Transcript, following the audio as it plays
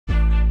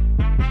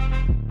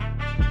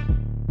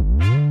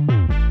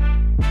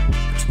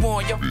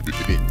What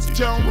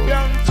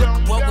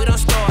we done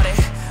started.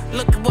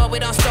 Look at what we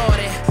done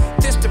started.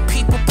 This the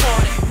people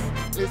party.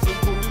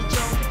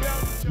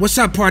 What's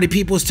up, party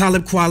people? It's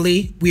Talib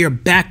Kweli. We are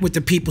back with the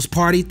People's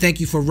Party.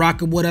 Thank you for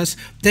rocking with us.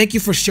 Thank you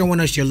for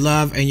showing us your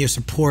love and your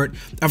support.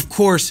 Of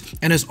course,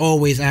 and as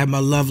always, I have my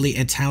lovely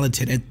and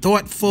talented and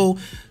thoughtful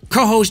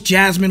co-host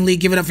Jasmin Leigh.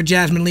 Give it up for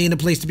Jasmin Leigh in the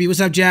place to be.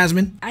 What's up,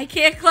 Jasmin? I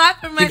can't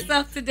clap for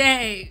myself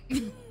today.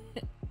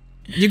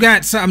 You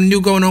got something new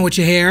going on with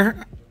your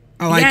hair.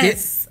 I like it.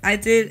 Yes, I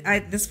did.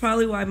 That's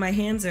probably why my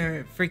hands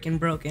are freaking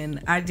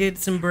broken. I did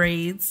some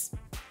braids.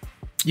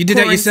 You did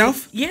that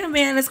yourself? Yeah,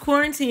 man, it's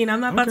quarantine. I'm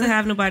not about to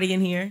have nobody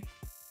in here.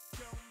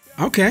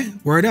 Okay,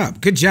 word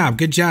up. Good job,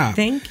 good job.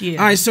 Thank you.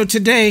 All right, so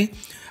today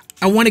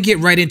I want to get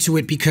right into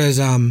it because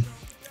I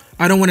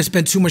don't want to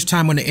spend too much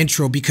time on the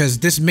intro because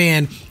this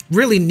man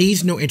really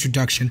needs no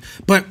introduction.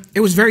 But it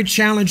was very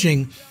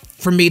challenging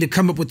for me to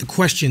come up with the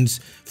questions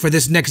for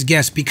this next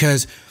guest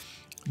because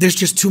there's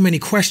just too many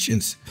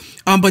questions.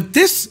 But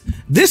this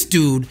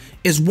dude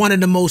is one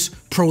of the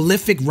most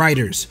prolific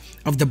writers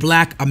of the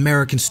Black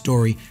American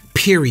story,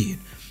 period.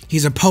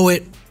 He's a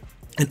poet,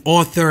 an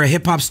author, a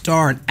hip-hop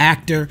star, an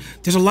actor.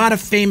 There's a lot of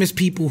famous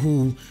people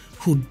who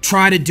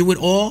try to do it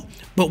all,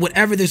 but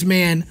whatever this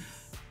man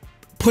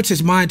puts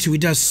his mind to, he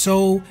does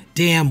so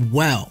damn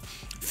well.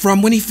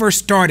 From when he first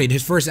started,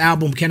 his first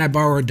album, Can I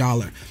Borrow a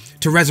Dollar,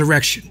 to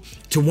Resurrection,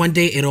 to One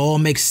Day It All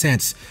Makes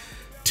Sense,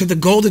 to the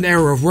golden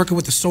era of working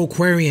with the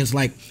Soulquarians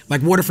like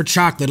Water for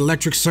Chocolate,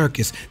 Electric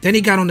Circus. Then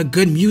he got on the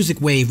good music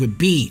wave with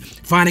B,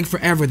 Finding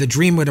Forever, The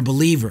Dreamer, The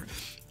Believer,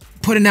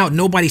 putting out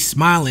Nobody's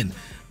Smiling,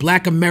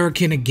 Black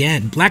America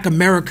Again,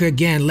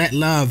 Let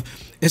Love.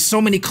 There's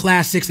so many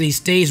classics and he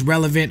stays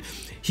relevant.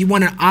 He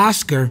won an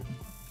Oscar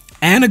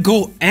and a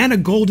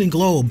Golden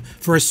Globe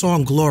for his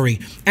song Glory.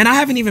 And I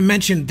haven't even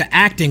mentioned the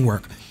acting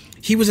work.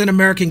 He was an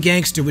American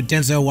Gangster with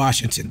Denzel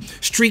Washington,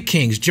 Street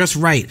Kings, Just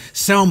Right,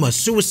 Selma,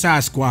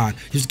 Suicide Squad.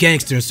 He was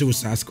gangster in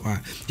Suicide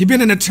Squad. He'd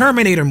been in a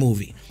Terminator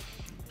movie.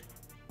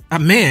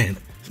 Man,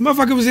 this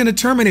motherfucker was in a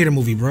Terminator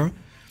movie, bro.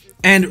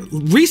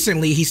 And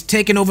recently, he's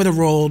taken over the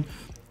role.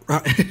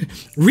 Of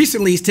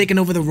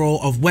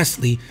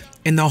Wesley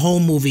in the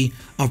whole movie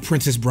of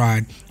Princess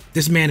Bride.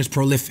 This man is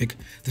prolific.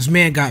 This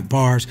man got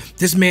bars.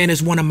 This man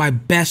is one of my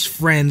best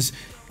friends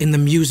in the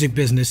music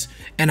business,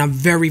 and I'm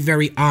very,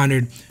 very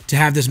honored to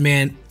have this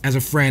man as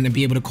a friend and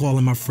be able to call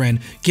him my friend.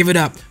 Give it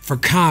up for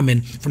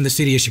Common from the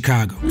city of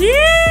Chicago.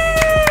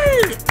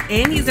 Yeah!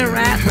 And he's a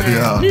rapper.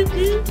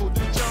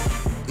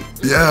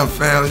 Yeah,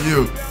 fam,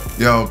 you.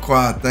 Yo,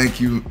 Quad, thank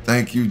you,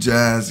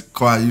 Jazz.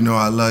 Quad, you know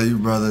I love you,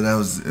 brother. That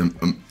was,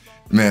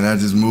 man, that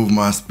just moved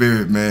my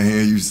spirit, man,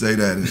 hearing you say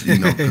that, you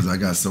know, because I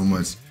got so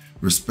much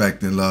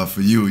respect and love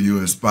for you. You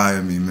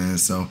inspire me, man.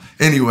 So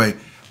anyway,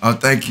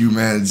 thank you,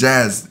 man.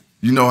 Jazz,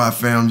 you know how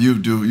fam you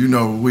do. You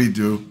know what we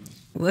do.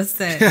 What's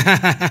that?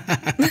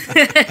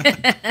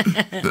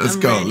 Let's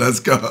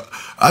go.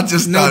 I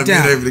just started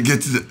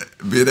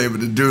being able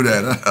to do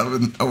that.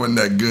 I wasn't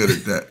that good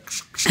at that.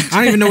 I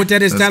don't even know what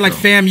that is. Is that like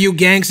fam you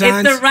gang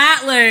signs? It's the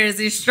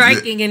Rattlers. It's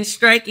striking and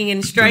striking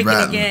and striking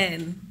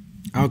again.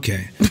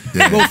 Okay.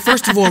 Yeah. Well,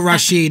 first of all,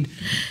 Rashid,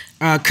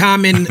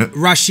 Common,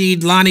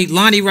 Rashid,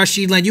 Lonnie,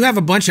 Rashid, Lynn. You have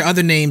a bunch of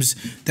other names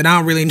that I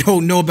don't really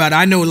know about.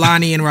 I know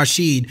Lonnie and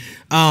Rashid.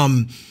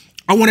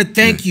 I want to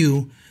thank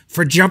you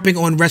for jumping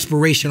on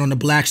Respiration on the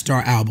Black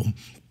Star album.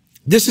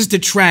 This is the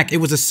track. It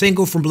was a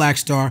single from Black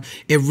Star.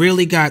 It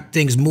really got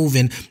things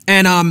moving.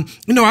 And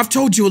you know, I've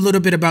told you a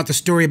little bit about the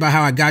story about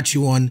how I got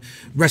you on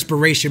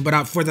Respiration,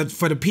 but for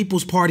the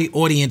People's Party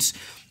audience,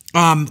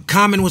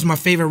 Common was my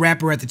favorite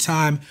rapper at the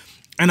time.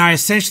 And I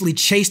essentially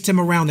chased him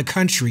around the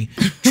country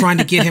trying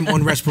to get him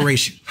on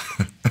Respiration.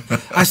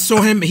 I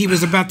saw him, he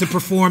was about to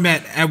perform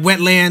at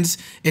Wetlands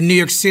in New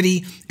York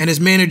City, and his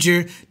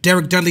manager,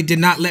 Derek Dudley, did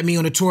not let me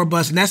on a tour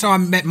bus. And that's how I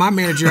met my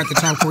manager at the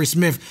time, Corey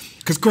Smith,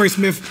 because Corey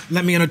Smith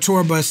let me on a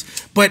tour bus.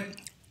 But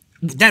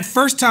that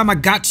first time I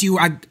got to you,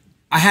 I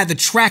had the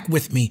track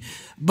with me,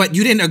 but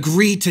you didn't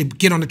agree to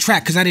get on the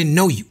track because I didn't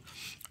know you.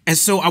 And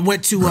so I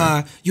went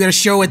to, you had a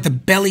show at the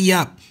Belly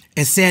Up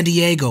in San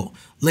Diego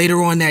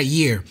later on that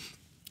year.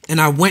 And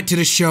I went to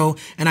the show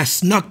and I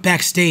snuck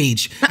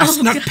backstage. I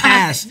snuck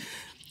past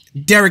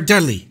Derek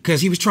Dudley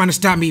because he was trying to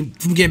stop me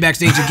from getting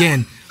backstage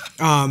again.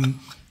 I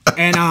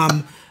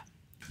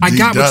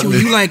got with you.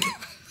 You like,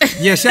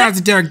 yeah, shout out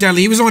to Derek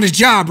Dudley. He was on his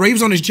job, bro. He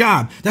was on his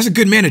job. That's a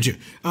good manager.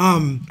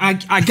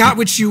 I got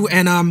with you,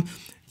 and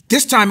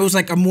this time it was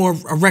like a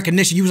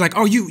recognition. You was like,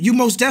 oh, you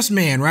Mos Def's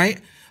man, right?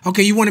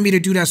 Okay, you wanted me to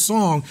do that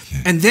song.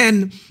 And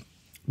then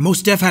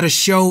Mos Def had a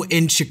show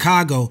in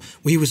Chicago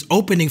where he was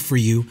opening for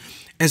you.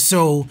 And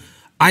so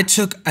I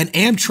took an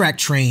Amtrak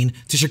train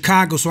to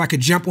Chicago so I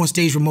could jump on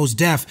stage with Mos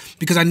Def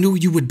because I knew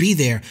you would be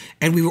there.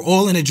 And we were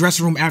all in a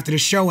dressing room after the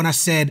show, and I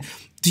said,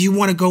 do you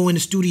want to go in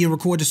the studio and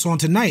record the song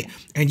tonight?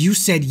 And you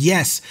said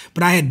yes,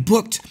 but I had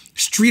booked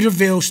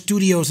Streeterville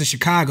Studios in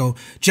Chicago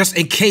just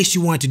in case you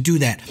wanted to do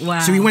that.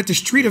 Wow. So we went to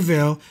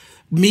Streeterville,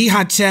 me,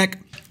 Hot Tech,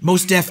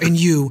 Mos Def, and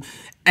you.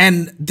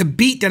 And the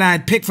beat that I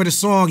had picked for the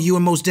song, you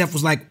and Mos Def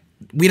was like,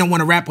 we don't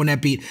want to rap on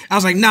that beat. I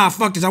was like, nah,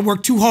 fuck this. I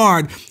worked too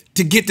hard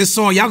to get this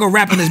song. Y'all go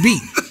rap on this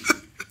beat.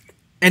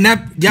 And that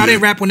y'all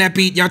didn't rap on that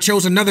beat. Y'all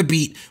chose another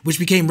beat, which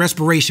became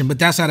Respiration. But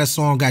that's how that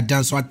song got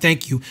done. So I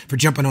thank you for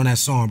jumping on that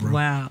song, bro.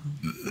 Wow.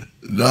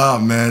 Nah,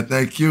 man,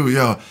 thank you.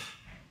 Yo,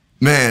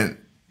 man,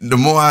 the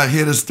more I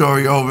hear the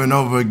story over and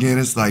over again,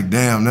 it's like,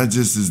 damn, that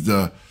just is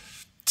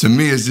to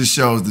me, it just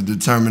shows the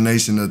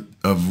determination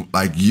of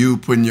like you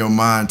putting your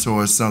mind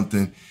towards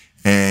something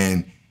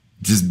and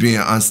just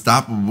being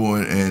unstoppable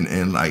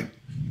and like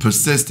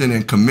persistent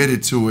and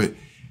committed to it.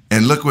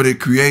 And look what it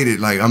created.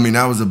 Like, I mean,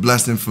 that was a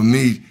blessing for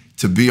me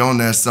to be on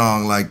that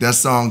song. Like, that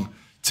song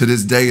to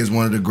this day is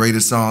one of the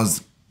greatest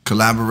songs,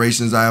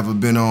 collaborations I ever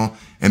been on.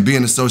 And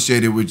being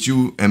associated with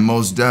you and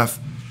Mos Def,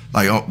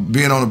 like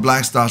being on a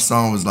Black Star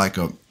song was like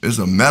it's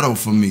a medal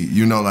for me,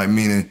 you know, like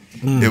meaning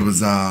it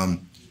was,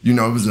 you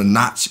know, it was a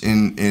notch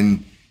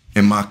in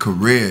my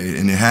career,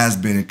 and it has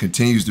been and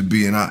continues to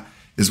be. And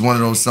it's one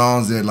of those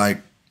songs that,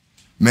 like,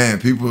 man,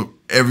 people,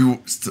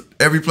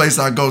 every place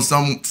I go, at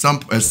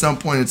some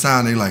point in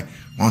time, they like,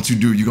 why don't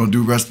you gonna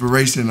do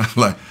Respiration? I'm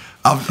like,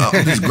 I'm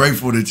just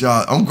grateful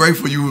that I'm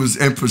grateful you was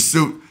in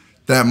pursuit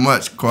that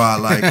much,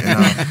 Kweli. Like,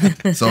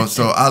 and, so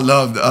I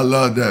love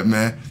that,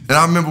 man. And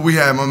I remember we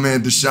had my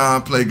man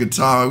Deshaun play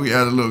guitar. We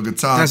had a little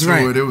guitar That's to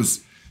right. it.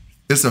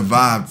 It's a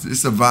vibe.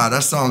 It's a vibe.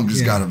 That song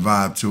just got a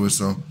vibe to it.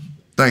 So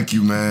thank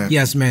you, man.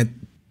 Yes, man.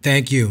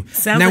 Thank you.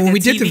 Sounds now, like when a we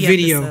did the TV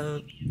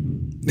video,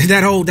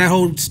 episode. that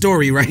whole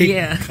story, right?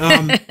 Yeah.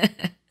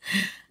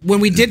 When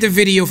we did the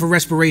video for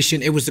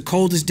Respiration, it was the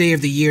coldest day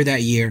of the year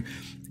that year,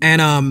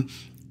 and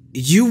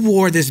you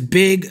wore this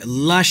big,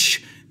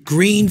 lush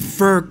green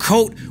fur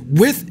coat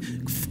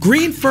with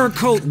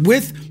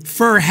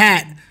fur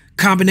hat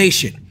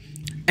combination,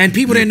 and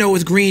people didn't know it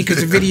was green because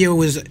the video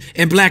was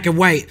in black and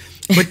white.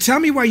 But tell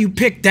me why you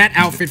picked that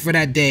outfit for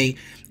that day,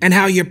 and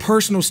how your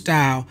personal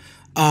style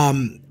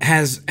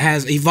has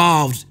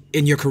evolved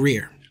in your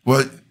career.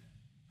 Well,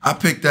 I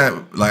picked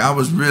that, like, I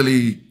was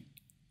really,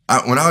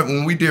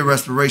 when we did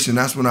Respiration,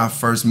 that's when I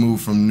first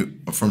moved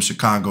from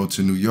Chicago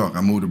to New York.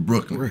 I moved to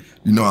Brooklyn.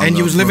 You know, and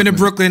you was living in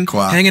Brooklyn,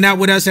 hanging out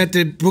with us at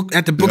the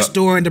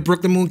bookstore and the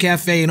Brooklyn Moon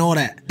Cafe and all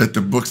that. At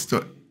the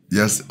bookstore,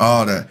 yes,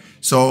 all that.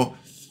 So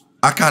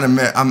I kind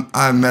of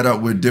I met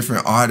up with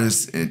different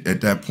artists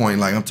at that point.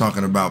 Like, I'm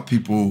talking about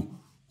people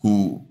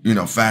who, you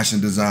know, fashion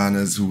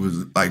designers who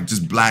was like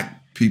just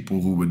black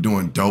people who were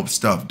doing dope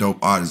stuff, dope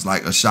artists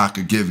like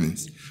Ashaka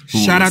Givens.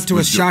 Shout out to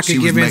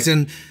Ashaka Givens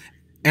and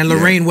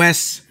Lorraine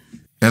West.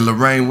 And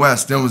Lorraine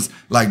West, them was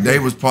like, they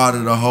was part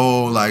of the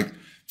whole like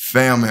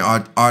fam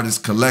and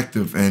artist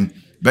collective, and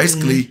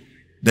basically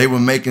they were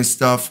making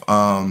stuff.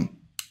 And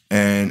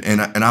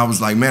I was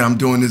like, man, I'm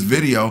doing this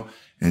video,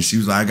 and she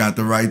was like, I got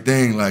the right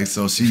thing, like,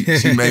 so she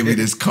made me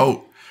this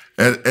coat.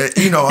 And,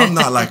 you know, I'm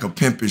not like a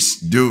pimpish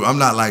dude. I'm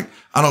not like,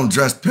 I don't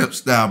dress pimp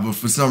style, but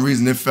for some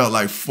reason it felt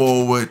like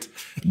forward,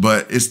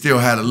 but it still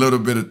had a little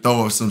bit of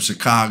throw of some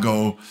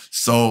Chicago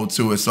soul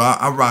to it. So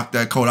I rocked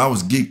that coat. I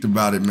was geeked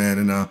about it, man.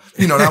 And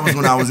you know, that was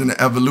when I was in the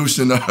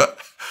evolution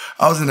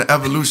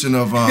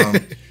of,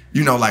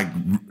 you know, like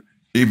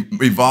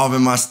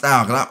evolving my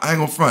style. Cause I ain't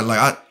gonna front,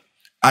 like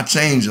I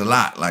change a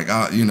lot. Like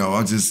you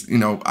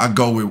know, I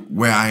go with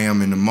where I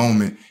am in the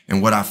moment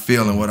and what I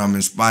feel and what I'm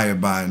inspired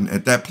by. And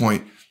at that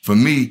point, for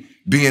me,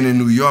 being in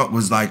New York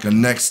was like a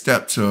next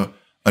step to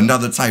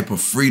another type of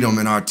freedom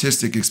and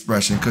artistic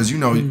expression. Because, you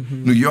know,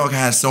 New York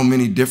has so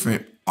many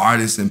different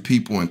artists and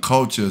people and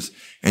cultures,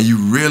 and you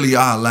really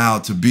are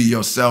allowed to be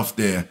yourself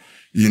there,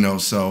 you know.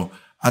 So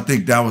I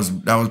think that was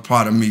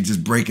part of me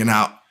just breaking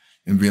out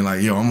and being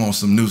like, yo, I'm on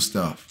some new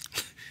stuff.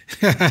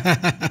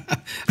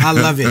 I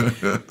love it.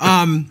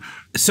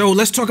 So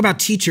let's talk about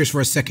teachers for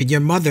a second.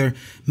 Your mother,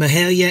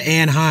 Mahalia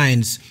Ann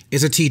Hines,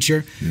 is a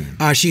teacher.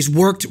 Yeah. She's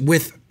worked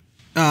with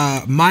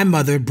my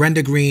mother,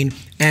 Brenda Green,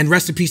 and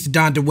rest in peace to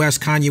Donda West,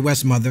 Kanye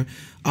West's mother.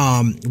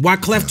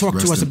 Wyclef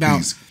talked to us about...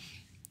 Peace.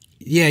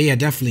 Yeah,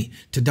 definitely,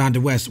 to Donda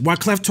West.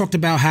 Wyclef talked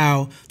about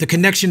how the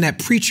connection that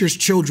preachers'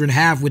 children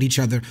have with each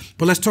other,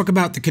 but let's talk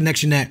about the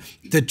connection that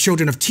the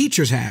children of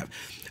teachers have.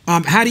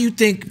 How do you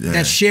think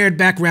that shared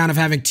background of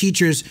having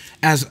teachers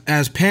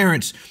as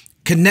parents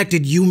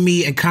connected you,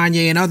 me, and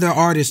Kanye and other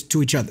artists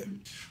to each other?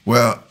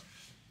 Well,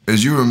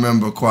 as you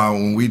remember, Kweli,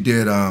 when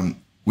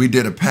we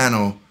did a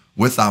panel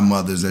with our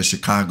mothers at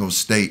Chicago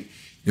State.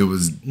 It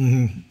was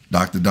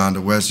Dr.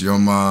 Donda West, your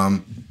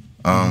mom,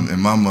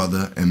 and my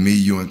mother, and me,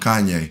 you, and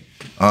Kanye.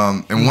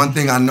 And one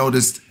thing I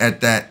noticed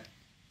at that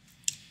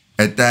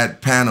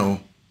panel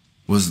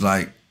was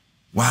like,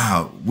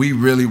 wow, we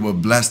really were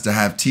blessed to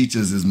have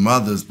teachers as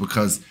mothers,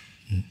 because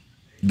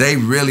they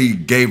really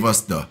gave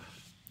us the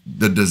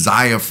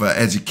desire for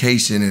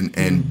education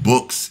and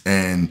books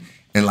and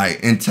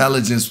like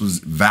intelligence was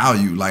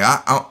valued. Like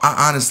I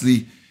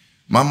honestly,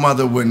 my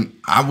mother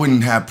I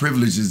wouldn't have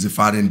privileges if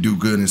I didn't do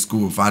good in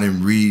school, if I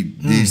didn't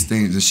read these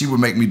things. And she would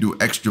make me do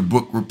extra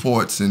book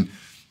reports, and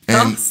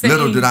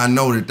little did I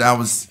know that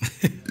was,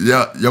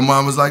 your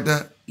mom was like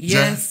that?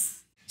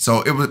 Yes.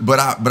 So it was, but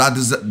I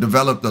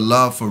developed a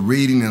love for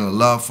reading and a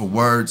love for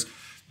words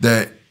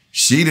that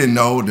she didn't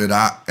know that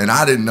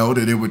I didn't know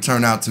that it would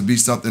turn out to be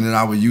something that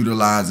I would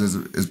utilize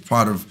as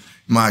part of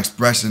my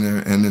expression,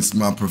 and it's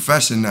my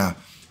profession now.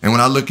 And when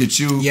I look at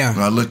you, when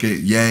I look at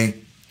Ye,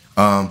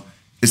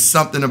 it's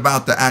something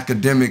about the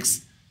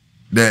academics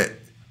that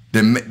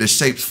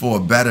shapes for a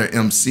better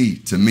MC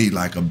to me,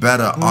 like a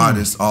better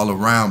artist all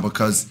around.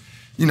 Because,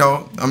 you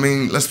know, I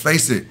mean, let's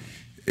face it,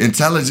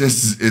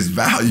 intelligence is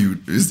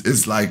valued.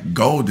 It's like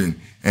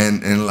golden,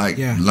 and like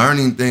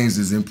learning things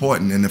is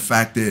important. And the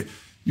fact that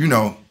you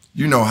know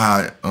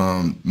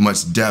how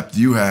much depth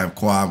you have,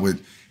 Quad,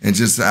 with, and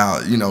just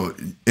how, you know,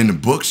 in the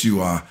books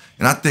you are.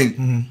 And I think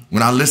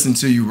when I listen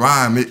to you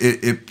rhyme,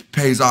 it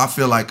pays off. I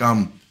feel like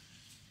I'm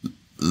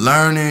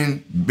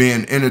learning,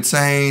 being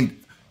entertained,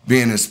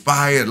 being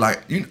inspired.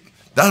 Like, you know,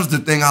 that was the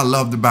thing I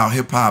loved about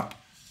hip hop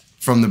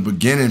from the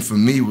beginning. For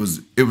me,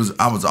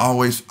 I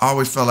always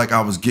felt like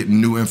I was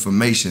getting new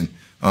information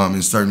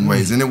in certain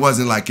ways, and it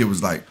wasn't like it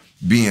was like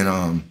being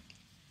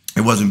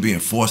it wasn't being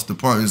forced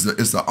upon.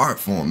 It's an art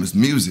form. It's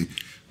music.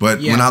 But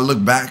when I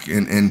look back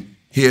and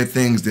hear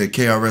things that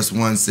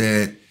KRS-One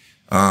said,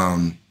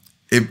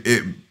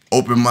 it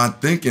opened my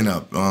thinking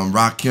up.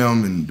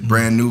 Rakim and the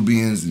Brand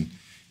Nubians, and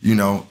you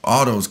know,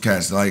 all those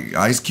cats, like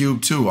Ice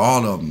Cube too,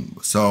 all of them.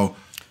 So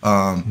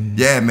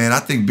yeah, man, I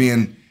think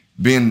being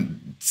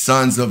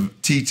sons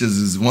of teachers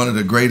is one of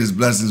the greatest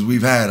blessings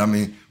we've had. I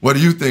mean, what do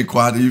you think,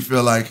 Quad? Do you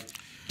feel like,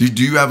 do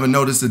you ever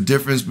notice a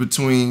difference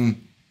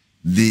between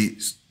the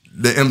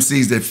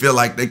MCs that feel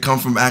like they come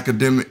from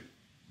academic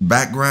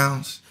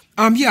backgrounds?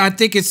 Yeah, I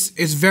think it's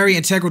very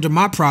integral to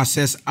my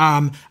process.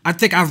 I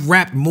think I've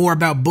rapped more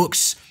about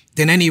books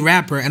than any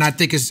rapper, and I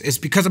think it's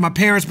because of my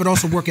parents, but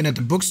also working at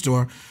the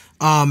bookstore.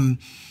 I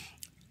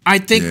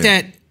think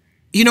that,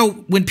 you know,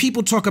 when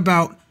people talk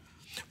about,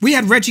 we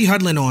had Reggie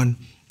Hudlin on,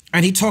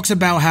 and he talks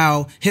about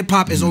how hip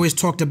hop is always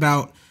talked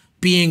about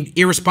being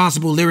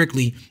irresponsible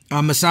lyrically,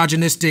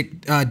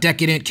 misogynistic,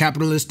 decadent,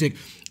 capitalistic,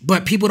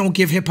 but people don't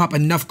give hip hop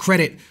enough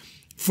credit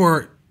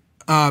for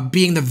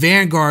being the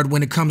vanguard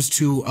when it comes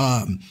to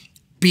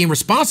being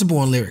responsible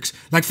on lyrics.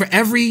 Like, for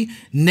every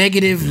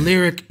negative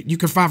lyric you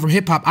can find from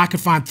hip hop, I could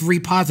find 3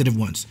 positive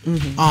ones.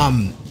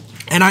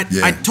 And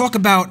I talk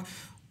about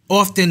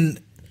often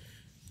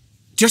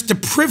just the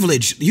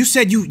privilege. You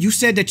said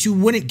that you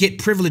wouldn't get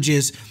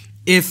privileges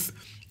if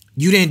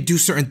you didn't do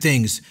certain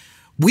things.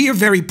 We are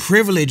very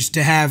privileged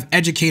to have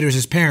educators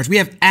as parents. We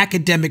have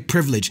academic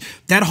privilege.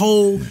 That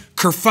whole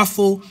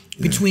kerfuffle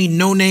between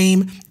No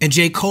Name and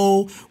J.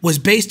 Cole was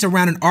based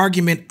around an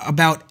argument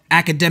about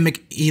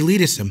academic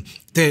elitism.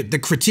 The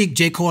critique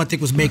J. Cole, I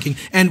think, was making,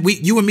 and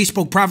you and me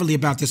spoke privately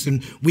about this,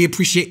 and we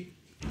appreciate,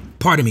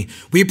 pardon me,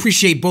 we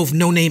appreciate both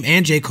No Name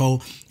and J.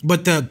 Cole,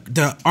 but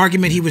the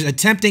argument he was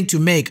attempting to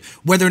make,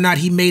 whether or not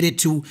he made it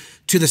to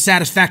the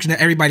satisfaction of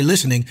everybody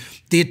listening,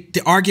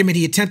 the argument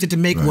he attempted to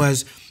make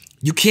was,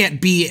 you can't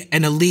be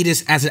an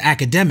elitist as an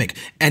academic.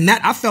 And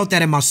that, I felt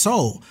that in my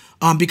soul,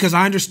 because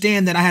I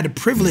understand that I had the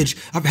privilege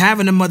of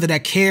having a mother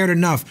that cared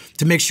enough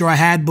to make sure I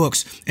had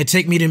books and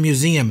take me to the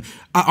museum.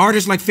 An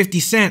artist like 50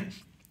 Cent,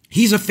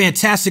 he's a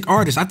fantastic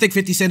artist. I think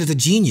 50 Cent is a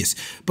genius,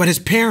 but his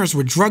parents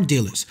were drug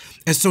dealers.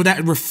 And so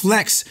that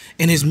reflects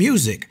in his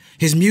music.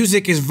 His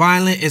music is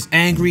violent, is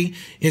angry.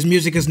 His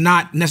music is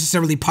not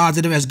necessarily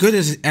positive. As good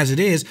as it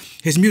is,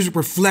 his music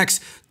reflects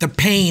the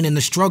pain and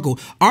the struggle.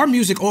 Our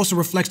music also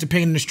reflects the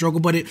pain and the struggle,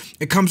 but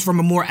it comes from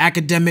a more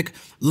academic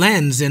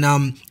lens, and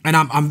I'm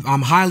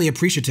highly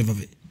appreciative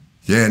of it.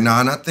 Yeah, no,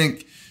 and I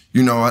think,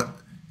 you know,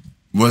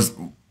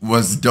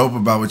 what's dope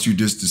about what you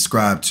just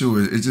described too,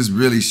 it just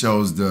really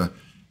shows the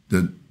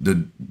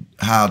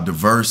how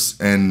diverse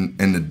and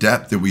the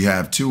depth that we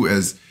have too,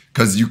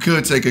 because you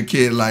could take a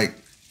kid like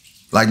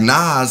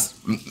Nas.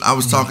 I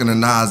was talking to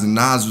Nas, and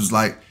Nas was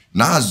like,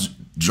 Nas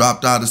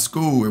dropped out of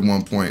school at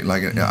one point,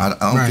 like I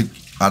don't think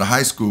out of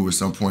high school at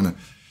some point.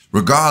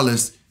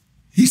 Regardless,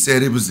 he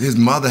said it was his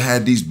mother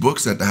had these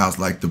books at the house,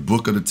 like the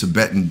Book of the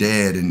Tibetan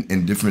Dead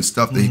and different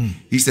stuff that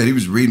he said he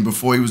was reading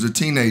before he was a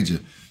teenager.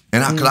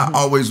 And I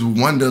always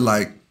wonder,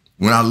 like,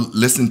 when I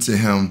listened to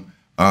him,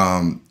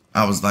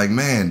 I was like,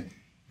 man,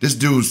 this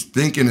dude's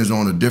thinking is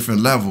on a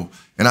different level.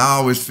 And I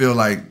always feel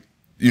like,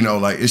 you know,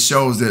 like, it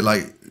shows that,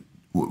 like,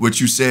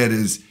 what you said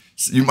is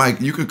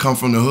you could come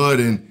from the hood,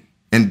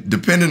 and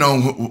depending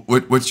on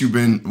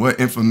what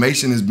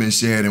information has been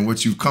shared and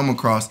what you've come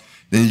across,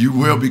 then you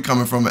will be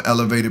coming from an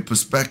elevated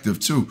perspective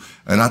too.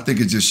 And I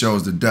think it just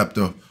shows the depth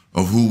of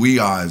who we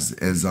are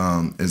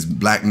as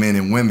black men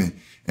and women.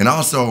 And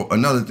also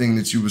another thing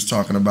that you was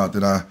talking about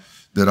that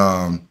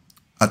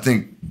I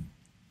think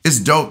it's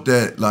dope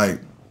that, like,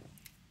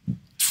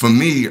 for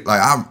me,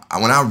 like,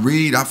 when I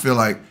read, I feel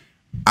like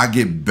I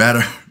get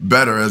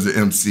better as an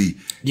MC.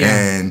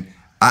 And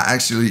I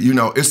actually, you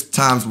know, it's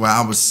times where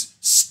I was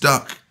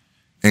stuck,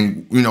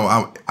 and, you know,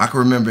 I can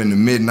remember in the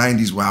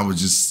mid-90s where I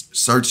was just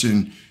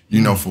searching,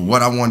 you know, for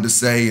what I wanted to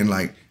say, and,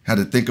 like, had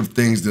to think of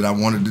things that I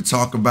wanted to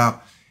talk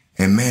about.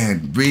 And,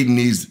 man, reading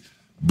these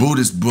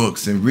Buddhist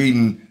books and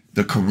reading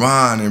the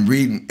Quran and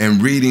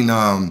reading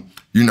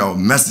you know,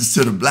 Message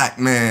to the Black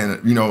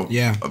Man, you know,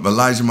 of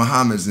Elijah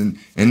Muhammad's, and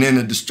then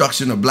the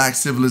destruction of black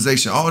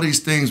civilization. All these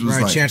things was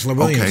like, Chancellor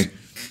Williams.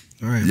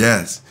 Okay,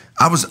 yes,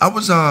 I was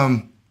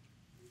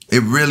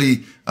it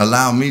really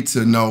allowed me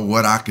to know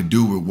what I could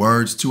do with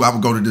words too. I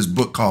would go to this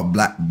book called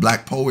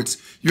Black Poets.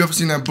 You ever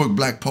seen that book,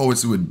 Black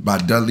Poets, by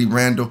Dudley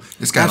Randall?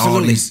 It's got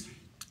all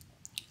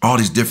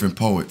these different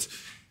poets.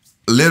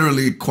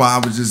 Literally,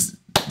 I would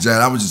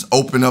just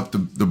open up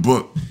the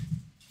book.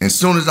 As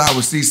soon as I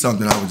would see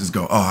something, I would just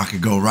go, oh, I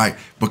could go right.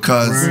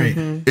 Because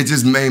it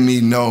just made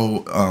me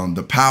know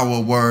the power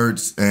of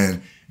words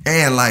and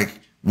like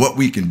what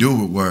we can do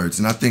with words.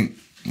 And I think,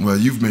 well,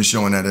 you've been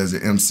showing that as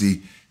an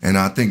MC. And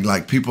I think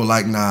like people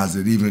like Nas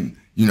that even,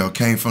 you know,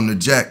 came from the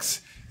Jacks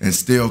and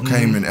still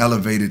came and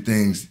elevated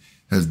things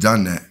has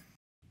done that.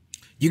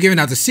 You giving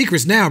out the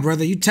secrets now,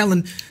 brother. You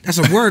telling, that's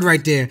a word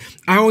right there.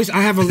 I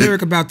have a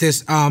lyric about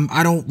this.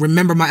 I don't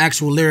remember my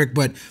actual lyric,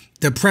 but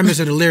the premise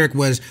of the lyric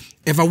was,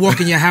 if I walk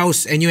in your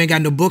house and you ain't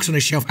got no books on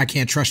the shelf, I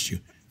can't trust you.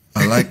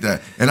 I like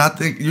that. And I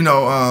think, you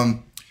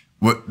know,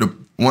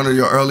 one of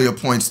your earlier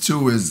points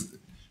too is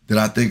that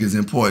I think is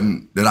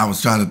important, that I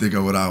was trying to think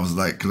of what I was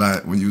like,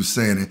 because when you were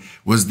saying it,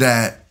 was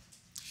that,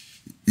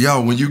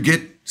 yo, when you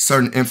get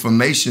certain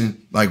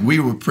information, like we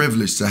were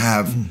privileged to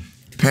have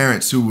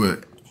parents who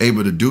were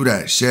able to do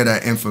that, share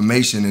that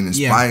information and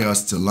inspire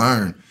us to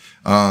learn.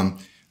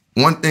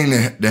 One thing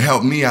that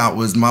helped me out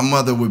was my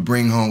mother would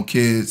bring home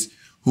kids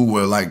who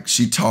were like,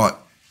 she taught,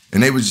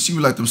 and she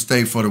would let them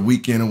stay for the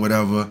weekend or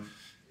whatever,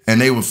 and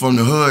they were from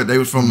the hood. They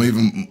were from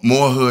even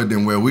more hood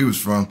than where we was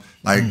from.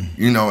 Like,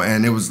 you know,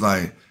 and it was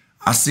like,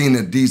 I seen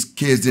that these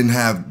kids didn't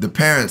have the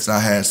parents I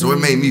had, so it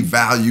made me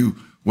value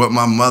what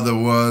my mother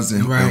was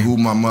and who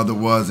my mother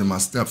was and my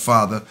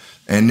stepfather.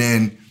 And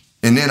then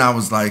I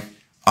was like,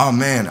 oh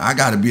man, I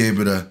got to be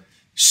able to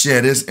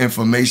share this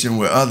information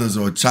with others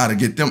or try to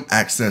get them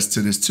access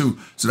to this too.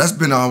 So that's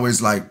been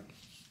always like,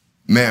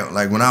 man,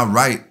 like when I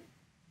write,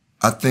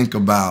 I think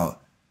about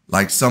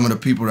like some of the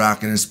people that I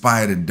can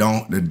inspire that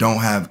don't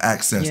have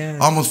access. I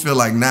almost feel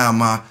like now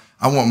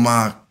I want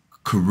my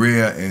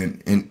career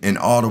and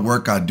all the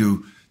work I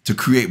do to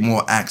create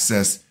more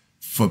access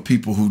for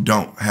people who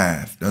don't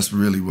have. That's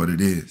really what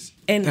it is.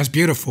 And that's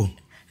beautiful.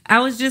 I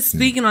was just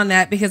speaking on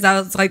that because I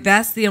was like,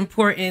 that's the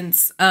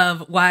importance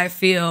of why I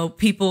feel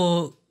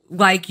people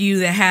like you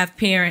that have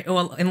parents,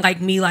 and like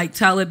me, like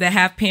Talib, that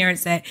have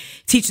parents that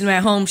teach them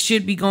at home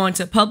should be going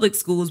to public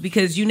schools,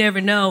 because you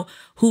never know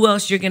who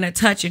else you're going to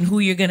touch and who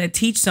you're going to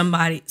teach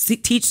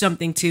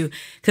something to.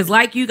 Because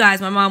like you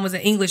guys, my mom was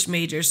an English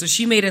major, so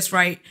she made us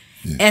write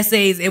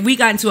essays. If we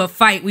got into a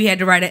fight, we had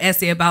to write an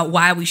essay about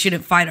why we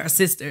shouldn't fight our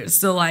sisters.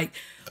 So like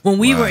when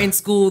we were in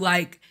school,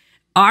 like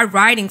our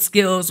writing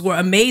skills were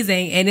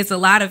amazing. And it's a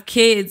lot of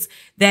kids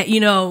that, you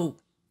know,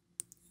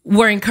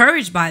 were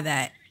encouraged by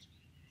that.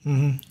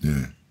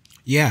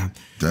 Yeah,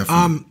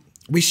 definitely.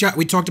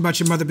 We talked about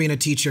your mother being a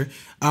teacher.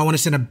 I want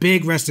to send a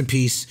big rest in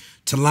peace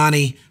to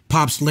Lonnie,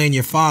 Pops Lynn,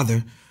 your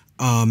father.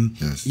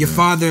 Your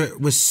father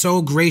was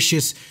so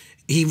gracious.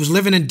 He was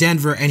living in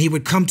Denver, and he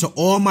would come to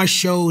all my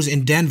shows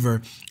in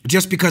Denver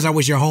just because I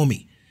was your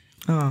homie.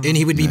 And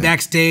he would be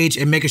backstage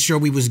and making sure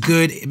we was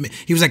good.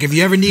 He was like, if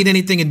you ever need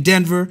anything in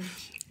Denver,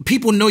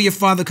 people know your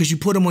father because you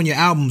put him on your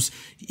albums.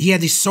 He had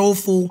these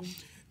soulful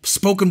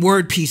spoken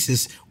word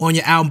pieces on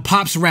your album.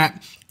 Pop's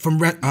rap from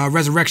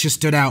Resurrection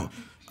stood out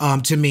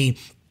to me.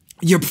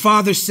 Your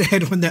father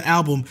said on the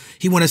album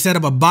he want to set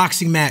up a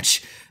boxing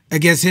match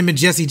against him and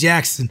Jesse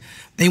Jackson.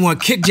 They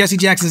want to kick Jesse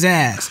Jackson's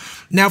ass.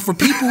 Now, for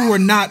people who are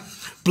not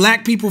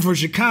black people from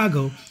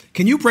Chicago,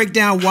 can you break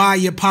down why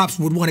your pops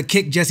would want to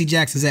kick Jesse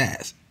Jackson's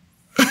ass?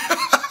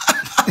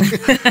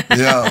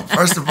 Yeah,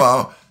 first of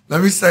all,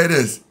 let me say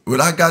this.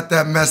 When I got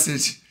that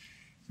message,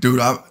 dude,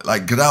 cause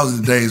that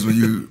was the days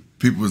when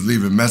people was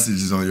leaving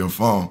messages on your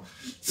phone.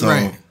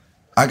 So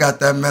I got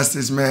that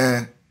message,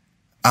 man.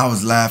 I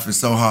was laughing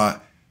so hard.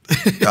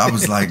 I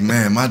was like,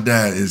 man, my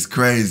dad is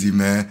crazy,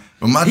 man.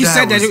 But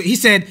he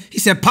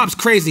said Pop's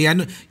crazy.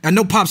 I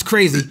know Pop's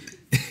crazy.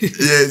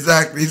 Yeah,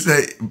 exactly. He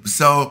said,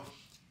 so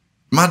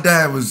my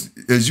dad was,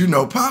 as you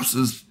know, Pops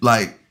was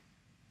like,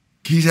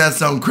 he had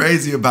something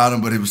crazy about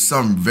him, but it was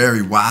something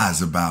very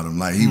wise about him.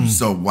 Like he was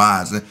so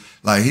wise.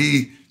 Like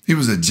he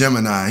was a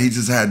Gemini. He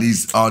just had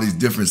all these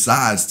different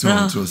sides to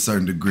him to a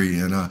certain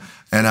degree.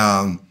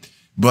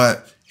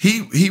 But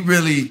he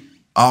really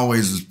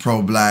always was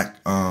pro-black.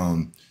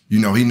 You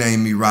know, he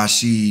named me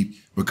Rashid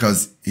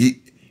because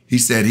he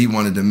said he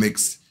wanted to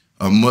mix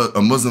a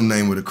Muslim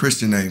name with a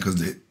Christian name,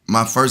 because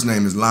my first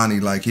name is Lonnie,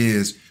 like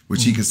his,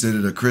 which he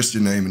considered a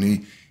Christian name,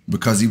 and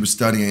because he was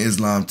studying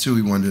Islam too,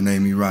 he wanted to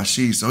name me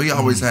Rashid. So he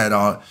always had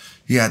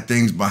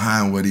things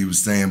behind what he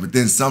was saying. But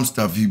then some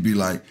stuff you'd be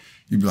like,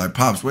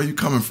 Pops, where you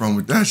coming from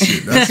with that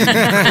shit?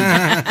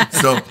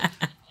 So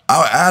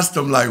I asked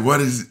him like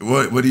what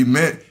he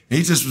meant. And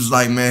he just was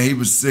like, man, he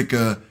was sick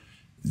of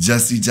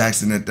Jesse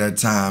Jackson at that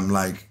time,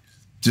 like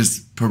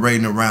just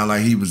parading around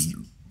like he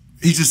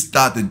just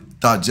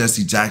thought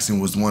Jesse Jackson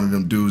was one of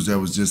them dudes that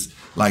was just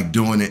like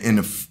doing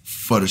it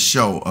for the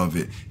show of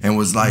it, and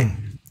was like,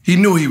 he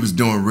knew he was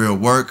doing real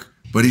work,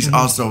 but he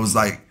also was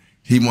like,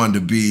 he wanted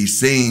to be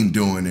seen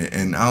doing it.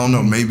 And I don't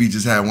know, maybe he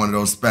just had one of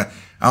those I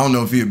don't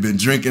know if he had been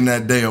drinking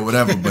that day or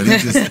whatever, but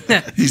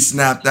he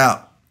snapped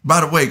out.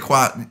 By the way,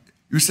 Quad,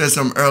 you said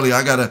something earlier.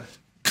 I got to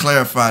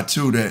clarify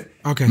too that,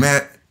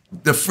 man,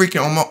 the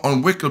freaking,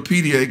 on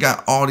Wikipedia, it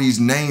got all these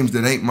names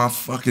that ain't my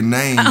fucking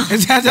names.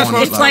 That's what I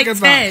was talking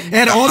about. It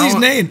had all these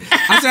names.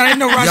 I said, I didn't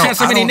know Rush had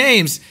so many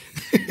names.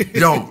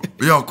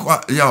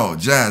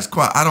 Jazz,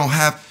 Quad, I don't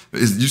have,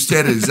 you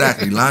said it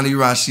exactly. Lonnie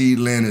Rashid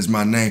Lynn is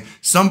my name.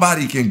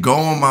 Somebody can go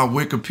on my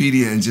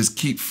Wikipedia and just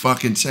keep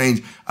fucking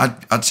change. I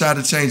try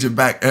to change it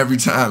back every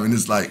time, and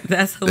it's like,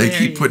 that's they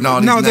keep putting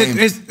all these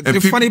names. The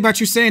funny about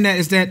you saying that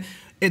is that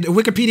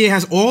Wikipedia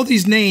has all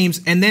these names,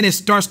 and then it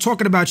starts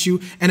talking about you,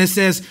 and it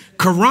says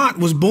Karant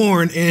was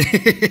born in.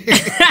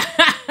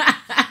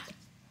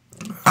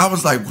 I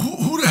was like,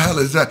 who the hell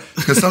is that?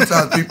 Because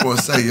sometimes people will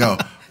say, yo,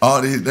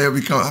 all these, they'll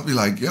become, I'll be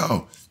like,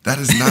 yo, that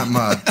is not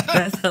my.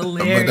 That's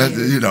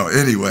hilarious. But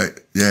anyway,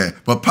 yeah.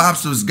 But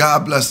Pops was,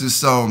 God bless his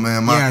soul,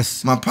 man. My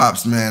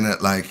Pops, man,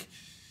 that like,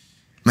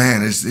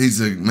 man, he's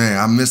a, man,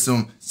 I miss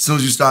him. As soon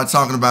as you start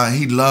talking about it,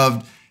 he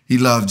loved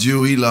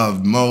you, he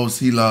loved Mos,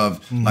 he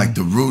loved like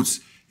the Roots.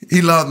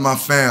 He loved my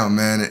fam,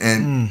 man,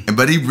 and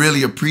but he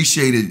really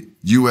appreciated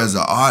you as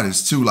an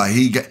artist too. Like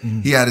he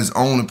had his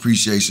own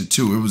appreciation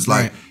too. It was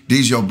like,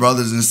 these your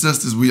brothers and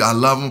sisters. I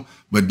love them,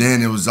 but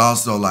then it was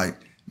also like,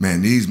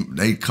 man,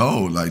 they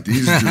cold. Like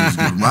these dudes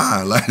good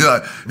mind. Like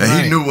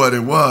and he knew what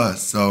it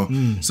was. So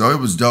it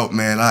was dope,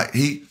 man. At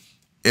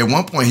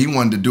one point he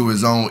wanted to do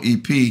his own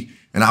EP,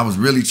 and I was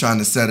really trying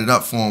to set it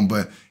up for him,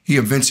 but he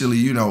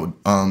eventually,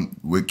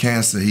 with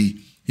cancer,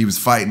 he was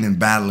fighting and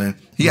battling.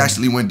 He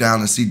actually went down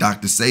to see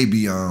Dr.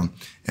 Sabi and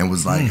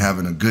was like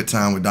having a good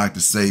time with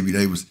Dr. Sabi.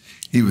 He was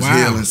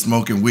healing,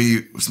 smoking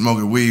weed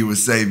with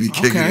Sabi,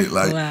 kicking it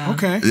like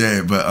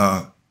yeah.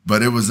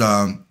 But it was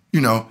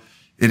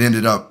it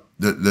ended up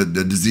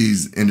the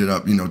disease ended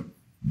up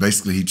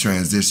basically he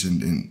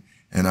transitioned and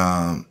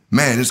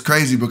man, it's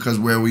crazy because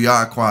where we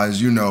are,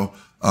 Quaz,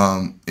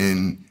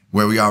 in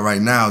where we are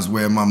right now is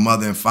where my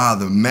mother and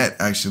father met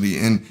actually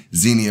in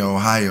Xenia,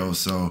 Ohio.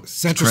 So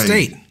Central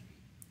State.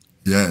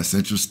 Yeah,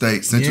 Central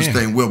State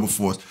and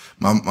Wilberforce.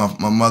 My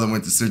mother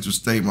went to Central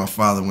State. My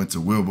father went to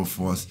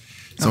Wilberforce.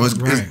 So it's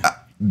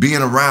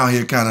being around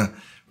here kind of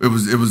it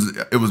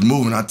was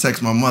moving. I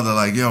text my mother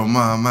like, "Yo,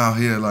 Ma, I'm out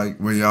here like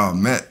where y'all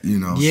met."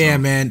 Yeah, so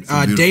man.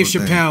 Dave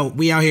Chappelle,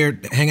 we out here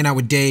hanging out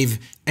with Dave,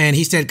 and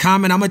he said,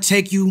 "Common, I'm gonna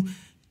take you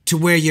to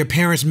where your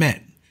parents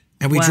met."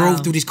 And we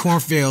drove through these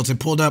cornfields and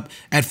pulled up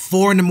at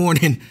 4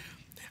 a.m.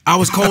 I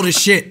was cold as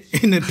shit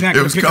in the back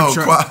of the pickup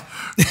truck.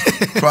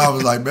 Quad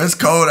was like, man, it's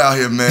cold out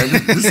here, man.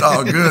 This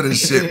all good and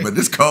shit, but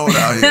it's cold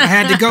out here. I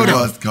had to go though.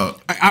 It was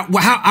cold.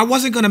 I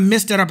wasn't going to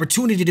miss that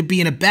opportunity to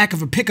be in the back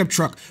of a pickup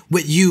truck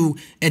with you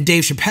and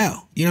Dave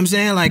Chappelle. You know what I'm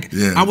saying? Like,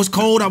 I was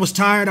cold, I was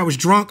tired, I was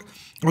drunk.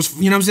 You know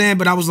what I'm saying?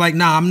 But I was like,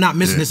 nah, I'm not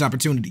missing this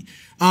opportunity.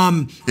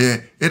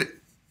 It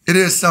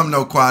is something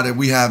though, Quad, that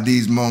we have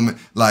these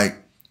moments, like,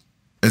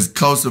 as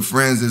close of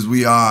friends as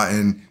we are,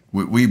 and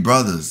we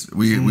brothers,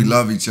 we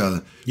love each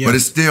other. Yeah. But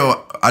it's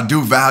still, I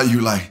do value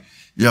like,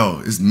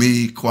 yo, it's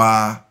me,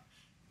 Kwa,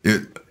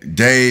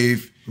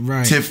 Dave,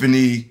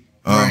 Tiffany,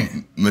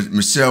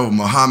 Michelle,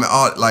 Muhammad,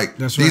 all like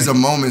these are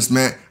moments,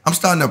 man. I'm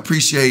starting to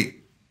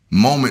appreciate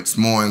moments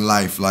more in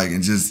life, like,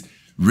 and just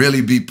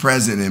really be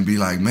present and be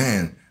like,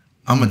 man,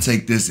 I'm gonna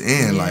take this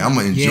in, like I'm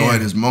gonna enjoy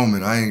this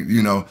moment. I ain't,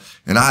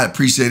 and I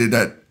appreciated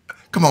that.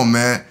 Come on,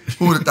 man.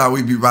 Who would have thought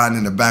we'd be riding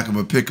in the back of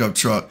a pickup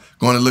truck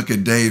going to look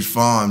at Dave's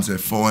farms at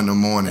 4 in the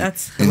morning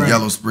in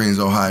Yellow Springs,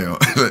 Ohio?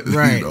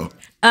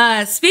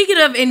 Speaking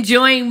of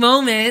enjoying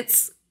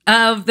moments,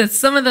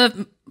 some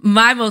of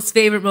my most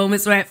favorite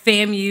moments were at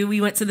FAMU. We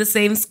went to the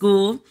same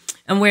school.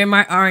 I'm wearing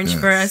my orange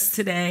for us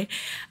today.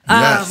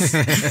 Yes.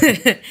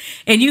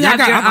 And you have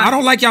I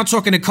don't like y'all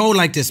talking in code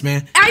like this,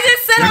 man. I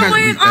just said I'm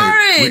wearing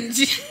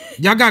orange.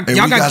 Y'all got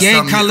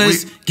gang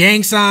colors,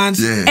 gang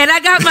signs. Yeah. And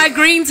I got my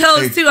green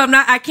toes too.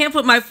 I can't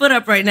put my foot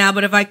up right now,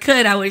 but if I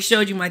could, I would have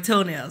showed you my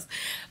toenails.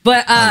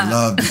 But I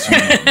love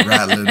that you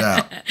rattle it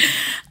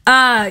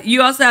out.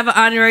 You also have an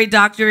honorary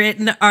doctorate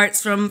in the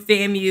arts from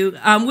FAMU.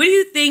 What do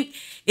you think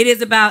it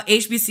is about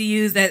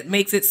HBCUs that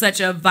makes it such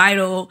a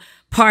vital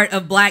part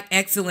of Black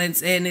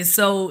excellence and is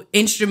so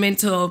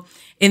instrumental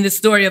in the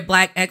story of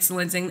Black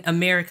excellence in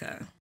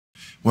America?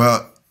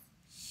 Well,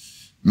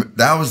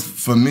 that was,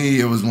 for me,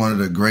 it was one of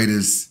the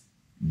greatest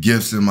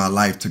gifts in my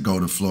life to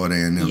go to Florida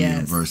A&M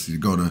University, to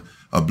go to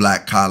a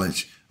Black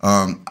college.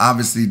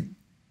 Obviously,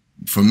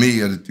 for me,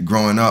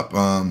 growing up,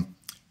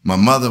 my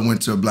mother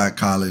went to a Black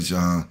college.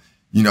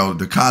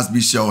 The Cosby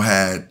Show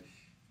had,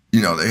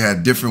 they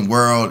had Different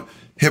World.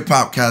 Hip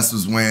Hop Cast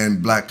was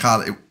wearing Black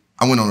college.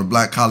 I went on a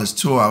Black college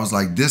tour. I was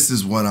like, this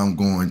is what I'm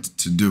going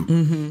to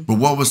do. But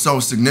what was so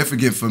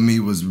significant for me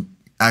was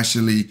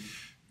actually,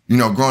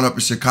 growing up in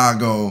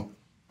Chicago,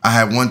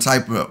 I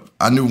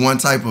knew one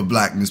type of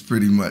Blackness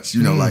pretty much,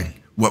 like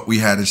what we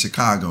had in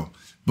Chicago.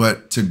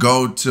 But to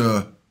go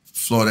to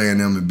Florida A&M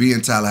and be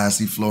in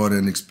Tallahassee, Florida,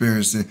 and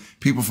experiencing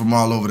people from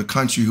all over the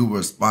country who were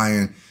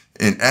aspiring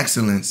in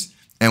excellence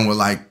and were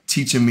like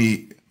teaching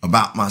me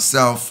about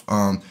myself.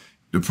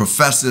 The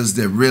professors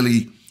that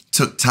really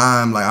took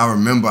time. Like I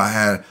remember I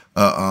had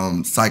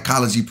a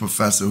psychology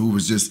professor who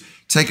was just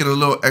taking a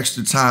little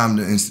extra time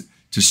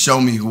to show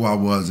me who I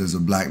was as a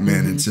black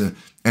man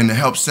and to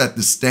help set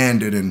the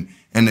standard and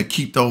to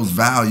keep those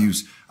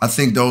values. I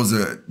think those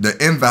are the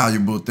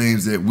invaluable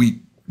things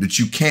that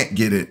you can't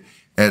get it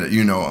at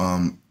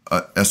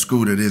a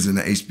school that is in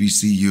the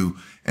HBCU.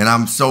 And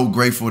I'm so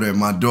grateful that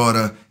my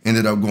daughter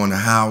ended up going to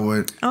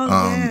Howard.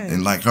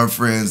 And like her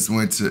friends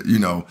went to,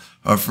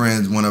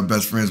 one of her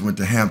best friends went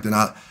to Hampton.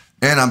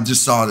 And I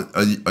just saw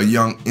a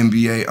young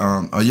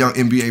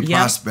NBA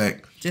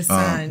prospect, just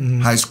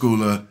signed. High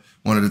schooler,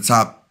 one of the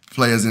top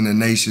players in the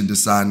nation,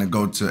 deciding to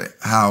go to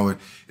Howard.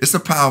 It's a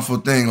powerful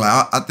thing.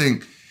 Like I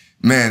think,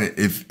 man,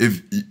 if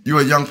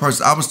you're a young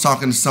person, I was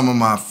talking to some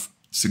of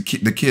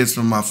the kids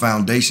from my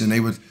foundation.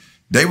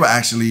 They were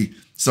actually,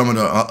 some of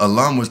the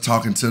alum was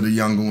talking to the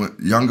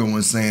younger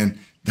ones, saying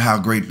how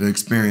great the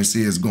experience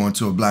is going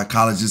to a black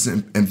college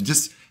and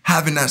just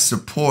having that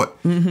support,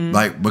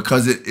 like,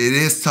 because it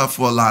is tough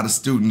for a lot of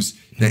students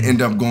that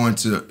end up going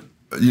to,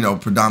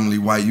 predominantly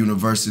white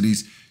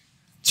universities,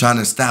 trying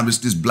to establish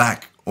this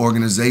black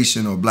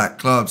organization or black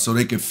club so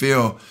they can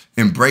feel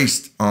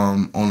embraced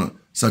on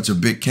such a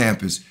big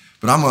campus.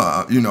 But I'm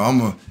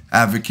a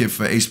advocate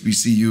for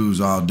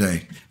HBCUs all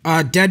day.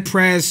 Dead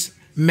Prez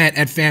met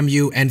at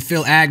FAMU, and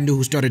Phil Agnew,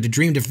 who started the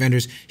Dream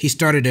Defenders, he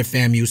started at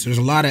FAMU. So there's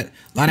a lot of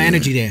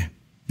energy there.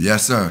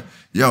 Yes, sir.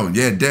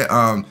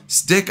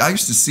 Stick. I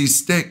used to see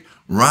Stick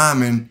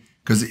rhyming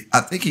because I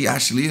think he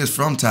actually is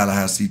from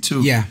Tallahassee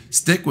too. Yeah.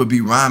 Stick would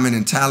be rhyming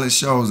in talent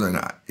shows, and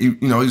he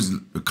was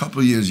a couple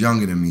of years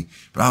younger than me.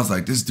 But I was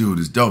like, this dude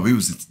is dope.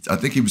 I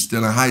think he was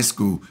still in high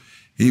school.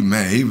 He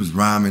was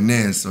rhyming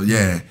then. So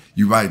yeah,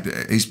 you're right. The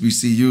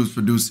HBCUs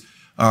produced.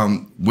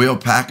 Will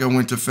Packer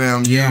went to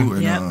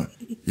FAMU,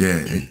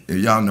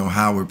 and y'all know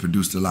Howard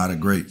produced a lot of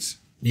greats.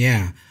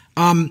 Yeah.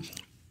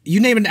 You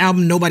named an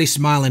album Nobody's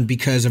Smiling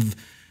because of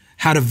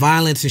how the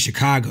violence in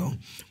Chicago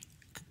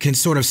can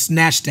sort of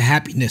snatch the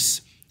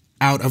happiness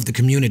out of the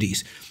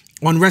communities.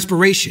 On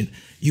Respiration,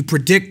 you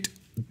predict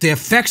the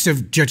effects of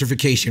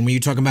gentrification when you're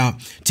talking about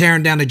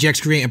tearing down the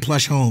Jecks, creating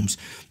plush homes.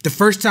 The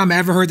first time I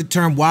ever heard the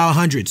term Wild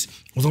Hundreds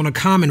was on a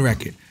Common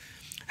record.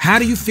 How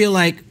do you feel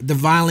like the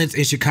violence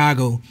in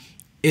Chicago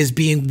is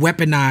being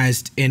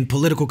weaponized in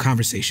political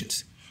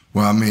conversations?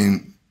 Well, I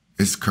mean,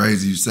 it's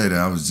crazy you say that.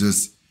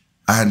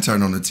 I hadn't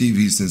turned on the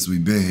TV since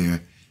we've been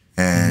here,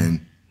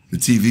 and the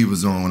TV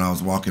was on when I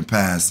was walking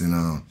past,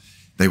 and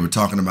they were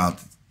talking about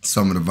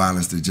some of the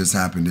violence that just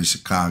happened in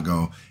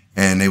Chicago,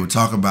 and they would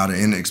talk about it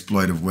in an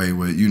exploitive way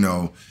where,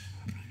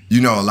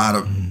 a lot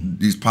of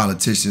these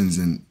politicians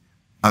and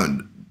I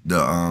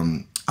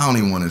don't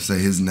even want to say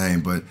his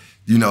name, but,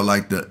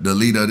 like the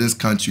leader of this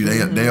country,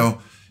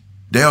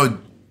 they'll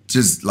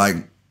just like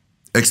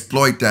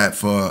exploit that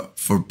for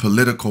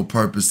political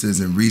purposes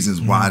and reasons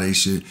why they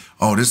should,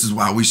 this is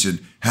why we should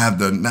have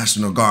the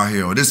National Guard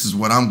here, or this is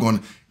what I'm going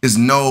to, there's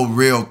no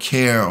real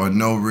care or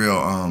no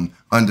real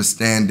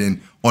understanding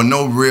or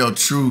no real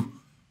true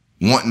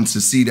wanting to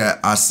see that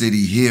our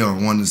city heal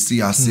and wanting to see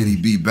our city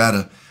be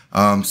better.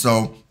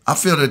 So I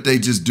feel that they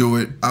just do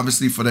it,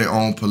 obviously, for their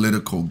own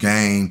political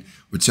gain,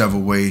 whichever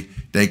way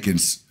they can,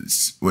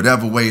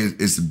 whatever way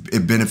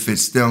it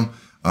benefits them.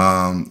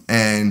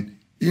 And,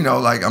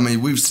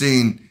 we've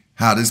seen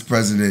how this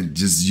president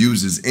just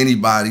uses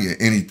anybody or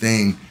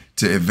anything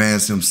to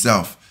advance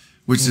himself,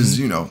 which is,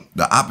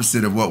 the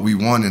opposite of what we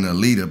want in a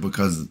leader,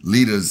 because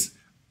leaders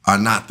are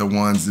not the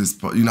ones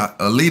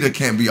a leader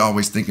can't be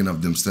always thinking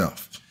of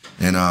themselves.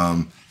 And,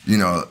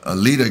 a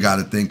leader got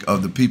to think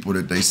of the people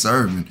that they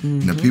serve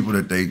and the people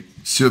that they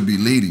should be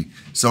leading.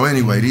 So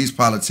anyway, these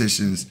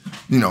politicians,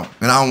 and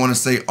I don't want to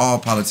say all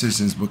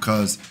politicians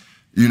because,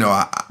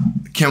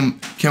 Kim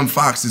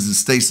Foxx is the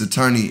state's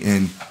attorney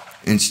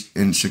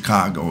in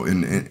Chicago,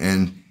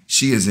 and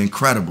she is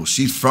incredible.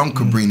 She's from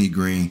Cabrini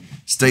Green,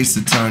 state's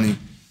attorney,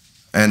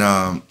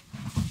 and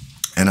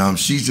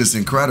she's just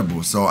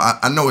incredible. So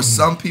I know it's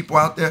some people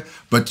out there,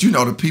 but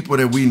the people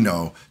that we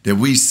know, that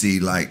we see,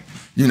 like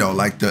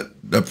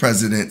the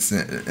presidents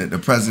and the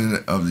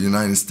president of the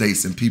United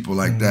States and people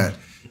like that,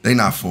 they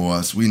not for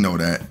us. We know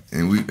that,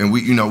 and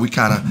we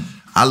kind of.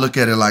 I look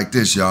at it like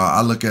this, y'all.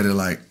 I look at it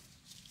like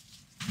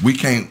we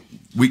can't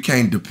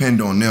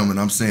depend on them, and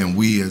I'm saying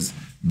we as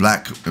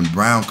black and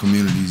brown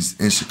communities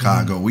in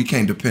Chicago, we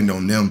can't depend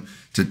on them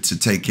to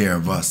take care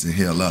of us and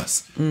heal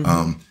us.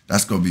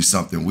 That's gonna be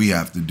something we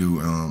have to do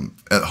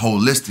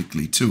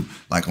holistically too,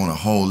 like on a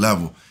whole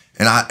level.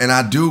 And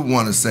I do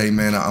want to say,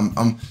 man,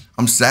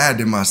 I'm sad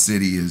that my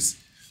city is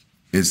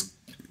it's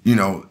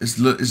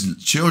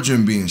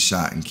children being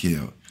shot and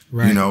killed.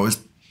 Right. It's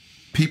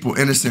people,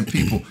 innocent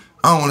people.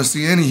 I don't want to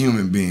see any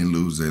human being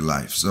lose their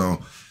life.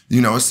 So,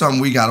 it's something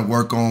we got to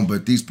work on.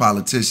 But these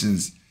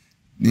politicians,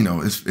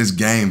 it's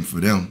game for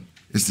them.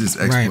 It's just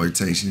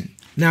exploitation. Right.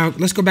 Now,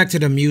 let's go back to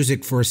the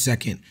music for a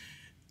second.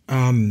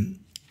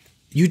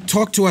 you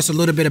talked to us a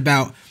little bit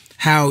about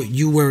how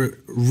you were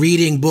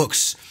reading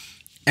books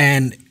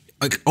and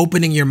like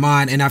opening your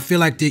mind, and I feel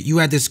like that you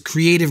had this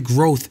creative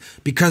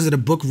growth because of the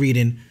book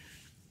reading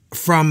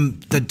from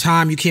the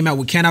time you came out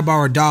with Can I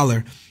Borrow a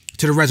Dollar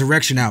to the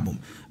Resurrection album.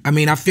 I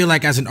mean, I feel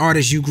like as an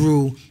artist, you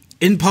grew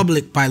in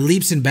public by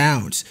leaps and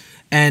bounds.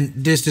 And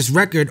there's this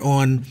record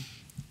on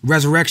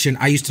Resurrection,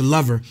 I Used to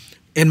Love Her.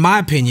 In my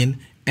opinion,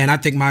 and I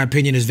think my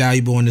opinion is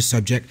valuable on this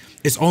subject,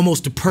 it's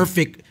almost the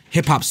perfect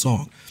hip-hop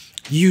song.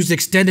 You use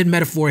extended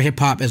metaphor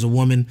hip-hop as a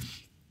woman.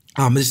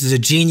 This is a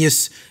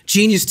genius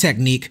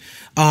technique.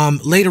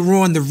 Later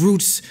on, The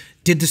Roots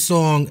did the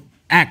song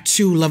Act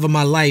 2, Love of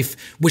My Life,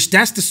 which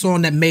that's the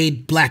song that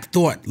made Black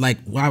Thought, like,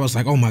 I was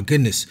like, oh my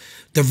goodness.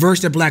 The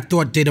verse that Black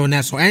Thought did on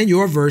that song, and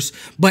your verse,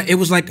 but it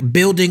was like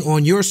building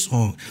on your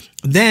song.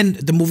 Then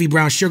the movie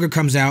Brown Sugar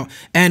comes out,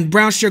 and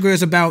Brown Sugar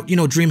is about, you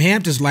know, Dream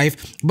Hampton's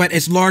life, but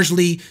it's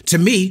largely, to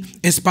me,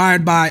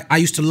 inspired by I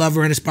Used to Love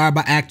Her and inspired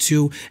by Act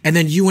 2. And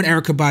then you and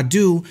Erykah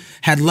Badu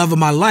had Love of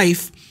My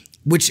Life,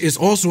 which is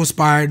also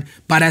inspired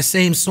by that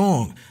same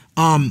song.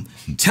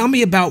 Tell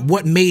me about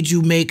what made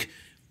you make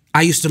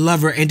I Used to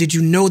Love Her, and did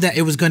you know that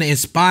it was going to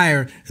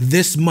inspire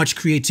this much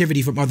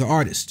creativity from other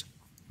artists?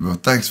 Well,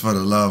 thanks for the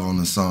love on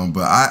the song,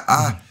 but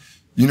I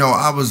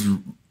was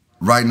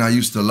writing I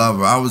Used to Love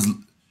Her. I was,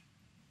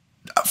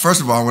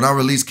 first of all, when I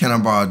released Can I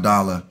Borrow a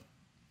Dollar,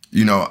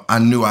 you know, I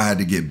knew I had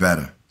to get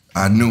better.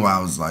 I knew I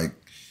was like,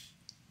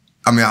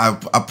 I mean, I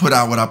put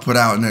out what I put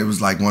out, and it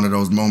was like one of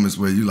those moments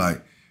where you like,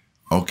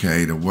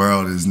 okay, the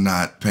world is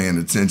not paying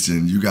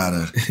attention. You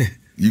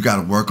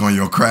gotta work on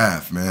your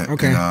craft, man.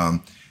 Okay.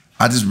 And,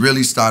 I just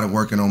really started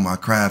working on my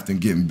craft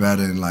and getting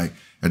better. And like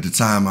at the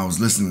time I was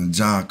listening to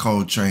John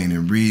Coltrane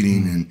and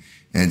reading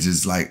and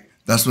just like,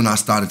 that's when I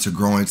started to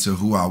grow into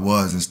who I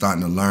was and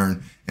starting to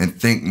learn and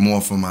think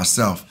more for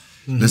myself.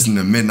 Listening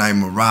to Midnight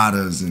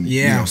Marauders and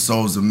you know,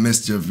 Souls of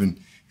Mischief and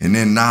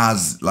then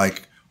Nas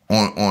like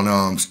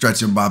on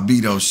Stretch and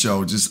Bobbito's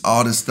show. Just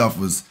all this stuff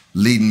was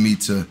leading me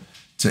to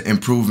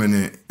improving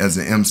it as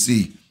an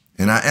MC.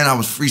 And I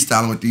was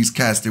freestyling with these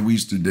cats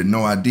that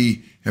No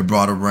ID had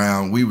brought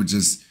around. We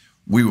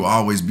would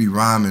always be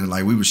rhyming,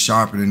 like we were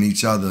sharpening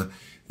each other.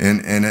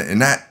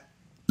 And that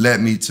led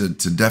me to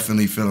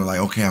definitely feeling like,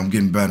 okay, I'm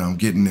getting better, I'm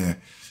getting there.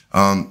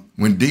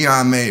 When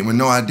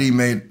No ID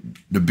made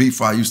the beat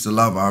for I Used to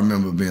Love Her, I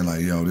remember being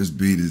like, yo, this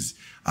beat is,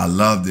 I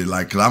loved it.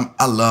 Like, cause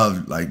I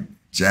love like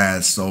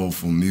jazz,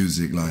 soulful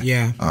music. Like,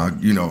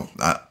 you know,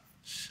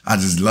 I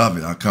just love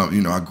it. I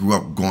grew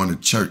up going to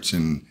church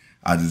and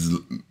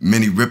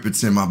Minnie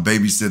Riperton, my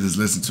babysitters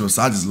listen to it.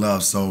 So I just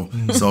love soul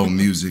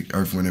music,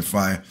 Earth, Wind and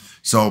Fire.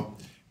 So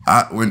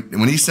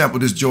when he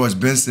sampled this George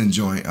Benson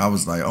joint, I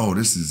was like, oh,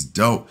 this is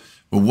dope.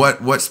 But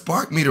what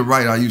sparked me to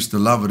write I Used to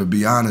Love Her, to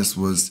be honest,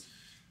 was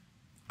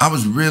I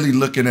was really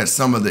looking at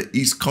some of the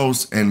East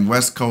Coast and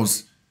West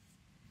Coast.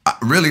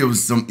 Really, it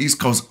was some East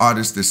Coast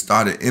artists that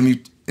started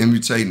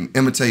imitating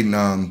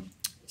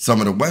some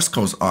of the West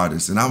Coast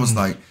artists. And I was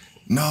like,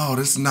 no,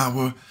 this is not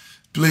what,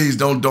 please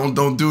don't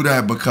do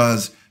that,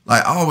 because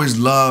like I always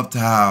loved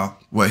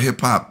what hip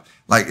hop,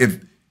 like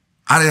if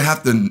I didn't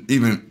have to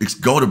even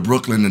go to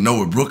Brooklyn to know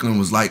what Brooklyn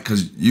was like,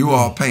 because you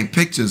all paint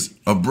pictures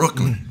of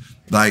Brooklyn.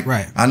 Like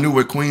I knew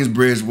what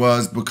Queensbridge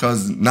was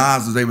because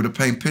Nas was able to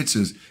paint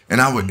pictures,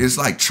 and it's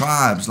like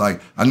tribes.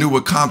 Like I knew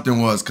what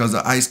Compton was because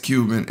of Ice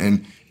Cube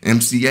and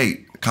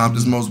MC8,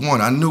 Compton's Most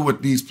Wanted. I knew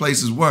what these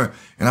places were,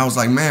 and I was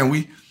like, man,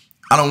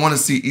 I don't want to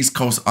see East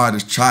Coast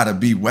artists try to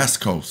be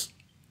West Coast.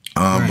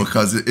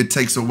 Because it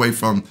takes away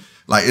from,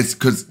 like, it's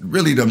because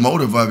really the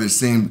motive of it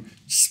seemed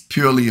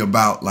purely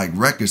about like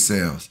record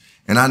sales.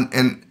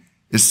 And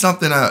it's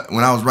something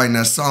when I was writing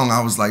that song,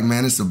 I was like,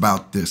 man, it's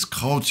about this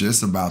culture.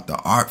 It's about the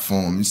art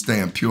form. You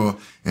staying pure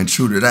and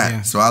true to that.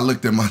 Yeah. So I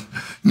looked at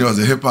as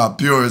a hip hop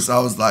purist, I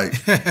was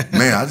like,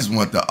 man, I just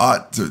want the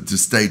art to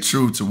stay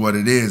true to what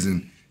it is.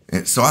 And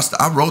so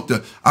I wrote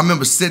I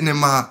remember sitting in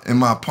my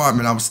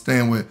apartment. I was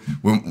staying with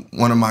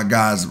one of my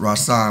guys,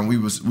 Rasan. We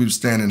were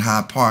staying in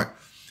Hyde Park.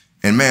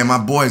 And man, my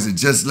boys had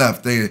just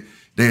left. They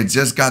had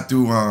just got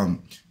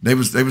through. They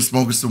was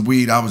smoking some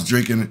weed. I was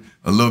drinking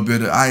a little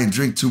bit. I didn't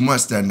drink too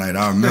much that night,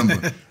 I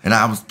remember. And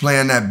I was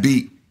playing that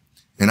beat.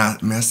 And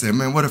I said,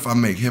 man, what if I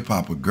make hip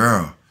hop a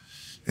girl?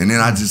 And then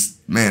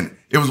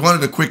it was one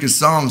of the quickest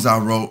songs I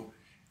wrote.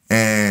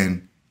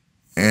 And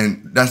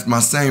that's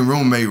my same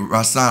roommate,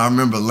 Rasan. I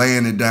remember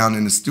laying it down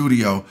in the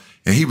studio,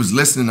 and he was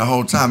listening the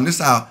whole time. And this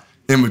is how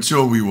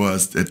immature we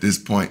was at this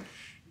point.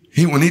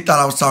 When he thought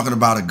I was talking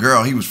about a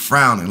girl, he was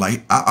frowning.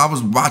 Like I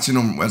was watching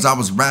him as I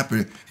was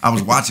rapping. I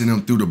was watching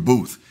him through the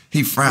booth.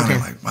 He frowning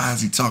like, why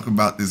is he talking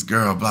about this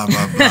girl? Blah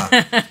blah blah.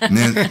 and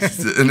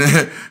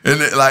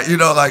then like, you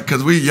know, like,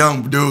 cause we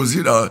young dudes,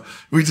 you know,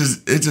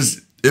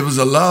 it was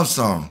a love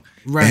song.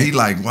 Right. And he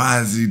like,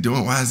 why is he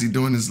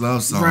doing this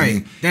love song?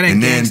 Right. That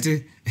ain't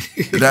gangster.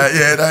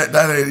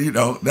 that ain't, you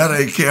know, that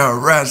ain't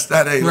KRS.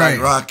 That ain't like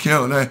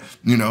Rakim. That,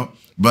 you know.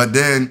 But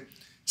then,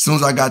 as soon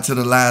as I got to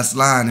the last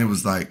line, it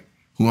was like,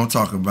 who I'm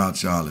talking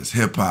about, y'all, is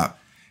hip hop.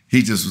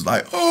 he just was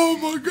like, "Oh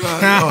my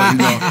God!" Oh, you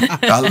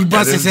know, he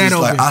bust his head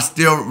open. I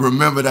still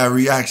remember that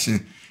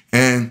reaction,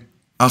 and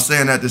I'm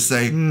saying that to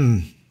say,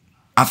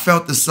 I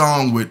felt the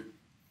song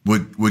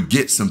would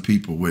get some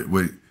people.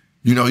 With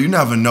you know, you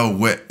never know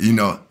what, you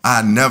know.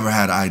 I never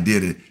had an idea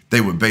that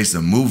they would base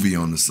a movie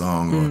on the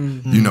song, or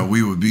you know,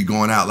 we would be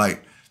going out.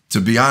 Like, to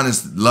be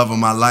honest, "Love of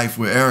My Life"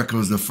 with Erica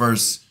was the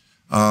first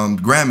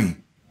Grammy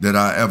that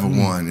I ever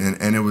won,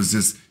 and it was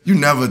just, you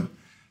don't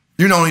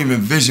even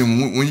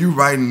envision when you're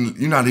writing,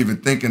 you're not even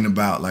thinking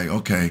about like,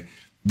 okay,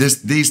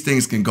 these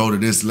things can go to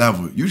this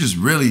level. You just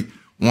really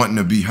wanting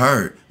to be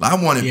heard. Like,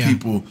 I wanted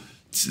people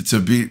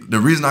to be. The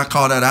reason I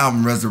call that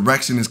album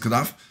Respiration is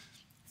because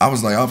I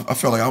was like, I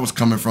felt like I was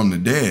coming from the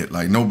dead.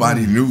 Like,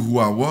 nobody knew who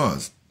I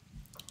was,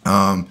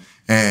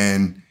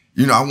 and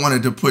you know, I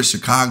wanted to put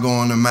Chicago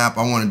on the map.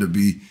 I wanted to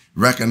be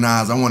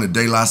recognized. I wanted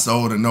De La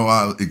Soul to know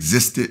I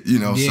existed. You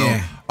know, so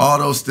all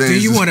those things. Do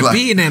you want to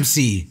be an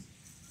MC?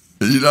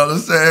 You know what I'm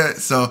saying?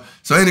 So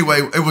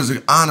anyway, it was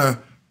an honor.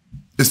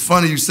 It's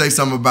funny you say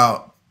something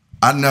about,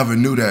 I never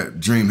knew that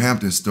Dream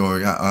Hampton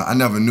story. I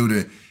never knew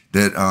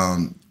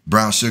that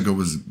Brown Sugar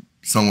was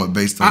somewhat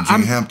based on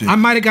Dream Hampton. I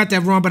might have got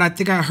that wrong, but I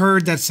think I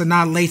heard that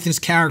Sanaa Lathan's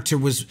character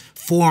was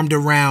formed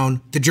around,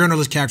 the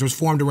journalist character was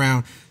formed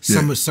around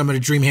some of the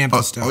Dream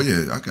Hampton stuff. Oh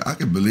yeah, I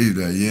can believe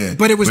that, yeah.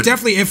 But it was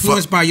definitely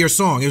influenced by your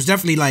song. It was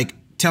definitely like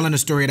telling the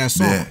story of that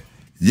song.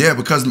 Yeah,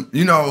 because,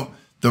 you know,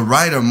 the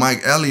writer,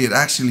 Mike Elliott,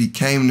 actually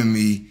came to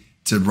me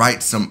to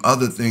write some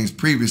other things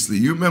previously.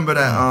 You remember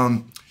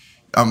that,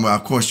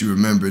 of course you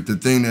remember it, the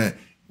thing that,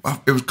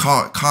 it was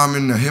called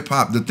Carmen the Hip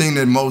Hop, the thing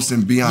that most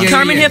in Beyonce.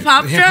 Carmen Hip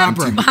Hop Hip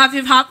Hopera.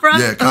 Hip Hopera?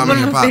 Yeah, Carmen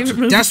Hip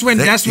Hopera. That's when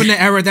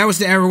that was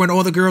the era when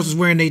all the girls was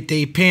wearing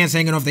they pants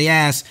hanging off their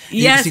ass.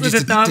 Yes, you with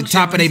just the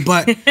top of their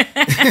butt.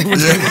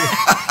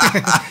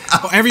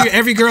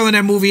 every girl in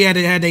that movie had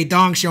their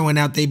thong showing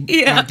out their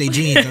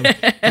jeans.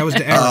 That was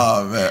the era.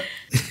 Oh man.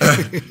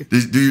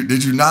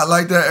 Did you not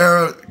like that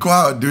era,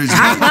 Kweli?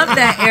 I love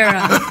that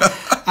era.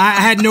 I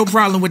had no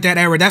problem with that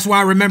era. That's why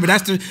I remember.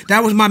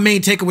 That was my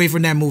main takeaway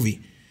from that movie.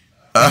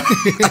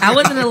 I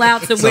wasn't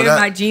allowed to wear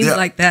my jeans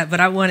like that, but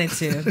I wanted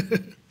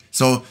to.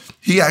 So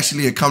he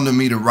actually had come to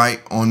me to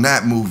write on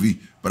that movie,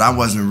 but I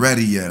wasn't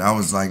ready yet. I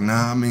was like,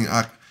 nah. I mean,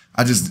 I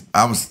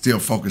was still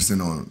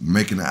focusing on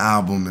making the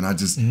album, and I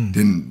just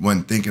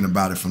wasn't thinking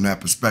about it from that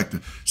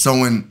perspective. So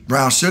when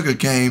Brown Sugar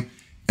came,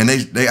 and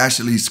they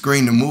actually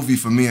screened the movie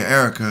for me and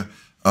Erica,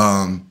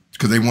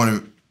 because they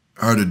wanted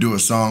her to do a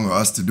song or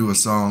us to do a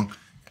song,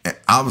 and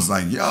I was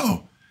like,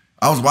 yo.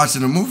 I was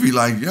watching the movie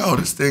like, yo,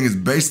 this thing is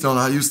based on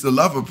I Used to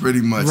Love Her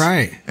pretty much.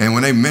 Right. And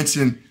when they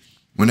mentioned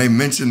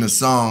the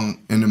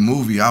song in the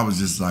movie, I was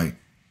just like,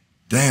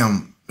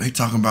 damn, they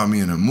talking about me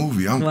in a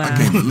movie. I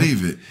can't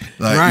believe it.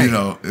 Like,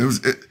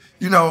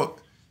 you know,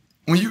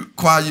 when you,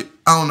 Kweli,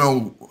 I don't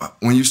know,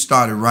 when you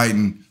started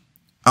writing,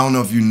 I don't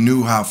know if you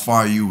knew how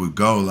far you would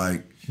go,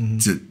 like,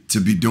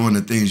 to be doing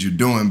the things you're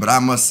doing. But I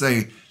must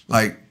say,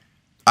 like,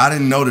 I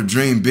didn't know to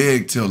dream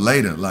big till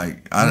later.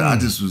 Like, I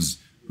just was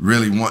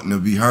really wanting to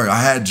be heard.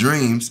 I had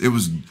dreams. It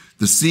was,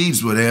 the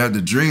seeds were there.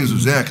 The dreams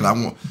was there because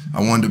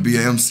I wanted to be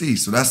an MC.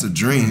 So that's a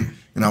dream.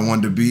 And I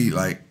wanted to be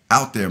like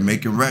out there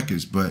making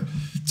records. But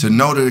to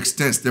know the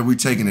extents that we're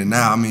taking it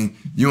now, I mean,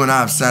 you and I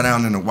have sat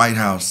down in the White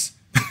House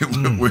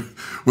with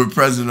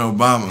President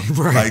Obama.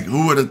 Right. Like,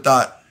 who would have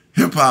thought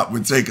hip hop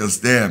would take us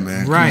there,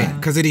 man? Right,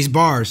 because of these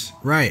bars.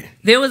 Right.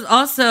 There was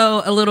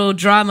also a little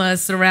drama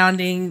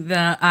surrounding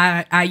the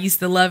I Used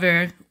to Love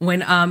Her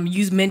when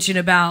you mentioned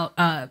about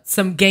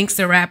some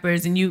gangster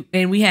rappers, and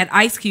we had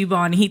Ice Cube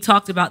on, and he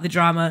talked about the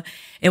drama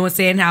and was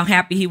saying how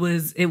happy he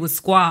was it was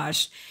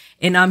squashed.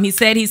 And he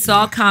said he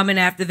saw Common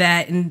after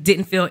that and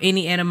didn't feel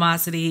any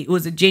animosity. It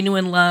was a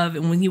genuine love,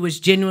 and when he was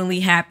genuinely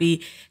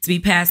happy to be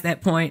past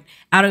that point.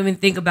 I don't even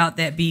think about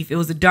that beef. It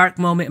was a dark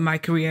moment in my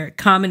career.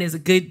 Common is a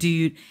good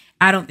dude.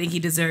 I don't think he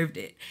deserved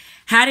it.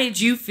 How did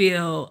you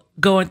feel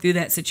going through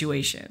that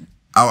situation?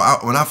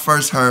 When I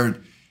first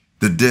heard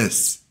the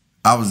diss,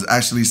 I was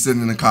actually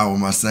sitting in the car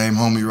with my same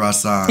homie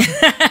Rasan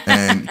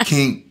and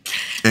King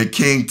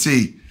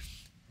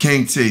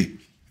T,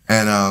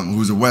 and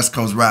who's a West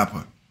Coast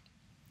rapper.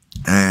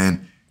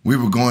 And we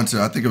were going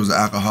to, I think it was an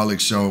alcoholic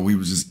show. We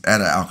was just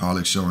at an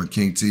alcoholic show, and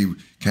King T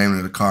came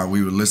into the car.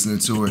 We were listening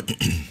to it,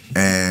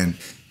 and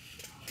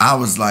I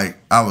was like,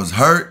 I was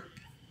hurt,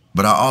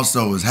 but I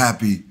also was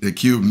happy that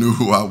Cube knew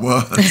who I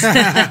was. So,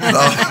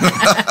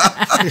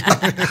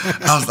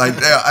 I was like,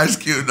 damn, Ice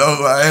Cube know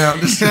who I am.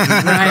 This shit is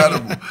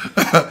incredible.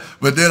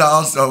 But then I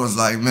also was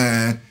like,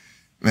 man,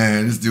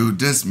 this dude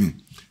dissed me.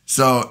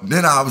 So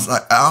then I was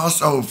like, I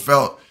also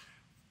felt,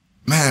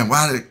 man,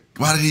 why did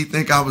he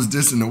think I was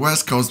dissing the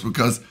West Coast?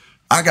 Because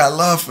I got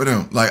love for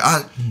them. Like,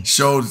 I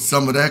showed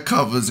some of their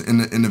covers in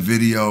the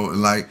video.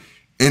 Like,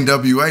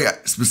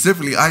 NWA,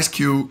 specifically Ice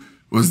Cube,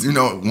 was, you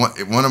know,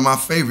 one of my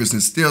favorites,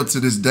 and still to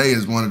this day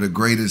is one of the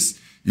greatest,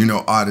 you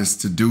know,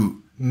 artists to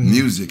do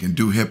music and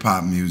do hip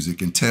hop music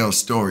and tell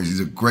stories. He's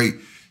a great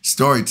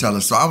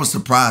storyteller. So I was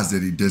surprised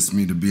that he dissed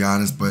me, to be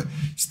honest, but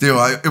still,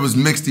 it was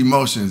mixed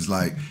emotions.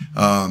 Like,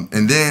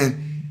 and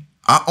then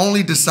I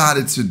only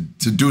decided to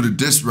do the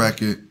diss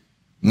record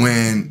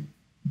when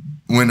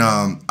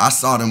I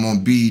saw them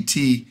on BET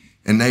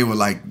and they were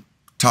like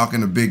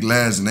talking to Big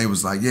Les and they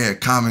was like, yeah,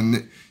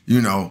 Common, you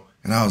know,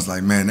 and I was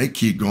like, man, they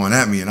keep going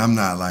at me and I'm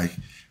not like,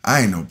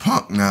 I ain't no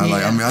punk now. Yeah.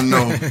 Like, I mean, I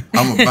know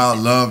I'm about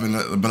love,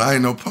 but I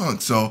ain't no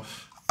punk. So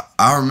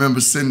I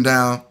remember sitting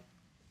down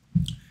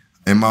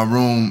in my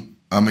room.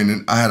 I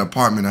mean, I had an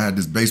apartment. I had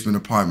this basement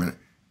apartment.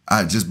 I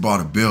had just bought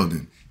a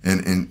building,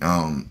 and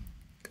I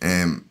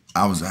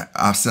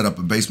set up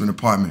a basement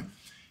apartment.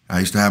 I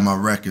used to have my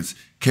records.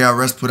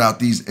 KRS put out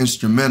these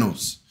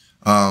instrumentals,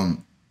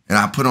 and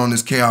I put on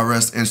this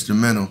KRS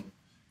instrumental,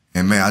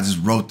 and man, I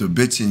just wrote the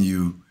Bitch in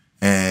You,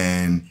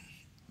 and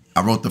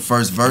I wrote the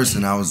first verse,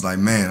 and I was like,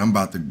 man, I'm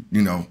about to,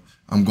 you know,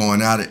 I'm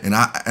going at it, and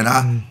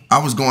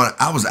I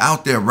was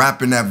out there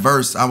rapping that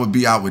verse. I would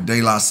be out with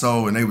De La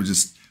Soul, and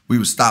we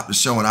would stop the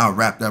show, and I would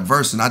rap that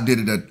verse, and I did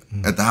it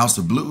at the House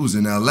of Blues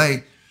in LA,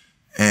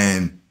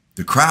 and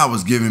the crowd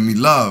was giving me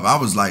love. I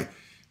was like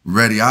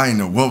ready. I didn't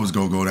know what was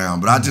gonna go down,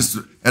 but I just,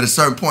 at a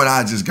certain point,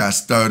 I just got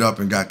stirred up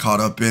and got caught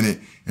up in it,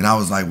 and I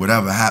was like,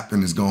 whatever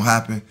happened is gonna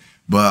happen.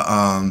 But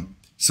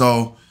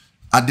so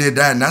I did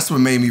that, and that's what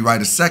made me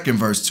write a second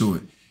verse to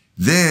it.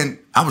 Then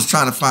I was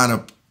trying to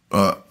find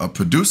a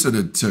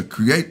producer to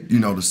create, you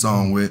know, the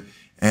song with,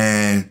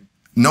 and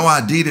No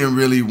ID didn't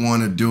really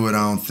want to do it.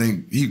 I don't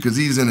think because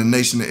he's in the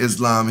Nation of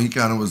Islam. He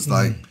kind of was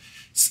like,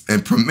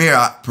 and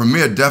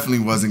Premier definitely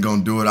wasn't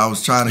gonna do it. I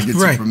was trying to get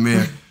to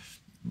Premier,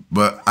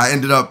 but I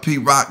ended up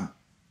Pete Rock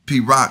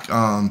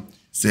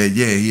said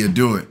yeah, he'll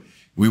do it.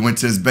 We went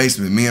to his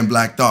basement. Me and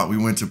Black Thought. We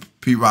went to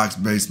Pete Rock's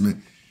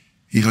basement.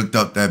 He hooked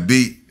up that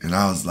beat, and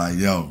I was like,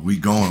 yo, we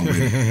going with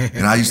it.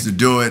 And I used to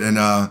do it, and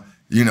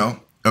you know,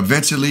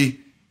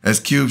 eventually,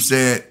 as Cube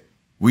said,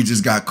 we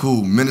just got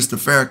cool. Minister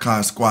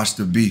Farrakhan squashed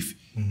the beef.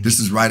 This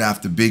is right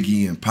after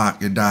Biggie and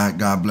Pac had died.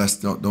 God bless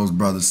those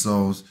brothers'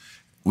 souls.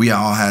 We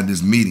all had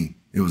this meeting.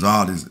 It was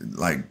all this,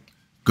 like,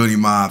 Goody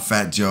Mob,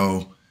 Fat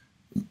Joe,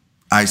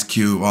 Ice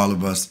Cube, all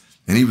of us.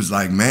 And he was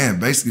like, man,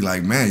 basically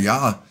like, man,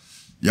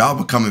 y'all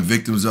becoming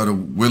victims of the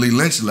Willie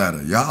Lynch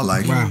letter. Y'all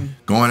like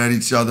going at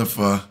each other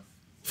for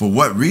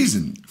what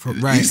reason?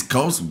 East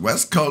Coast,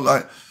 West Coast,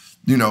 like,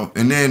 you know.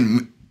 And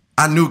then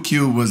I knew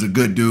Cube was a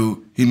good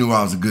dude. He knew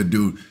I was a good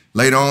dude.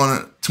 Later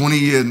on, 20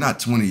 years, not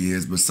 20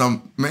 years, but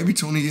maybe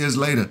 20 years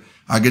later,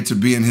 I get to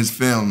be in his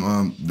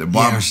film, the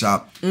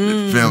Barbershop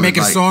film.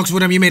 Making songs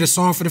with him. You made a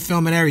song for the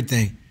film and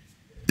everything.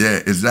 Yeah,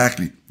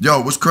 exactly.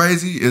 Yo, what's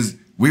crazy is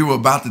we were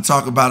about to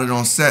talk about it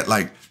on set.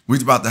 Like, we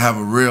was about to have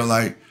a real,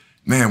 like,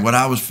 man, what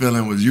I was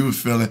feeling was you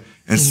was feeling.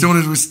 And as soon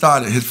as we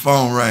started, his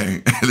phone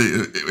rang.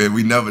 And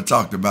we never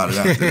talked about it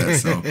after that.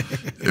 So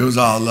it was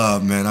all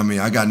love, man. I mean,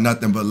 I got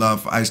nothing but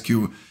love for Ice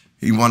Cube.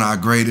 He one of our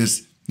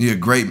greatest. He a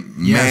great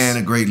man,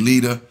 a great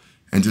leader,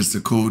 and just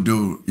a cool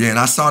dude. Yeah, and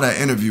I saw that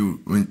interview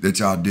that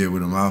y'all did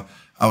with him. I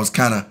was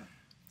kind of,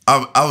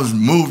 I was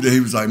moved that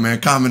he was like,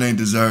 man, Common ain't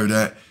deserve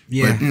that.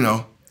 Yeah. But, you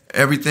know,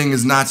 everything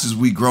is not as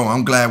we grow.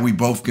 I'm glad we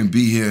both can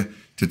be here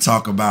to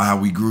talk about how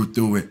we grew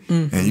through it.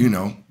 And, you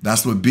know,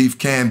 that's what beef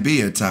can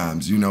be at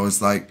times. You know,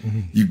 it's like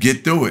you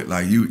get through it.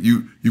 Like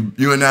you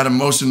in that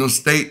emotional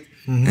state,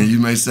 and you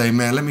may say,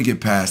 man, let me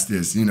get past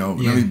this. You know,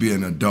 let me be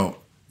an adult.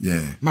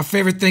 Yeah. My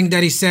favorite thing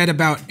that he said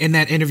about in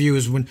that interview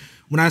is when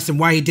I asked him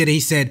why he did it, he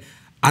said,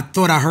 I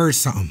thought I heard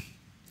something.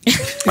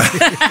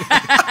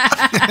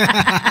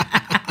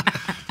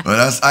 Well,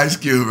 that's Ice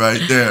Cube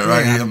right there,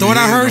 right? Yeah, I thought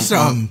I heard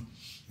something.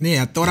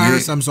 Yeah, I thought I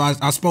heard something, so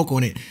I spoke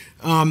on it.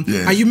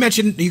 You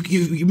mentioned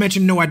you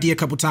mentioned No ID a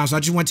couple times, so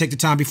I just want to take the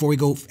time before we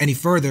go any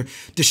further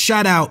to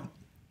shout out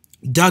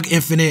Doug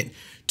Infinite,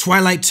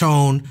 Twilight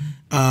Tone,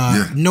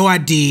 No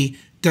ID,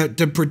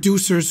 the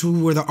producers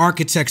who were the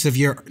architects of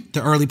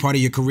the early part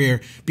of your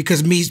career.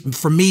 Because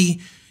for me,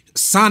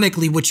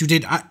 sonically, what you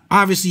did,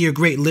 obviously you're a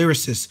great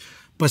lyricist,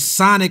 but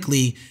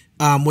sonically,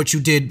 what you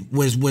did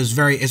was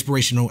very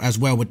inspirational as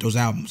well with those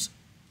albums.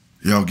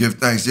 Yo, give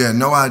thanks. Yeah,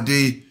 No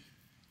ID,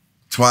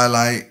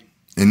 Twilight,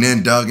 and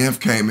then Doug Inf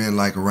came in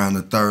like around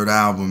the third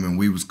album, and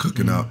we was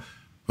cooking up.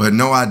 But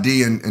No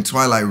ID and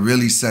Twilight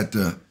really set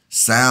the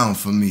sound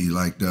for me.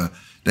 Like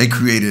they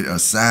created a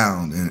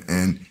sound,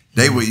 and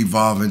they were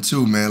evolving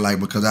too, man. Like,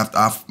 because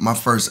after my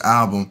first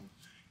album,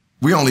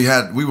 they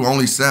were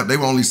only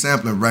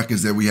sampling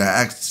records that we had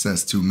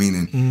access to,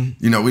 meaning,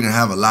 you know, we didn't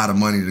have a lot of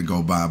money to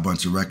go buy a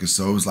bunch of records.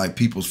 So it was like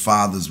people's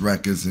fathers'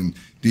 records and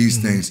these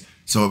things.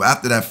 So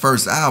after that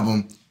first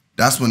album,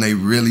 that's when they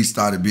really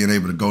started being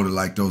able to go to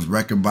like those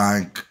record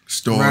buying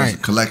stores,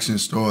 collection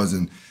stores,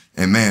 and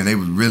man, they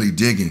was really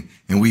digging.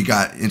 And we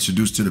got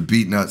introduced to the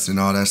Beat Nuts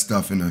and all that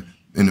stuff in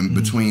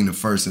between the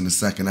first and the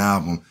second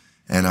album.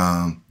 And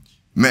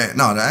man,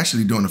 no, they're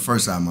actually doing the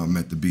first album I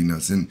met the Beat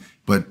Nuts.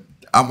 But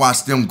I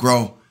watched them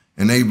grow,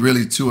 and they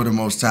really two of the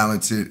most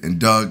talented.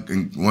 And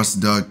once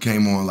Doug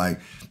came on, like,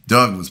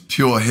 Doug was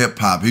pure hip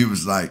hop. He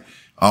was like,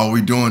 all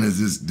we doing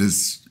is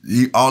this.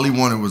 All he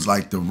wanted was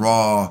like the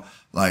raw,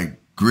 like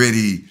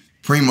gritty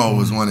Primo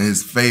was one of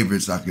his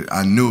favorites.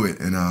 I knew it,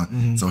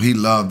 and so he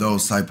loved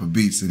those type of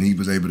beats, and he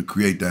was able to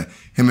create that.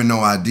 Him and No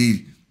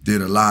ID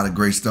did a lot of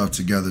great stuff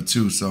together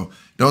too. So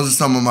those are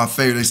some of my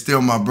favorite. They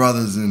still my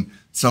brothers and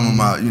some of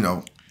my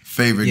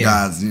favorite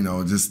guys.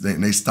 Just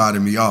they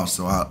started me off,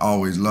 so I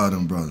always love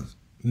them brothers.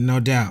 No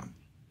doubt.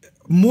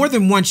 More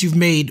than once, you've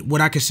made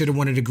what I consider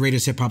one of the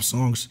greatest hip hop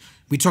songs.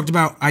 We talked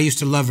about "I Used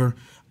to Love Her,"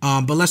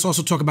 but let's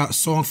also talk about a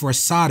song for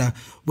Assata,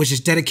 which is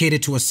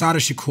dedicated to Assata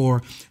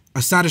Shakur.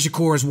 Assata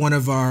Shakur is one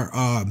of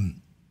our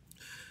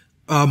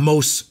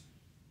most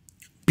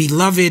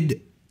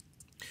beloved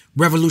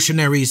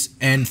revolutionaries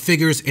and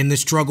figures in the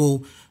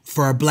struggle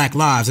for Black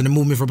lives and the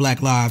movement for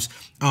Black lives.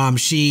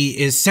 She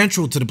is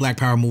central to the Black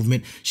Power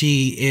movement.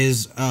 She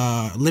is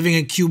living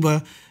in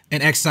Cuba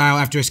in exile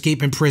after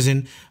escaping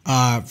prison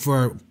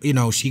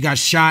she got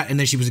shot and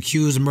then she was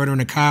accused of murdering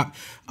a cop.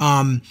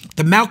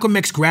 The Malcolm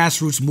X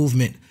Grassroots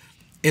Movement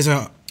is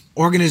an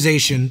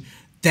organization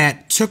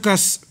that took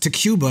us to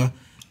Cuba.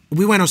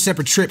 We went on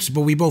separate trips,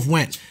 but we both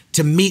went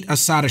to meet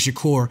Assata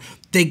Shakur.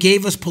 They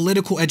gave us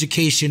political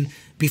education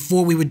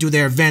before we would do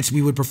their events.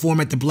 We would perform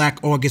at the Black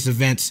August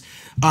events.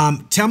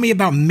 Tell me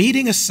about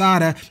meeting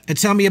Assata, and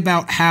tell me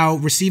about how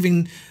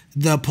receiving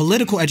the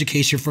political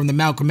education from the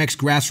Malcolm X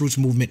Grassroots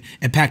Movement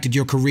impacted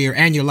your career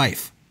and your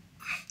life.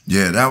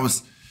 Yeah, that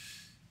was,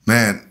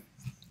 man,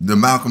 the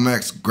Malcolm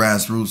X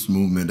Grassroots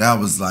Movement, that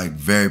was like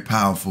very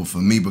powerful for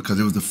me because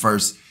it was the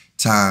first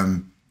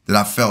time that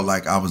I felt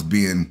like I was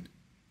being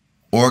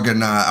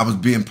organized. I was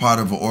being part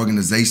of an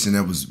organization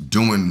that was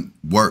doing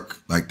work,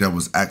 like that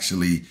was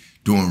actually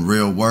doing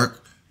real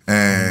work.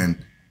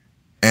 And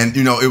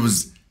it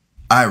was,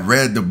 I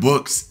read the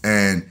books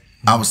and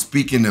I was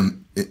speaking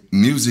them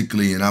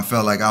musically, and I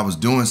felt like I was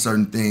doing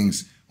certain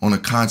things on a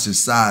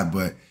conscious side,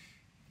 but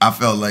I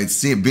felt like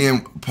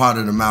being part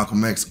of the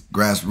Malcolm X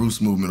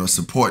Grassroots Movement or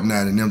supporting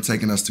that and them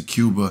taking us to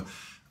Cuba,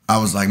 I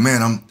was like,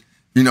 man,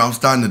 I'm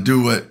starting to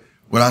do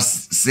what I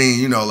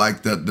seen,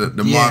 like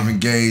the Marvin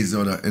Gayes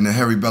or the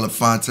Harry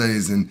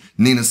Belafontes and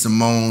Nina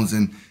Simone's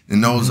and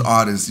those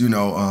artists,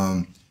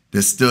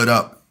 that stood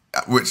up,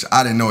 which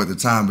I didn't know at the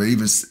time, but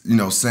even,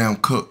 Sam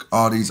Cooke,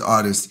 all these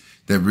artists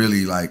that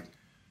really like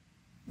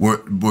were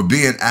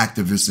being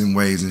activists in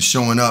ways and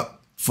showing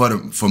up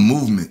for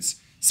movements.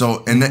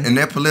 So, and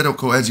their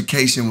political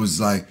education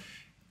was like,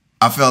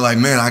 I felt like,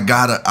 man,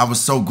 I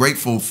was so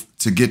grateful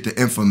to get the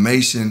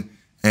information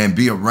and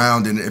be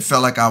around, and it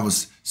felt like I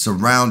was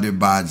surrounded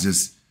by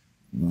just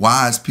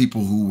wise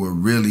people who were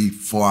really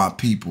for our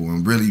people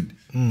and really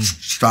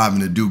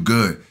striving to do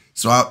good.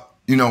 So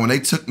when they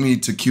took me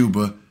to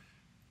Cuba,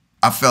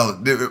 I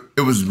felt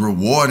it was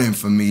rewarding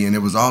for me, and it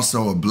was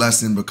also a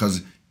blessing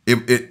because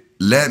it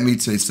led me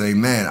to say,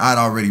 man, I'd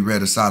already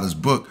read Assata's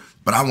book,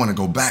 but I want to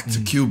go back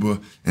to Cuba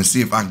and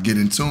see if I can get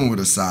in tune with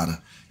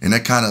Assata. And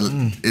that kind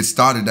of, it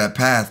started that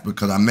path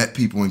because I met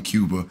people in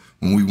Cuba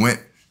when we went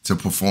to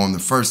perform the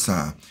first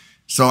time.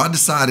 So I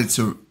decided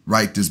to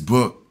write this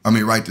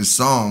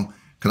song,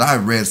 because I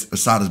had read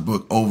Assata's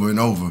book over and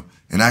over.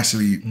 And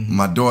actually,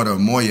 my daughter,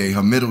 Moye,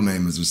 her middle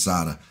name is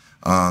Assata.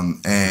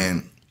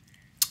 And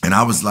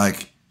I was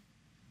like,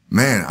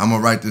 man, I'm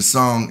gonna write this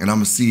song and I'm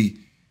gonna see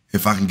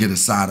if I can get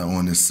Assata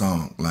on this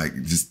song. Like,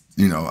 just,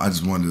 I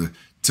just wanted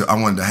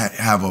to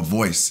have a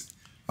voice.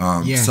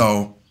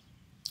 So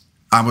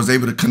I was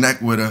able to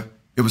connect with her.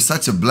 It was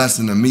such a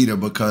blessing to meet her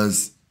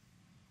because,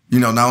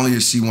 not only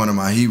is she one of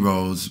my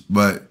heroes,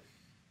 but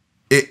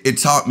it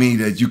taught me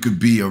that you could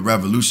be a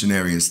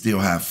revolutionary and still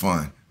have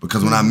fun.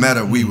 Because when I met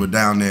her, we were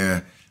down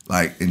there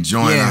like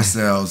enjoying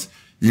ourselves.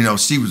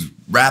 She was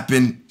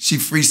rapping, she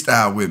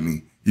freestyled with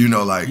me.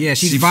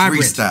 She's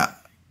vibrant. Freestyle.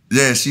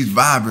 Yeah, she's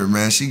vibrant,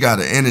 man. She got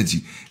an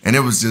energy. And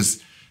it was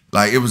just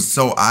like, it was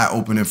so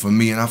eye-opening for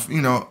me. And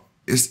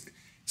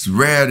it's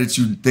rare that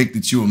you think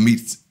that you will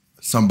meet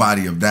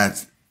somebody of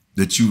that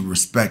you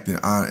respect and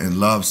honor and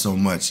love so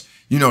much.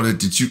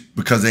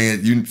 Because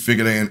you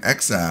figure they're in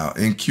exile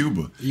in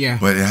Cuba. Yeah.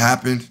 But it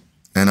happened,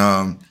 and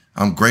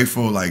I'm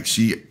grateful. Like,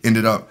 she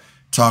ended up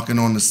talking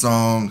on the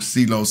song.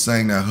 CeeLo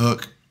sang that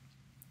hook,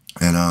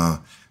 and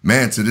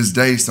man, to this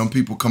day, some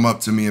people come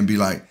up to me and be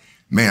like,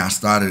 "Man, I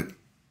started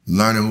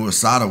learning who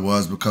Assata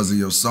was because of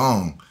your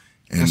song."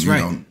 And that's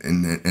right.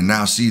 And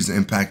now she's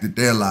impacted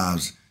their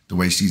lives the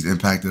way she's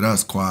impacted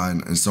us, Kwai,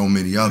 and so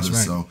many others.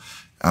 Right. So,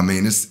 I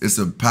mean, it's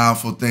a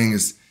powerful thing.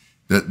 It's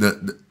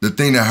the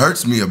thing that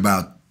hurts me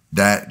about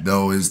that,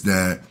 though, is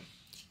that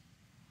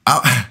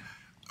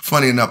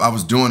funny enough, I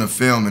was doing a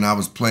film and I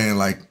was playing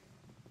like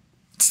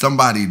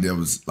somebody that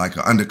was like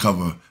an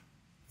undercover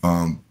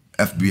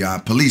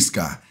FBI police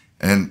guy.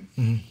 And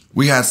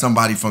we had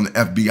somebody from the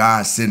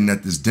FBI sitting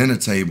at this dinner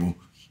table,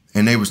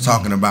 and they was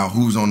talking about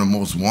who's on the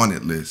most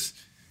wanted list.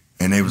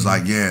 And they was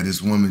like, yeah,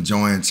 this woman,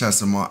 Joanne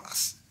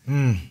Chesimard.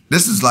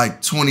 This is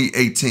like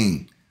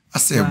 2018. I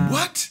said,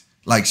 what?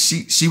 Like,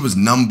 she was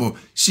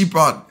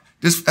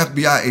this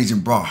FBI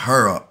agent brought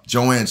her up,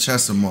 Joanne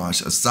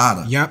Chesimard,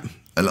 Assata. Yep.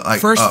 Like,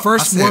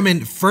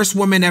 first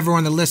woman ever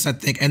on the list, I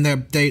think. And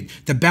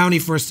the bounty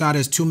for Assata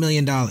is $2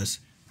 million.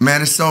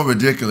 Man, it's so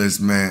ridiculous,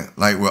 man.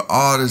 Like with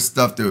all this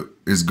stuff that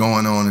is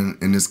going on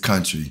in this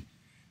country,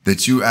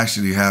 that you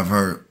actually have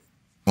her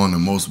on the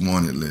most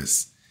wanted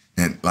list.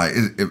 And like,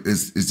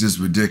 it's just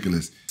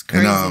ridiculous. It's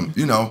crazy. And,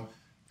 you know,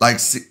 like,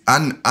 see,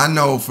 I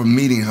know from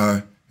meeting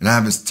her, and I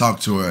haven't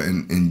talked to her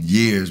in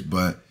years,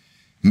 but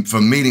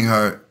from meeting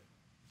her,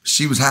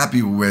 she was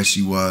happy with where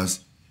she was.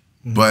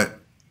 But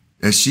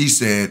as she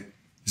said,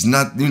 it's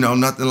not, you know,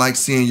 nothing like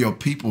seeing your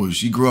people.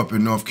 She grew up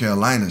in North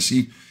Carolina.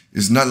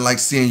 It's nothing like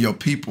seeing your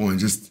people and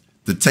just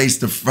the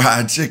taste of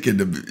fried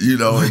chicken, you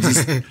know, and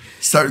just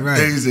certain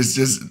things. It's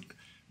just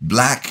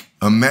Black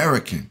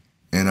American.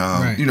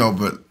 And, you know,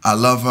 but I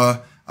love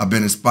her. I've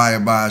been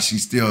inspired by her.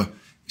 She's still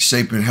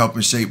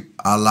helping shape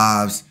our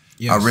lives.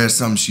 Yes. I read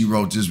something she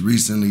wrote just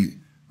recently.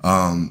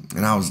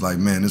 And I was like,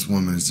 man, this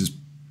woman is just,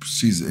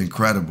 she's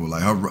incredible.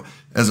 Like her,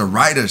 as a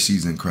writer,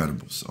 she's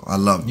incredible. So I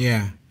love her.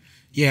 Yeah.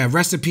 Yeah.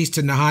 Rest in peace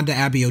to Nahanda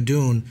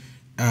Abiodun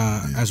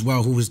as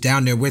well, who was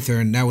down there with her.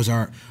 And that was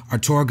our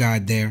tour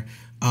guide there.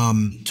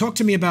 Talk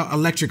to me about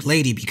Electric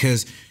Lady,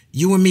 because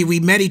you and me,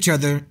 we met each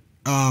other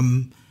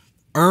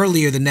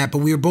earlier than that, but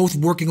we were both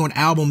working on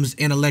albums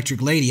in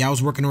Electric Lady. I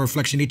was working on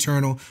Reflection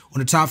Eternal on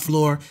the top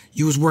floor.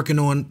 You was working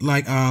on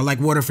like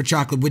Water for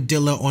Chocolate with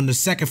Dilla on the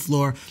second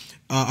floor.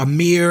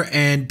 Amir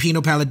and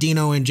Pino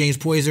Palladino and James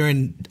Poyser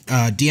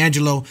and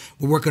D'Angelo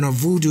were working on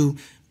Voodoo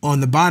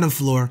on the bottom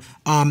floor.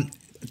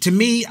 To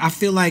me, I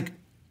feel like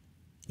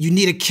you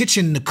need a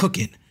kitchen to cook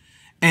in,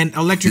 and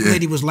Electric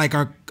Lady was like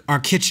our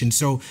kitchen.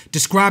 So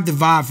describe the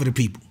vibe for the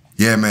people.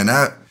 Yeah, man,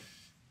 that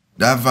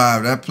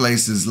vibe, that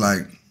place is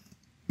like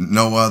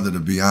no other, to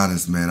be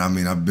honest, man. I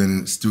mean, I've been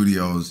in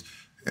studios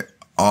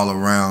all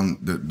around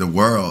the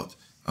world,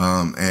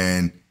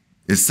 and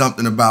it's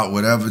something about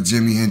whatever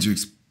Jimi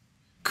Hendrix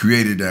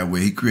created that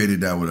way. He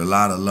created that with a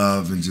lot of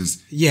love and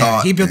just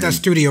thought. He built that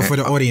studio for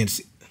the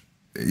audience.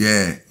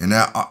 Yeah, and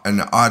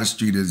the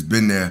artistry that's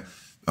been there.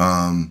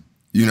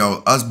 You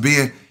know, us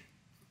being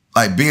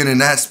in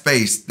that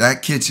space,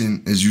 that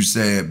kitchen, as you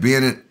said,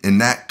 being in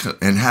that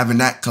and having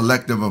that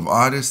collective of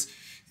artists,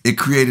 it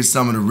created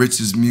some of the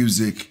richest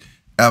music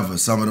ever,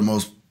 some of the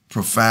most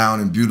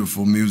profound and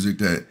beautiful music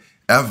that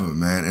ever,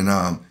 man.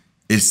 And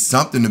it's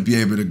something to be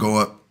able to go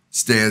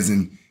upstairs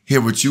and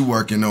hear what you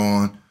working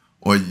on,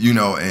 or, you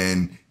know,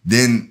 and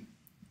then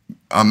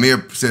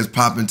Amir says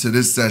pop into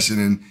this session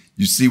and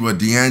you see what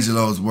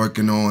D'Angelo's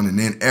working on, and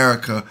then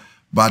Erykah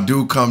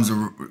Badu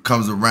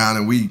comes around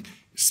and we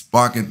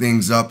sparking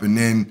things up, and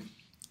then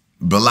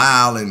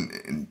Bilal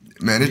and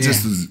man, it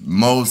just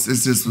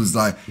was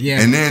like,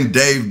 and then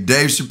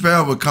Dave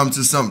Chappelle would come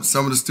to some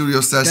of the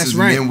studio sessions,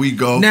 and then we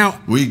go.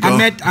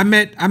 I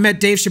met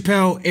Dave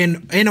Chappelle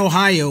in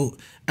Ohio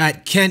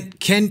at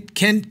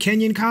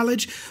Kenyon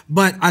College,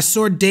 but I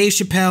saw Dave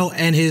Chappelle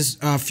and his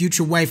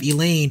future wife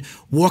Elaine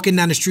walking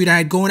down the street. I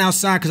had gone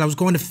outside because I was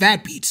going to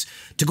Fat Beats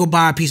to go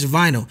buy a piece of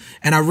vinyl,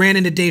 and I ran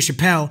into Dave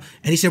Chappelle,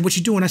 and he said, "What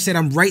you doing?" I said,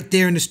 "I'm right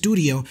there in the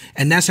studio,"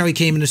 and that's how he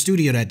came in the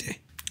studio that day.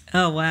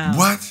 Oh wow!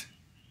 What?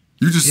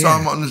 You just saw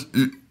him on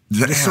the...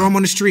 Just saw him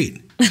on the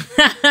street.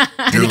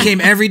 And he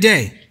came every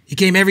day. He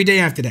came every day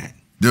after that.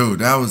 Dude,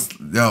 that was...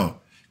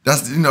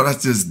 that's, you know,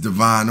 that's just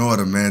divine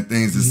order, man.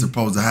 Things that's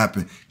supposed to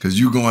happen. Because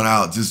you going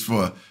out just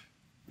for...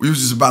 We was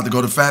just about to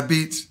go to Fat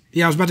Beats?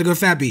 Yeah, I was about to go to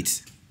Fat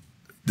Beats.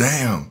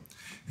 Damn.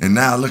 And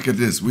now look at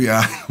this. We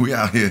out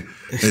here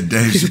at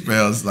Dave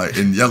Chappelle's, like,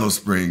 in Yellow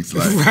Springs.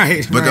 Like,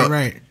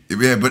 right.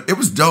 Yeah, but it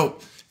was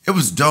dope. It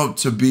was dope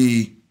to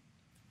be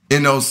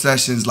in those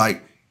sessions,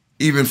 like,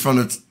 even from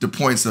the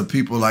points of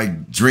people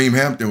like Dream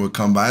Hampton would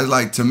come by. It's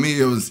like, to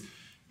me, it was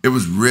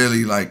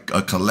really like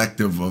a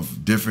collective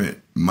of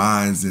different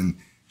minds and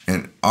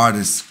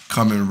artists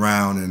coming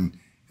around,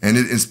 and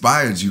it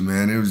inspired you,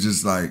 man. It was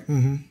just like,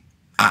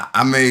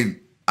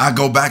 I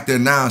go back there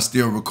now and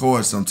still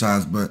record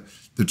sometimes, but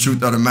the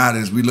truth of the matter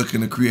is we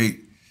looking to create,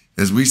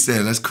 as we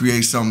said, let's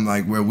create something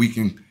like where we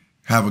can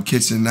have a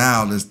kitchen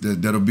now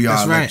that'll be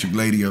our Electric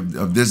Lady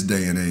of this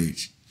day and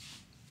age.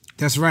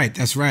 That's right.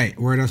 That's right.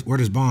 Word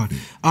is bond.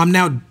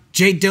 Now,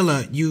 Jay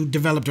Dilla, you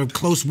developed a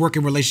close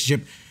working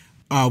relationship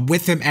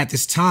with him at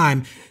this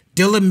time.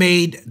 Dilla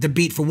made the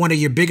beat for one of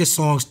your biggest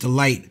songs,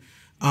 Delight.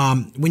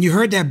 When you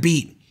heard that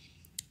beat,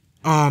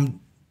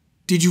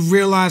 did you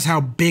realize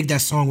how big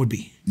that song would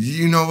be?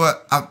 You know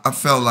what? I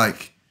felt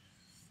like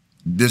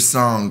this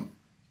song,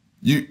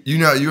 you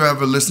know, you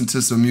ever listen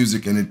to some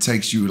music and it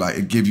takes you, like,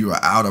 it gives you an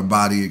outer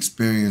body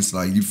experience.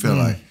 Like, you feel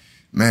like,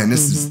 man,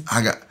 this is,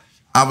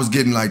 I was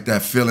getting like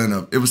that feeling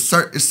of, it's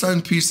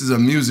certain pieces of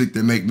music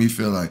that make me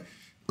feel like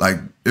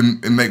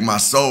it make my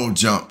soul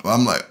jump.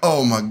 I'm like,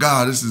 oh my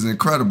God, this is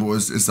incredible.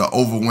 It's an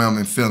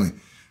overwhelming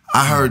feeling.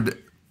 I heard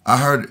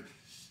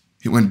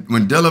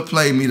when Dilla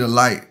played me the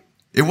light,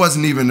 it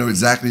wasn't even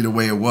exactly the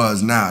way it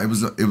was now. It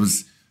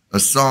was a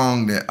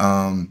song that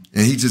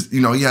and he just,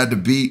 you know, he had the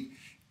beat.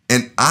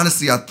 And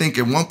honestly, I think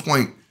at one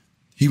point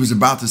he was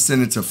about to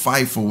send it to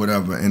Fife or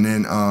whatever, and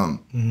then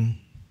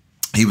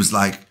he was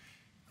like,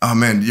 oh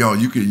man, yo,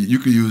 you could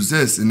use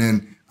this. And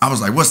then I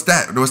was like, what's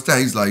that?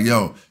 He's like,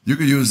 yo, you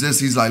could use this.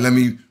 He's like, let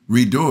me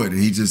redo it.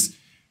 And he just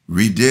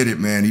redid it,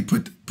 man. He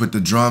put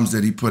the drums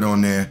that he put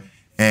on there,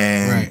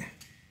 and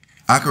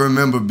I can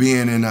remember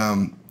being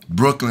in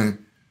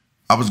Brooklyn.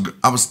 I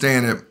was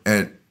staying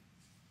at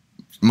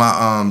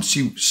my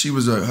she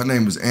was her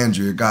name was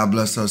Andrea. God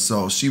bless her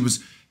soul. She was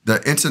the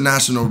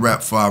international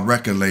rep for our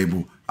record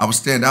label. I was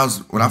staying. That was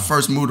when I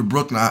first moved to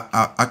Brooklyn.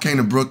 I came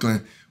to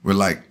Brooklyn with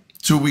like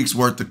 2 weeks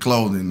worth of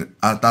clothing.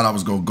 I thought I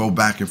was gonna go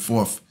back and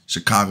forth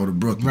Chicago to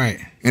Brooklyn. Right.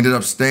 Ended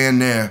up staying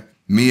there.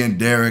 Me and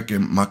Derek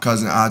and my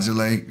cousin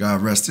Ajale,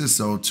 God rest his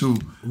soul too.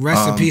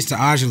 Rest in peace to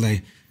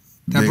Ajale.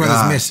 That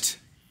brother's missed.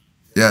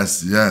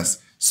 Yes,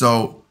 yes.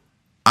 So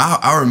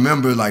I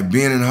remember like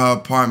being in her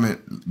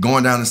apartment,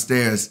 going down the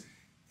stairs,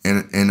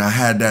 and I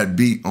had that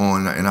beat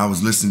on, and I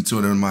was listening to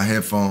it in my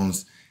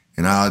headphones,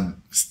 and I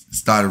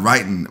started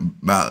writing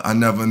about I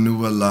never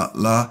knew a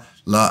la.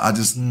 I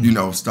just you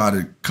know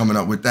started coming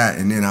up with that,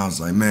 and then I was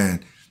like,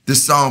 man,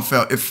 this song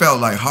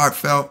felt like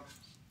heartfelt.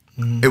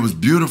 It was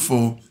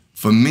beautiful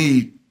for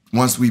me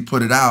once we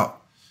put it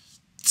out.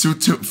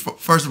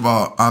 First of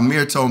all,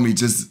 Amir told me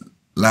just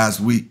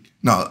about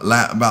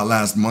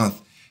last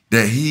month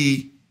that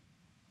he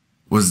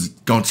was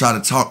gonna try to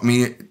talk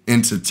me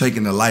into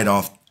taking the light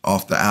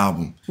off the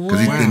album because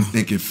he didn't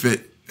think it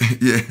fit.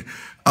 Yeah,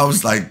 I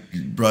was like,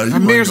 bro,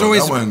 Amir's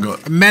always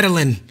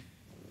meddling.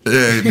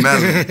 Yeah,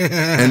 meddling.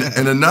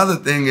 and another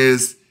thing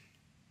is,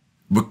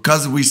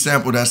 because we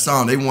sampled that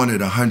song, they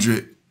wanted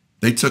 100.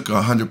 They took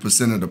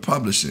 100% of the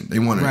publishing. They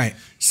wanted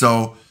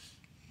so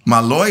my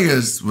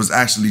lawyers was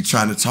actually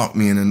trying to talk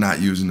me into not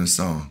using the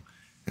song,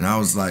 and I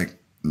was like,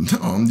 no,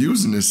 I'm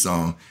using this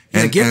song.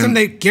 And give them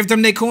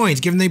their coins,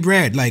 give them their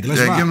bread. Like,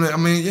 let's rock. Give them, I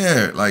mean,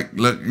 yeah, like,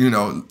 look, you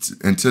know,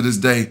 and to this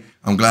day,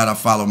 I'm glad I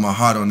followed my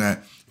heart on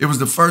that. It was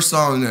the first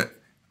song that,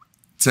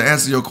 to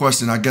answer your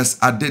question, I guess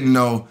I didn't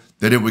know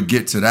that it would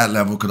get to that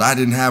level because I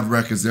didn't have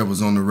records that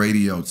was on the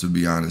radio, to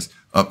be honest,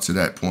 up to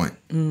that point.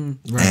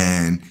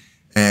 And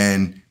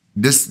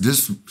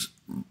this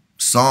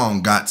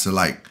song got to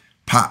like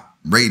pop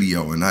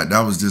radio, and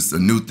that was just a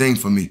new thing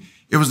for me.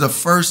 It was the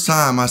first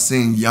time I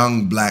seen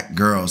young black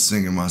girls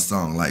singing my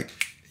song, like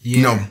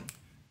you know,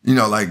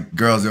 like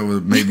girls that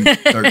were maybe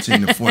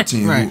 13 to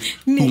 14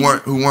 who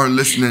weren't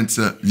listening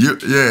to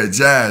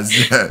jazz,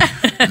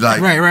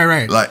 like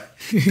like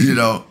you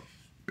know,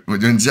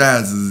 when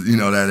jazz is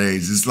that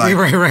age, it's like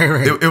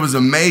it was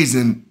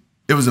amazing.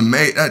 It was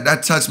amazing.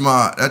 That touched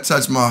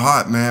my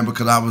heart, man,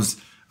 because I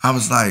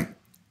was like,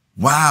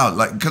 wow,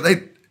 like because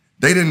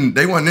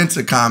they weren't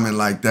into Common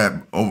like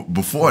that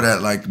before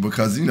that, like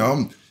because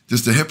I'm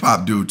just a hip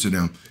hop dude to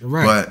them.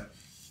 But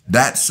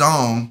that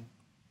song,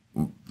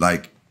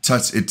 like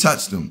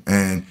touched them,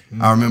 and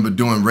I remember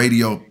doing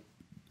radio,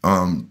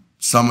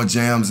 summer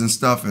jams and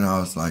stuff, and I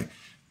was like,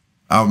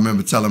 I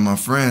remember telling my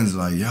friends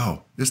like,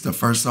 yo, this is the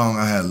first song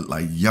I had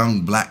like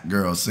young black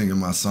girls singing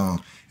my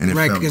song, and it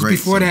felt great. Because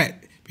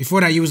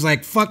before that, you was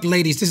like, fuck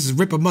ladies, this is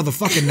Rip a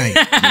motherfucking night.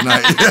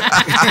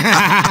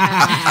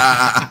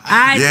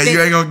 You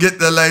ain't gonna get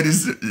the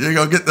ladies. You ain't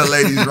gonna get the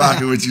ladies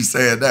rocking with you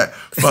saying that.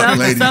 Fuck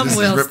ladies, this is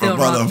Rip a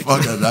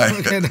motherfucking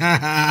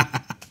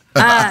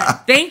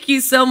night. Thank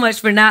you so much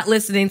for not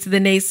listening to the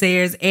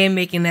naysayers and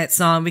making that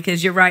song,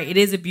 because you're right. It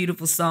is a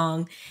beautiful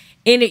song.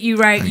 In it, you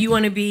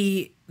want to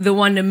be the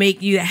one to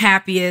make you the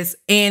happiest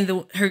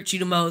and hurt you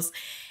the most.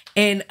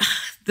 And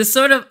the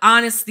sort of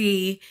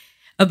honesty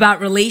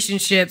about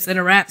relationships in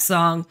a rap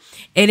song,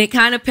 and it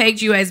kind of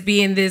pegged you as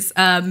being this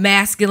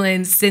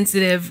masculine,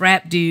 sensitive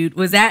rap dude.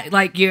 Was that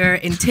like your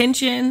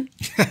intention?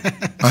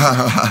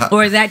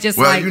 Or is that just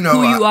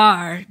who you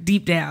are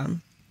deep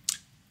down?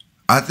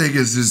 I think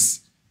it's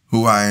just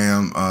who I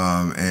am.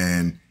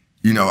 And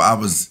it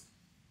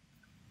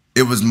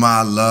was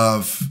my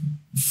love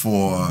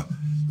for,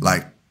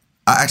 like,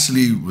 I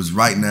actually was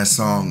writing that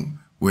song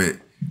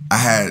I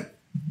had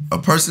a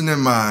person in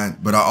mind,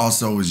 but I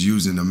also was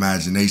using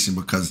imagination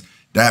because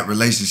that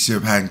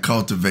relationship hadn't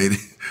cultivated.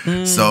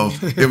 So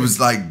it was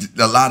like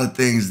a lot of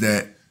things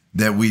that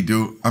we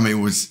do. I mean,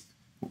 it was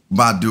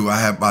Badu. I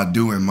had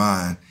Badu in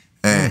mind.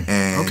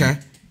 And okay.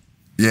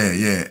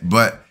 Yeah.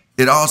 But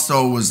it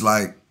also was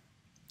like,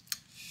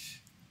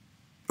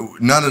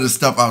 none of the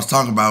stuff I was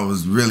talking about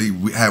was really,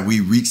 had we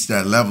reached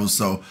that level.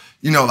 So,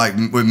 like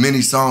with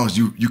many songs,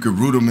 you could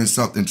root them in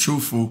something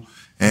truthful,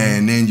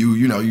 and then you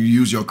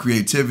use your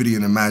creativity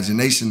and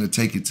imagination to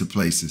take it to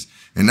places.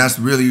 And that's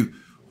really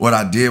what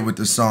I did with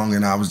the song.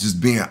 And I was just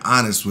being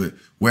honest with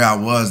where I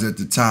was at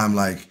the time.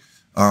 Like,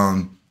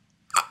 I'm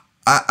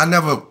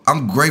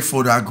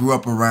grateful that I grew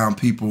up around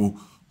people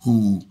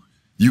who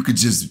you could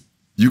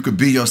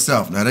be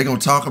yourself. Now, they're going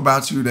to talk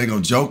about you. They're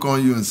going to joke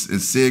on you and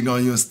sig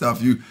on you and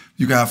stuff. You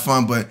can have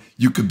fun, but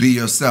you could be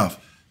yourself.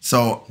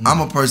 So I'm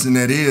a person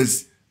that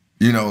is,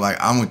 like,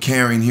 I'm a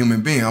caring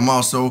human being. I'm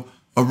also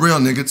a real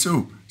nigga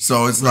too.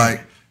 So it's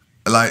like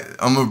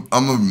I'm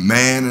a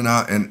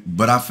man,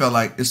 but I felt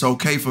like it's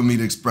okay for me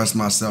to express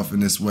myself in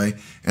this way,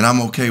 and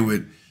I'm okay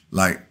with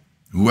like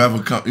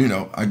whoever comes.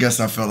 I guess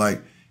I felt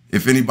like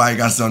if anybody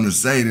got something to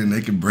say, then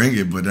they can bring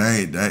it. But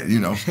they ain't that, you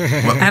know.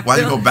 Why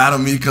you gonna battle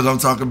me because I'm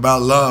talking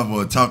about love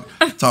or talk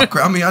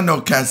crap? I mean, I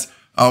know cats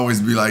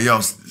always be like,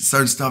 yo,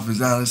 certain stuff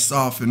is out of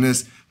soft and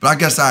this. But I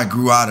guess I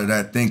grew out of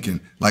that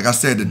thinking. Like I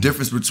said, the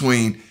difference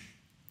between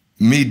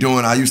me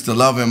doing I Used to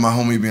Love It and my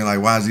homie being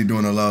like, why is he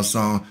doing a love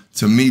song?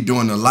 To me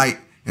doing the light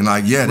and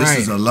like, yeah, this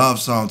is a love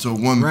song to a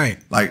woman. Right.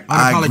 Like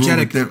unapologetic.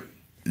 I grew with it.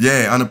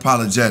 Yeah,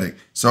 unapologetic.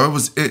 So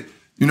it.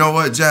 You know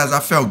what, Jazz? I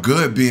felt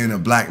good being a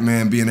black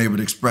man, being able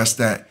to express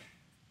that,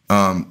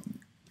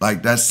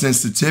 like that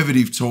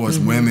sensitivity towards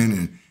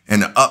women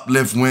and to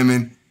uplift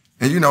women.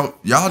 And you know,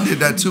 y'all did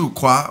that too,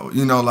 Kwa.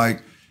 You know,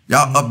 like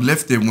y'all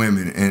uplifted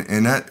women,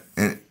 and that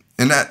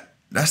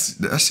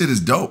shit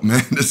is dope,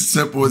 man. It's as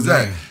simple as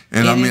that.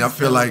 And I mean, I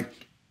feel like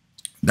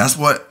that's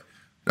one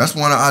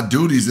of our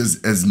duties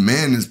as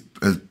men,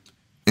 as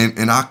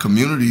in our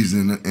communities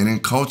and in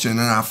culture and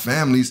in our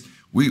families.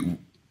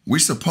 We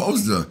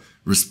supposed to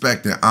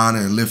respect and honor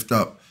and lift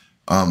up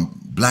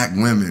black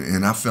women.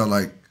 And I felt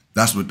like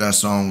that's what that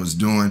song was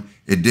doing.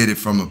 It did it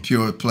from a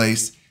pure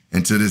place.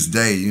 And to this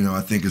day, you know,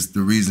 I think it's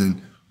the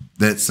reason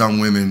that some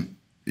women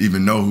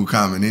even know who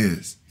Common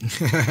is.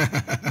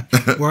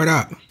 Word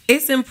up.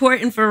 It's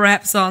important for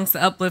rap songs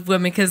to uplift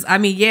women because, I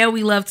mean, yeah,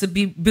 we love to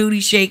be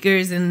booty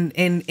shakers and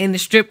in the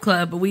strip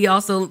club, but we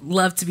also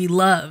love to be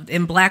loved.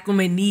 And black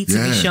women need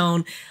to be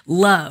shown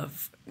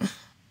love.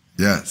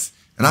 Yes.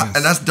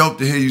 And that's dope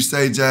to hear you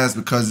say, Jazz,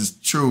 because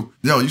it's true.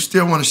 Yo, you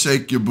still want to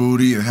shake your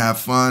booty and have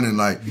fun and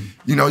like,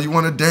 you know, you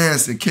want to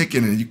dance and kick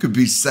it. And you could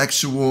be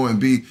sexual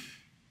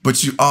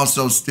but you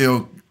also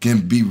still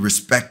can be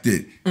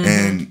respected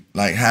and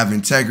like have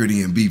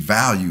integrity and be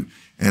valued.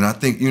 And I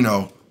think, you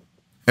know,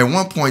 at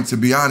one point, to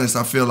be honest,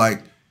 I feel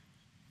like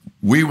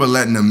we were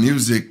letting the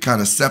music kind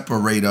of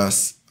separate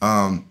us.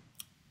 And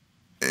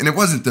it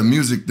wasn't the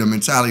music, the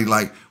mentality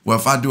like, well,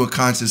 if I do a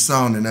conscious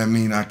song, then that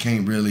means I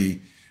can't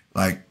really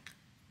like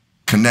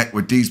connect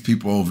with these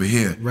people over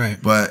here. Right.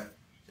 But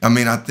I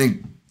mean, I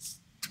think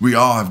we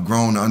all have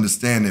grown to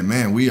understand that,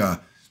 man, we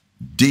are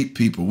deep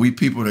people. We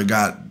people that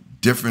got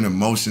different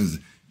emotions.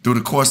 Through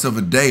the course of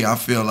a day, I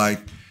feel like,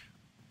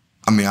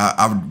 I mean,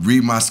 I would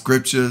read my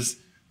scriptures,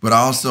 but I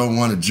also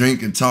want to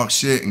drink and talk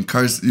shit and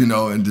curse, you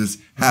know, and just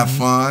have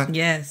fun.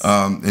 Yes.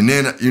 And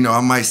then, you know,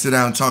 I might sit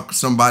down and talk to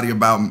somebody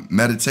about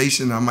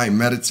meditation. I might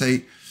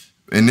meditate.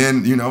 And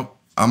then, you know,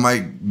 I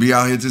might be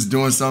out here just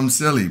doing something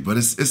silly, but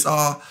it's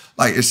all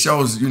like it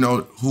shows, you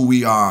know, who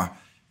we are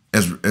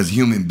as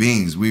human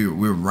beings.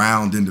 We're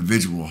round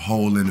individual,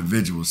 whole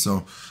individuals.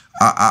 So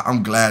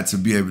I'm glad to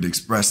be able to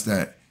express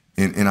that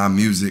in our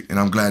music, and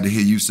I'm glad to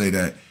hear you say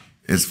that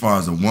as far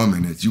as a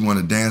woman that you want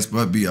to dance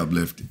but be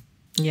uplifted.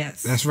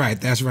 Yes, that's right.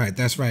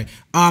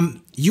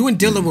 You and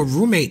Dilla were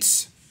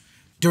roommates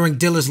during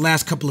Dilla's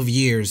last couple of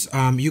years.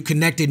 You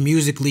connected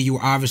musically. You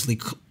were obviously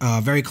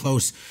very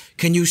close.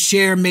 Can you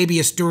share maybe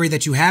a story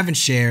that you haven't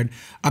shared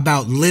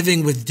about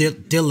living with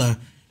Dilla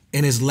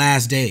in his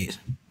last days?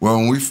 Well,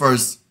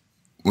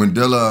 when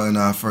Dilla and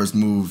I first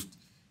moved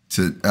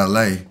to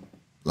LA,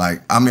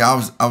 like, I mean,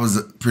 I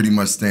was pretty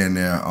much staying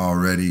there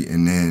already.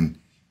 And then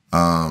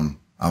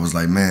I was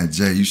like, man,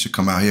 Jay, you should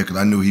come out here. Cause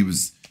I knew he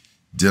was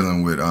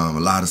dealing with a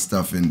lot of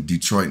stuff in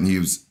Detroit, and he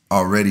was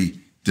already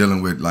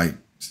dealing with like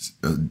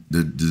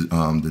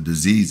the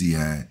disease he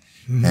had.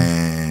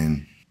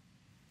 And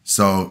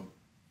so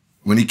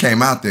when he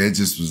came out there, it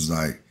just was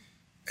like,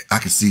 I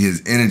could see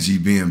his energy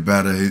being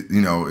better.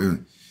 You know,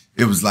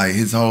 it was like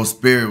his whole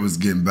spirit was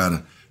getting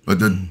better. But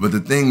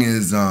the thing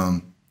is,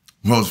 what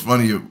was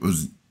funny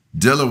was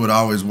Dilla would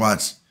always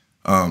watch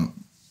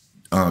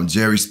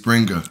Jerry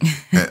Springer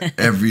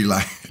every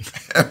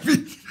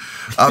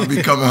I'd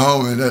be coming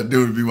home and that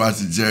dude would be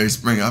watching Jerry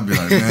Springer. I'd be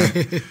like,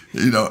 man,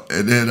 you know,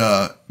 and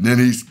then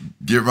he'd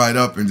get right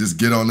up and just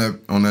get on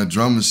that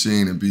drum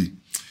machine and be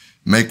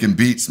making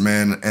beats,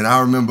 man. And I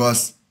remember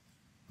us,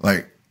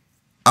 like,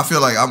 I feel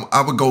like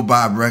I would go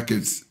buy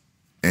records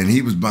and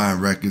he was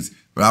buying records,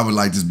 but I would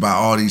like just buy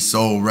all these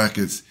soul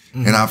records.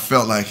 And I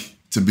felt like,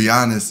 to be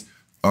honest,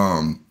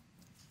 a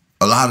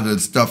lot of the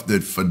stuff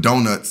that for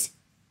Donuts,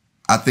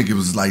 I think it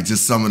was like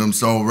just some of them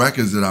soul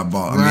records that I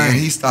bought. I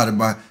mean, he started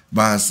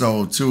buying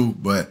soul too,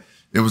 but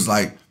it was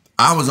like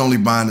I was only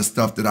buying the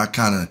stuff that I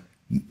kind of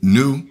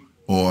knew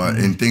or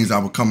in things I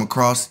would come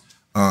across.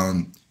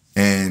 And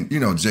you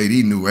know,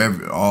 JD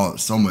knew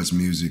so much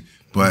music,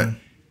 but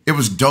it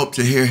was dope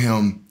to hear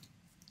him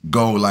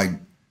go like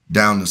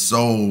down the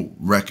soul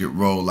record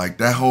road. Like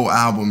that whole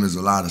album is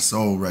a lot of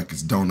soul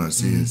records.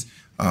 Donuts is,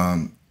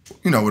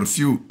 you know, with a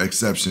few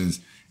exceptions.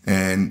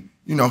 And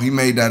you know, he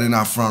made that in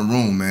our front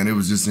room, man. It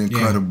was just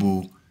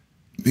incredible.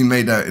 Yeah. He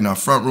made that in our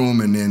front room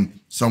and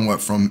then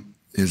somewhat from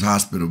his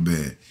hospital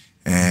bed.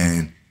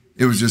 And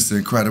it was just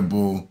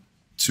incredible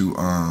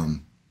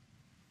to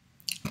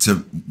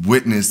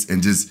witness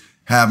and just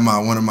have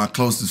one of my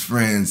closest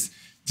friends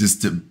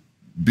just to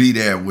be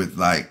there with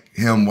like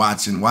him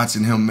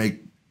watching him make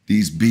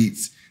these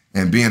beats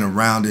and being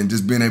around it and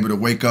just being able to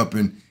wake up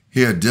and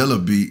hear a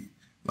Dilla beat,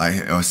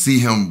 like, or see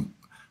him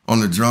on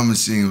the drum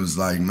machine was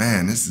like,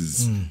 man, this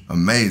is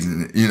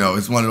amazing. You know,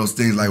 it's one of those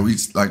things like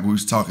we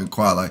was talking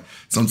quiet. Like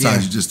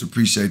sometimes you just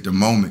appreciate the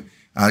moment.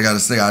 I gotta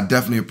say, I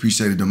definitely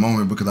appreciated the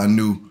moment because I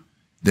knew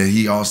that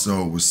he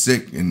also was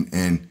sick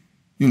and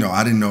you know,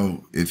 I didn't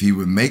know if he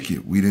would make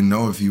it. We didn't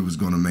know if he was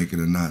gonna make it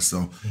or not.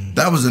 So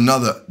that was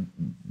another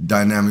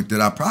dynamic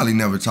that I probably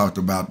never talked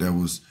about that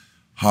was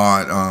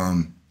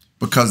hard.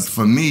 Because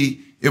for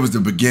me, it was the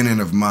beginning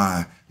of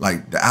my,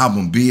 like the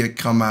album B had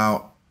come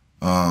out.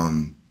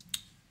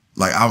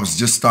 Like I was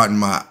just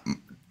starting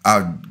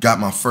I got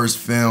my first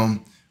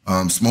film,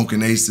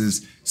 Smoking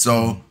Aces.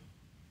 So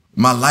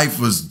my life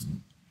was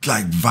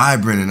like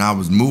vibrant and I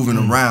was moving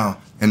around,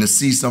 and to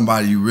see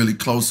somebody you really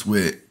close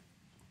with,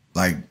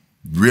 like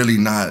really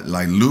not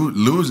like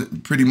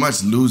pretty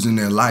much losing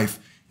their life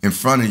in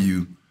front of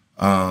you.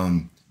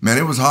 Man,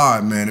 it was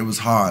hard, man. It was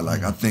hard.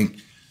 Like I think,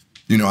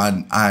 you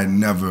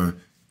know,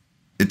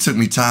 it took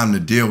me time to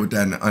deal with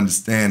that and to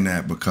understand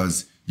that,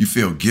 because you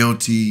feel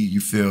guilty,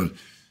 you feel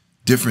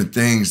different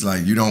things.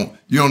 Like you don't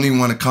even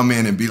want to come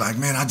in and be like,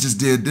 man, I just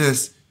did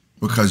this,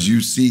 because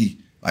you see,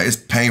 like it's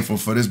painful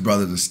for this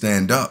brother to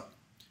stand up.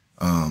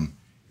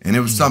 And it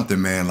was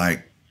something, man.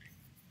 Like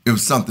it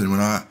was something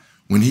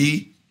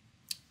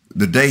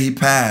the day he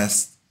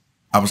passed,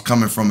 I was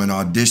coming from an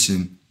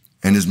audition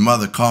and his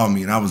mother called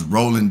me and I was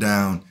rolling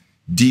down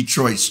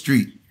Detroit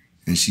Street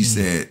and she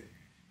said,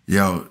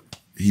 yo,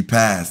 he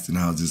passed. And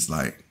I was just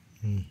like,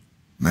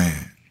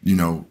 man, you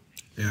know,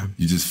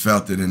 you just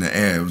felt it in the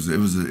air. It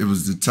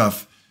was a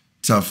tough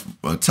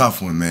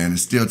one, man. And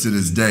still to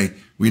this day,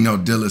 we know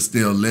Dilla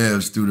still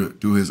lives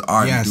through his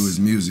art and through his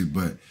music.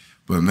 But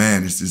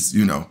man, it's just,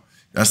 you know,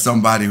 that's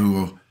somebody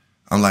who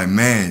I'm like,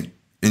 man,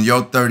 in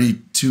your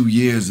 32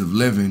 years of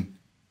living,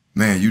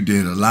 man, you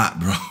did a lot,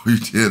 bro. You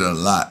did a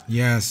lot.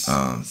 Yes.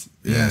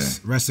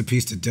 Yes. Rest in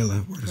peace to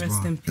Dilla.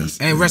 Rest in peace.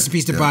 And rest in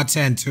peace to Ba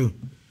 10 too.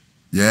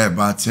 Yeah,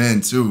 Ba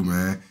 10 too,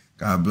 man.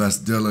 God bless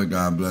Dilla.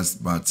 God bless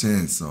Ba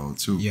 10. So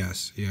too.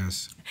 Yes.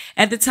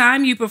 At the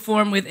time you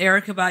performed with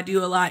Erykah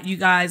Badu a lot, you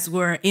guys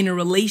were in a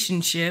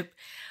relationship,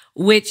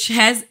 which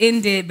has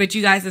ended, but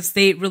you guys have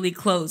stayed really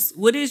close.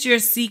 What is your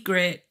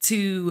secret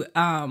to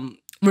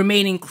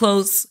remaining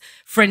close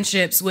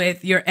friendships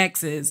with your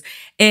exes?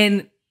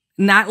 And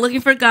not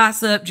looking for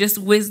gossip, just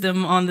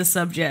wisdom on the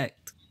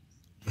subject.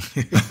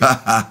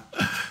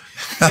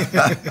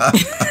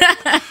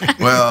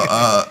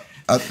 Well,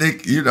 I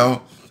think, you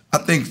know,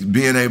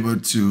 being able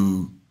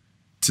to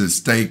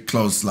stay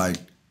close, like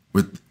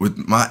with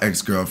my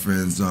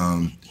ex-girlfriends,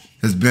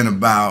 has been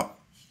about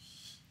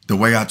the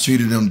way I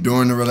treated them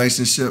during the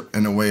relationship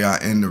and the way I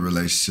end the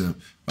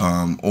relationship,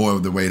 or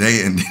the way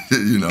they ended,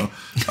 you know.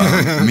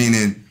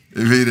 Meaning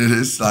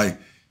it's like,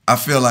 I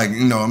feel like,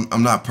 you know,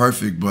 I'm not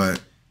perfect,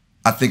 but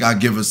I think I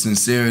give a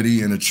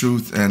sincerity and a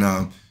truth.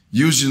 And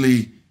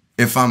usually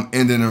if I'm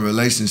ending a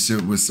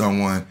relationship with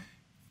someone,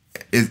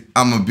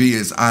 I'm going to be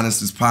as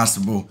honest as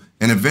possible.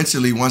 And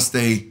eventually once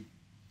they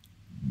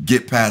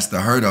get past the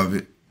hurt of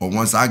it, or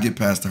once I get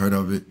past the hurt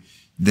of it,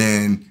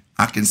 then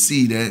I can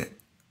see that,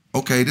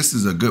 okay, this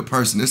is a good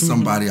person. This is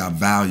somebody I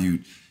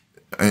valued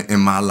in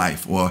my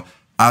life. Or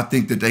I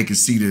think that they can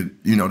see that,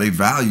 you know, they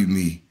value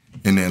me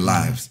in their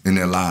lives,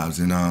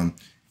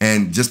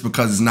 And just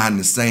because it's not in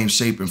the same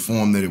shape and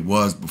form that it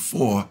was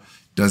before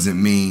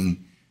doesn't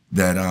mean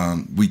that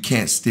we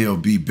can't still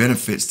be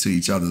benefits to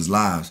each other's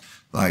lives.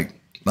 Like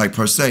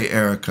per se,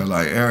 Erykah,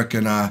 like Erykah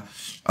and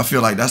I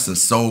feel like that's a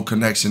soul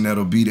connection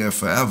that'll be there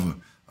forever.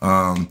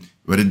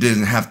 But it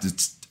didn't have to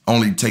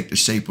only take the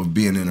shape of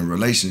being in a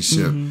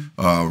relationship,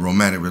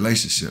 romantic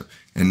relationship.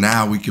 And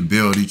now we can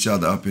build each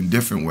other up in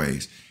different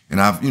ways. And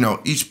you know,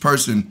 each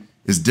person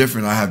is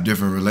different. I have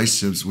different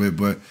relationships with,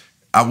 but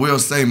I will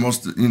say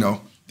the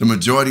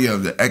majority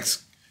of the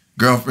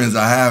ex-girlfriends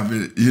I have,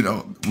 you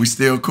know, we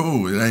still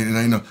cool. It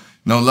ain't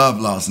no love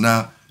lost.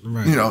 Now,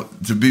 you know,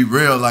 to be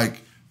real, like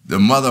the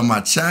mother of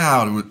my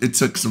child, it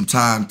took some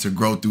time to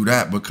grow through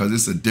that because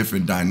it's a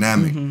different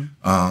dynamic.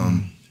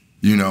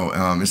 You know,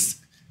 it's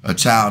a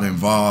child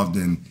involved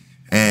and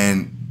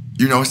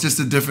you know, it's just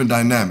a different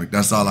dynamic.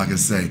 That's all I can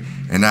say.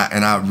 And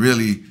I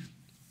really,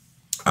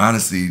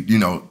 honestly, you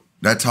know,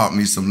 that taught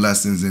me some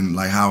lessons in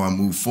like how I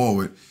move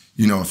forward.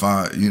 You know,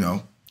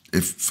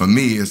 if for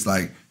me, it's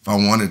like if I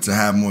wanted to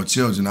have more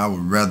children, I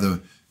would rather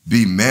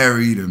be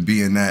married and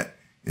be in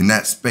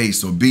that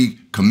space or be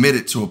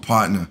committed to a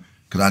partner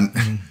because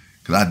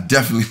I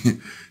definitely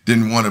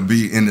didn't want to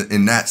be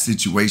in that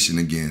situation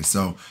again.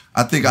 So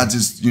I think I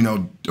just, you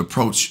know,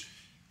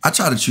 I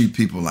try to treat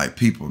people like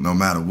people no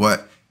matter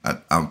what.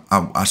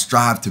 I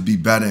strive to be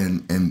better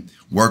and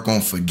work on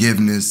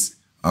forgiveness.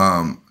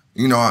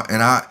 You know,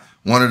 and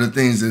one of the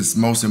things that's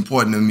most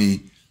important to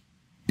me,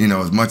 you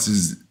know, as much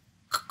as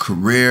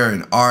career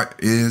and art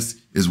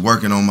is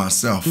working on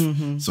myself.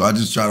 So I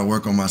just try to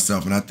work on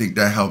myself, and I think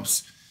that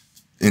helps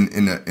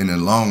in the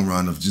long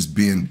run of just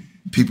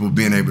people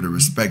being able to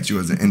respect you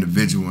as an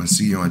individual and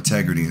see your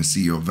integrity and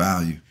see your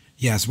value.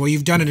 Yes, well,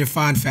 you've done it in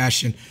fine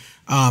fashion.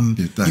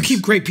 You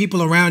keep great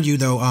people around you,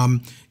 though.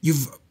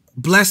 You've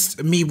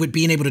blessed me with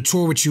being able to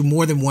tour with you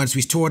more than once.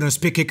 We toured on a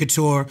Spit Kicker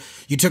tour.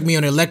 You took me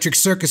on an Electric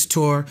Circus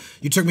tour.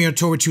 You took me on a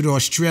tour with you to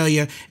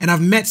Australia. And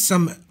I've met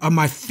some of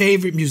my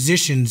favorite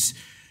musicians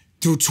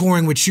through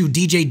touring with you.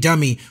 DJ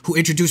Dummy, who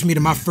introduced me to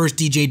my first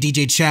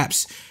DJ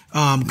Chaps.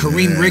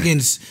 Kareem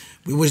Riggins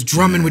was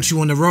drumming with you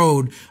on the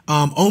road.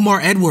 Omar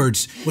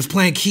Edwards was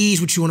playing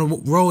keys with you on the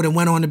road and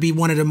went on to be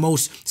one of the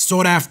most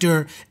sought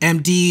after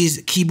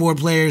MDs, keyboard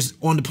players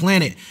on the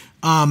planet.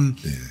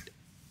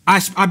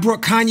 I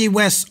brought Kanye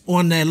West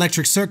on the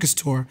Electric Circus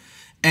tour,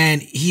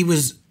 and he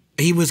was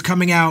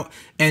coming out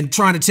and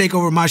trying to take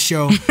over my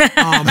show.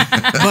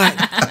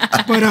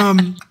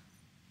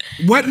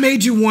 What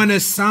made you want to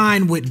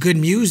sign with Good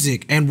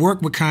Music and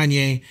work with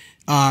Kanye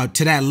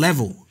to that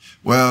level?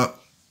 Well,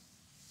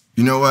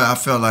 you know what? I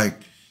felt like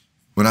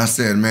when I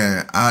said,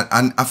 man,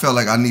 I felt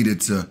like I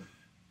needed to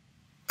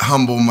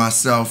humble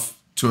myself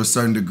to a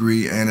certain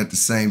degree, and at the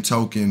same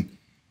token,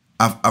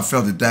 I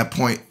felt at that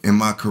point in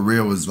my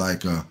career was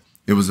like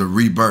it was a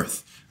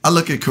rebirth. I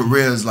look at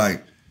careers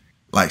like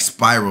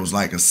spirals,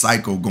 like a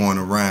cycle going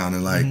around,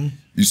 and like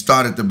you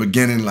start at the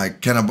beginning,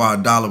 like Can I Borrow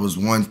a Dollar was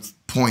one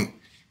point,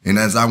 and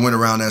as I went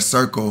around that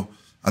circle,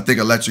 I think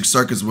Electric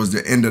Circus was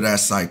the end of that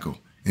cycle,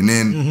 and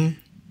then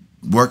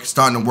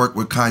starting to work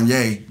with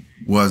Kanye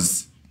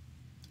was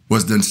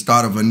the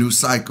start of a new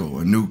cycle,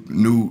 a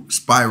new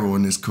spiral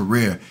in his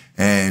career,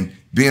 and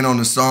being on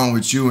the song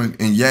with you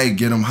and Ye,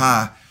 Get 'Em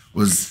High,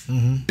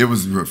 it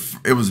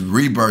was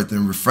rebirth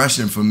and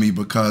refreshing for me,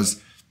 because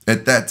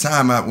at that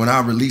time when I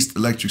released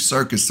Electric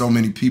Circus, so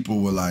many people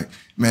were like,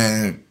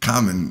 man,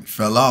 Common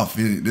fell off.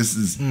 This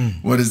is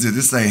what is it?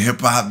 This ain't hip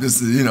hop.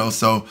 This is,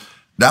 so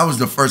that was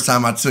the first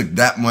time I took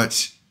that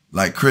much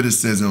like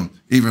criticism,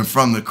 even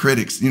from the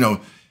critics.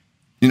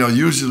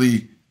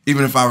 Usually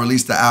even if I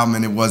released the album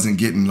and it wasn't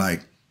getting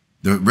like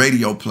the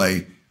radio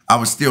play, I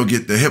would still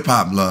get the hip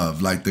hop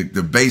love. Like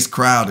the bass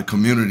crowd, the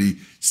community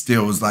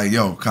still was like,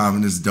 yo,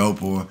 Common is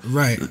dope, or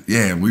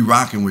yeah, we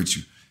rocking with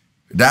you.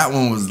 That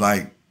one was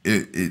like,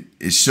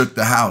 it shook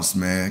the house,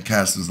 man.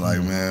 Cass was like,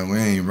 man, we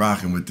ain't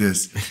rocking with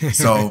this.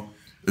 So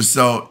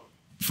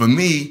for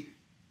me,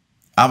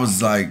 I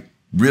was like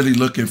really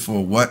looking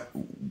for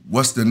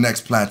what's the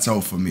next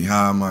plateau for me?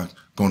 How am I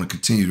going to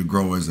continue to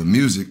grow as a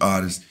music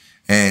artist?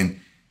 And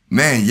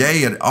man,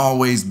 Ye had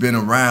always been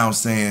around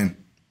saying,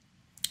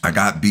 I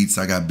got beats.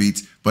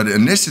 But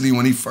initially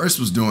when he first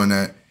was doing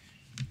that,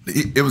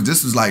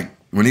 this was like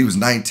when he was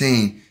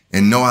 19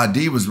 and No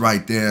ID was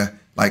right there,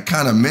 like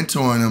kind of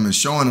mentoring him and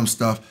showing him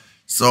stuff.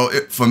 So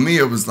for me,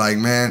 it was like,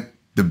 man,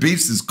 the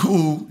beats is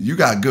cool. You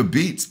got good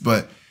beats,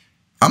 but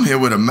I'm here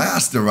with a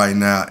master right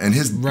now, and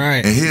his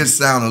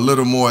sound a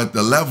little more at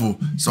the level.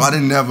 So I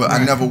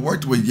never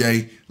worked with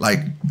Ye like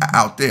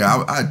out there.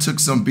 I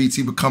took some beats.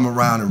 He would come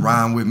around and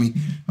rhyme with me.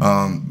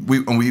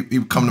 He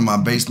would come to my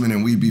basement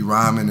and we'd be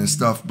rhyming and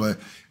stuff. But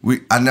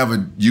I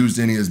never used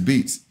any of his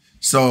beats.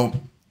 So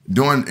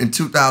in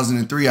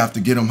 2003, after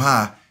Get 'Em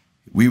High,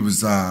 we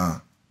was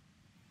or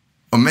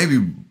maybe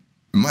it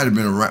might have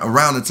been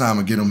around the time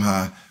of Get 'Em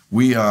High.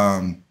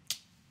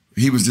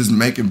 He was just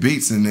making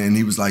beats, and then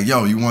he was like,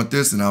 yo, you want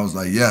this? And I was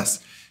like, yes.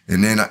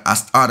 And then I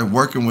started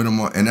working with him,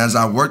 and as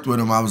I worked with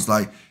him, I was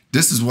like,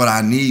 this is what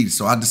I need.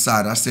 So I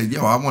said,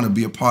 yo, I want to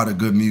be a part of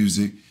Good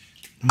Music.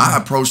 I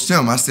approached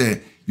him. I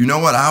said, you know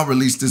what? I'll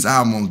release this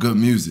album on Good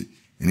Music.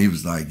 And he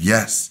was like,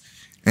 yes.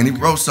 And he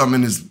wrote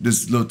something in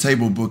this little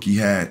table book he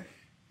had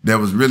that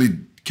was really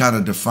kind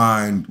of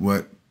defined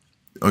what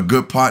a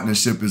good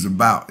partnership is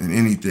about in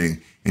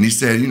anything. And he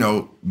said,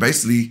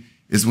 basically,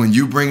 it's when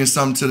you bringing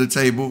something to the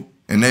table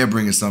and they're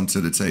bringing something to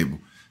the table.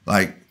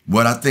 Like,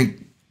 what I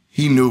think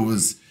he knew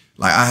was,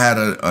 like, I had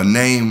a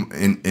name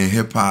in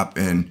hip-hop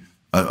and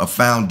a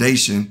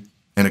foundation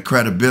and a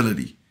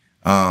credibility.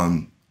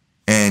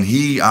 And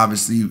he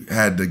obviously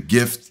had the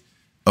gift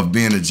of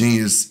being a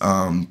genius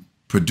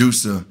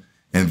producer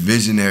and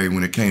visionary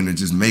when it came to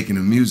just making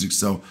the music.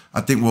 So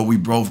I think what we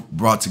both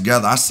brought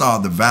together, I saw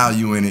the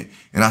value in it,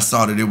 and I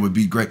saw that it would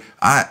be great.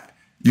 I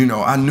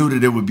knew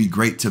that it would be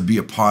great to be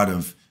a part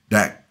of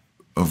that,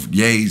 of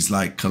Ye's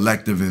like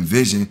collective and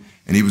vision,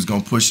 and he was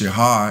gonna push it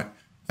hard.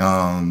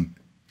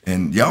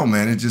 And yo,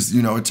 man, it just,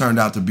 it turned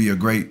out to be a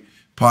great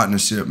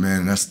partnership, man.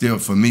 And that's still,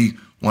 for me,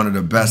 one of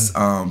the best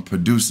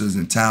producers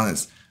and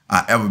talents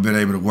I ever been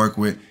able to work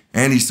with.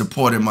 And he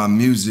supported my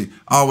music.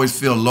 I always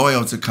feel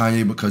loyal to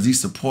Kanye because he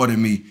supported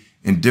me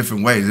in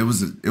different ways. That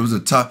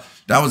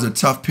was a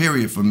tough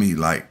period for me.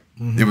 Like,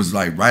 it was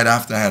like right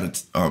after I had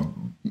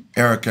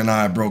Eric and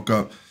I broke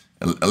up.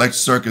 Electric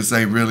Circus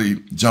ain't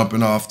really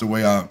jumping off the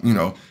way I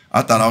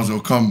thought I was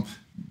gonna come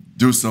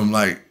do some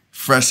like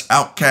fresh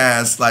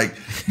Outkast, like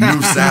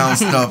new sound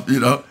stuff,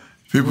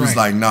 People was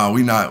like, nah,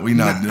 we not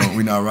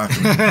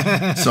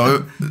rocking.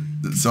 So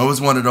it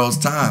was one of those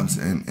times,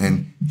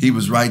 and he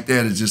was right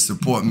there to just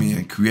support me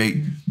and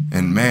create.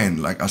 And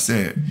man, like I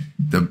said,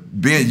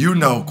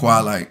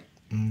 Kweli, like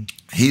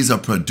he's a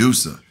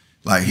producer.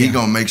 Like he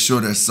gonna make sure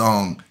that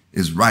song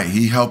is right.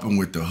 He helping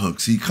with the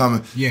hooks. He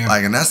coming,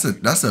 like, and that's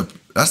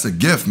a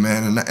gift,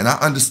 man. And I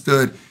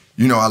understood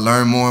I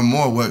learned more and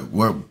more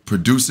what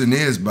producing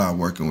is by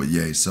working with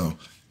Ye. So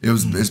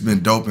it's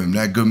been dope, and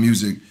that good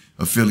music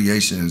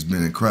affiliation has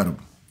been incredible.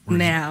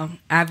 Now,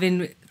 I've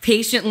been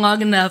patient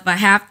long enough. I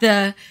have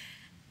to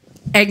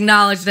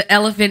acknowledge the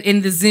elephant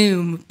in the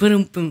Zoom.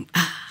 Boom, boom.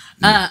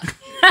 That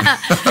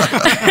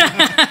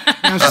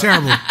was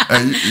terrible.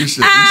 Hey, you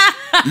should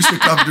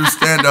come do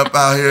stand up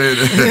out here.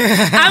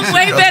 I'm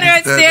way better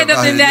at stand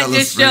up than that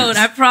just showed.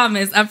 I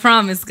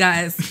promise,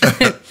 guys.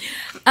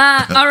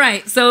 All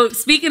right. So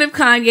speaking of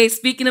Kanye,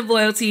 speaking of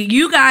loyalty,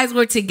 you guys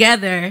were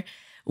together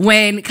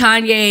when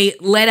Kanye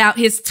let out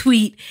his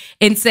tweet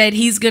and said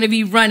he's going to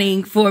be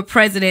running for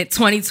president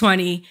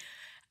 2020.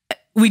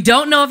 We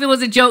don't know if it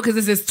was a joke because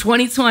this is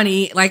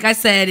 2020, like I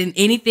said, and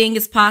anything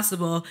is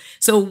possible.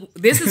 So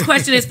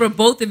question is for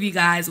both of you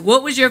guys.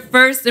 What was your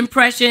first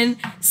impression,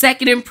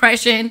 second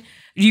impression?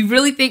 Do you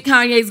really think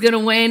Kanye's going to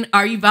win?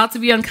 Are you about to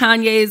be on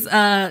Kanye's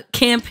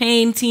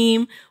campaign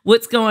team?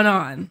 What's going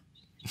on?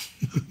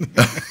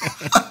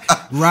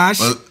 Raj?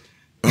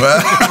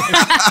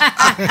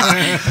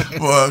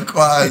 Well,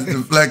 Quad's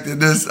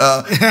deflected this.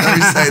 Let me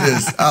say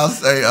this. I'll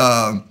say,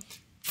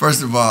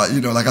 first of all,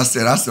 like I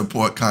said, I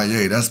support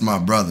Kanye. That's my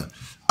brother.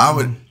 I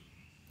would,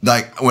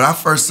 when I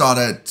first saw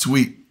that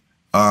tweet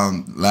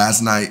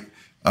last night,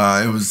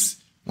 it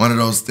was one of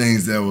those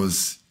things that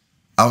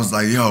I was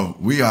like, yo,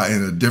 we are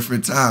in a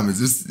different time. Is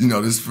this,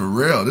 this for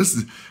real?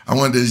 I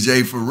want this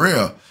Jay for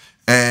real.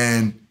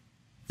 And,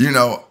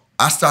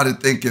 I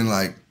started thinking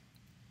like,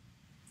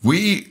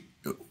 we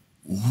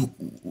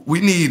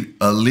need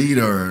a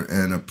leader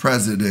and a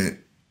president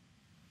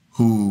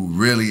who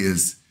really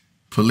is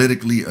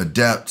politically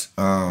adept,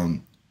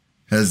 knows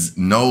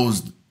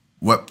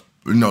what,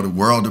 the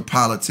world of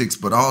politics,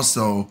 but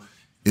also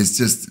is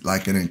just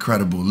like an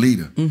incredible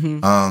leader.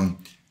 Mm-hmm.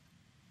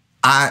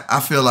 I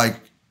feel like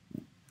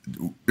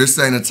this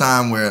ain't a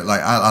time where,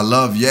 like, I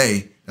love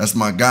Ye, that's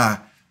my guy.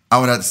 I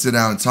would have to sit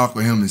down and talk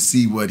with him and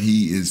see what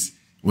he's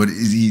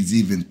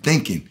even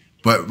thinking.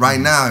 But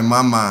right now, in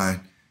my mind,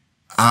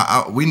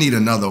 we need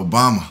another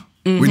Obama.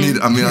 Mm-hmm. We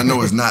need, I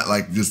know it's not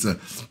like just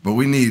but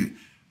we need,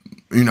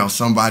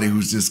 somebody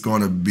who's just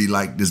going to be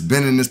like, that's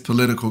been in this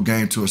political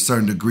game to a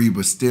certain degree,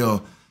 but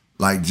still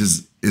like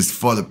just is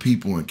for the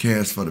people and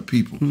cares for the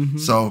people. Mm-hmm.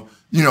 So,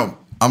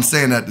 I'm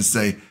saying that to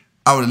say,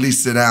 I would at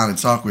least sit down and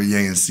talk with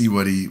Ye and see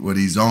what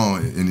he's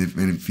on and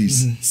if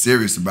he's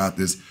serious about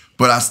this.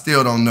 But I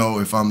still don't know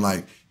if I'm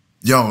like,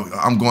 yo,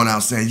 I'm going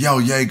out saying, yo,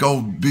 Ye,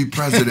 go be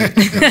president.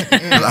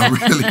 I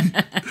really.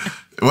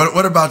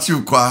 What about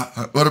you,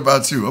 Kwa? What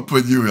about you? I'll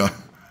put you on.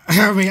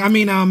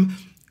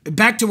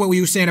 Back to what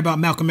we were saying about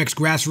Malcolm X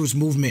Grassroots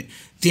Movement,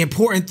 the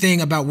important thing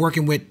about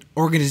working with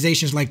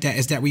organizations like that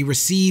is that we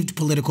received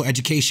political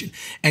education.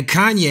 And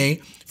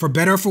Kanye, for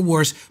better or for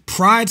worse,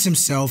 prides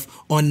himself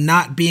on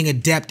not being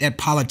adept at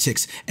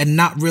politics and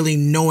not really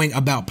knowing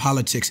about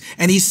politics.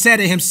 And he said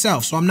it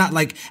himself, so I'm not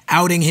like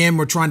outing him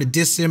or trying to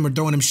diss him or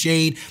throwing him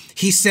shade.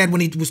 He said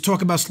when he was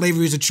talking about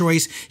slavery as a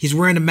choice, he's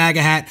wearing the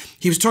MAGA hat,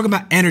 he was talking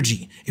about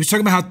energy. He was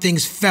talking about how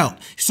things felt.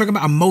 He was talking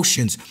about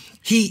emotions.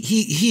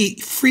 He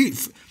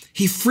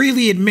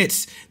freely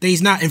admits that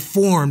he's not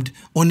informed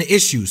on the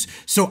issues.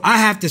 So I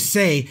have to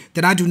say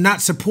that I do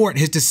not support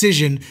his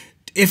decision.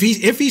 If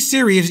he's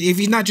serious, if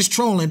he's not just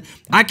trolling,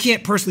 I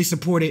can't personally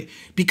support it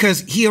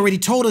because he already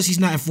told us he's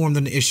not informed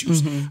on the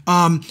issues.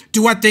 Mm-hmm.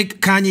 Do I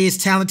think Kanye is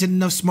talented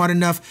enough, smart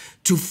enough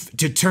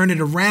to turn it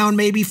around,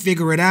 maybe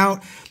figure it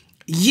out?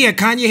 Yeah,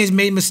 Kanye has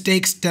made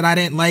mistakes that I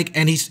didn't like,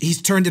 and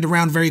he's turned it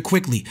around very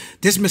quickly.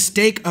 This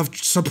mistake of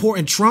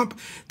supporting Trump,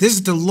 this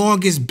is the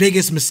longest,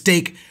 biggest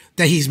mistake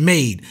that he's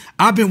made.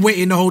 I've been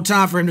waiting the whole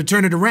time for him to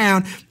turn it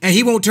around, and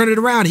he won't turn it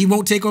around. He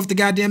won't take off the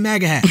goddamn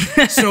MAGA hat.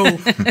 So, you know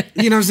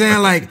what I'm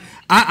saying? Like,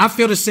 I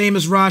feel the same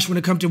as Raj when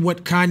it comes to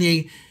what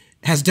Kanye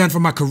has done for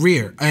my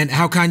career and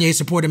how Kanye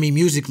supported me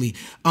musically.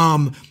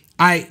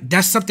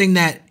 That's something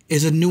that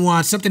is a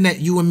nuance, something that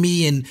you and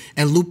me and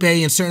Lupe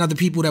and certain other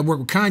people that work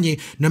with Kanye,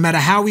 no matter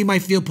how we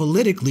might feel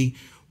politically,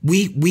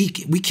 we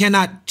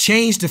cannot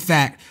change the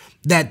fact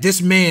that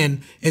this man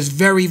is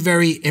very,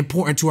 very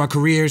important to our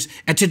careers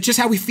and to just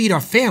how we feed our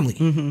family.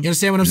 Mm-hmm. You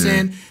understand what I'm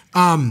saying?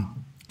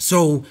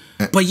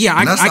 But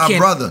yeah, that's I our can't.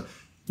 Brother.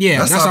 Yeah,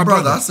 that's our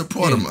brother. I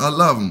support him. I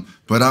love him.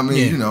 But I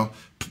mean, I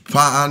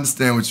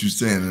understand what you're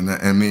saying, and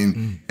I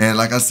mean, and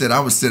like I said, I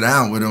would sit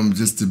down with him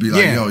just to be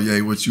like, yo, yeah,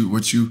 what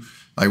you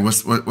like?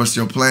 What's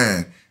your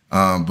plan?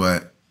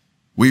 But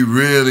we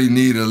really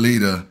need a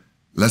leader.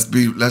 Let's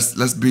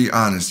be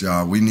honest,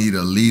 y'all. We need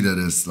a leader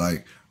that's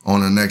like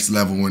on the next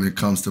level when it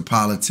comes to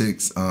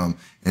politics and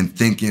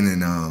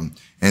thinking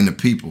and the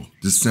people.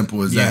 Just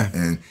simple as that.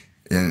 And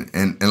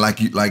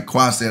like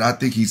Kwa said, I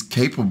think he's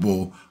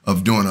capable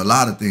of doing a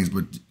lot of things,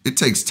 but it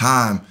takes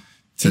time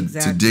to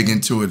dig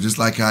into it. Just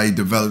like how he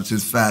developed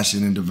his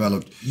fashion and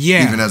developed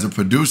even as a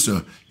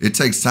producer, it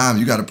takes time.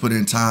 You got to put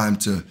in time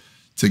to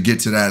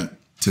get to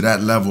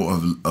that level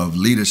of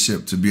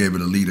leadership to be able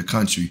to lead a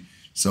country.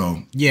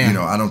 So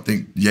I don't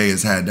think Ye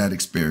has had that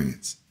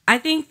experience. I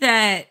think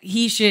that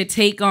he should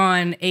take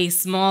on a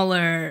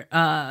smaller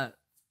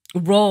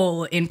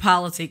role in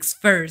politics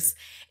first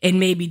and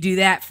maybe do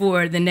that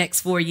for the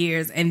next 4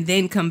 years and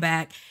then come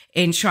back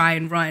and try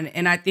and run.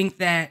 And I think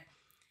that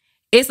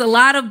it's a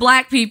lot of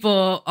Black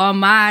people on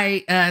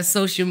my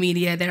social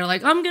media that are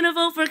like, I'm going to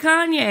vote for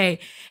Kanye.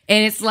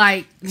 And it's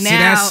like,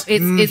 now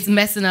it's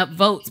messing up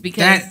votes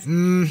because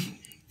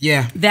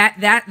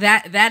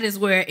that is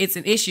where it's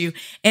an issue.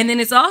 And then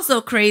it's also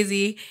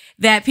crazy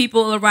that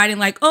people are writing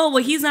like, oh,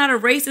 well, he's not a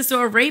racist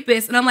or a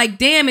rapist. And I'm like,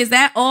 damn, is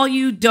that all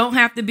you don't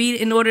have to be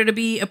in order to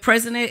be a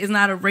president? Is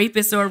not a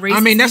rapist or a racist? I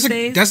mean,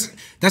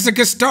 that's a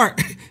good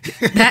start.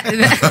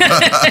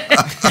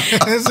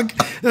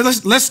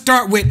 Let's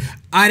start with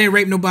I didn't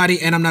rape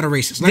nobody and I'm not a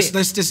racist.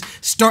 Let's just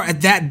start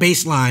at that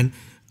baseline.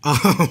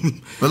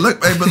 But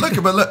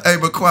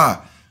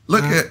Kwai,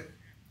 look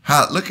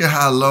at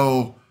how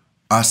low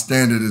our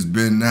standard has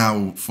been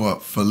now for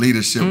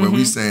leadership, where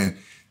we saying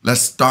let's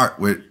start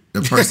with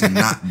the person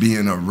not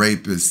being a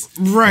rapist,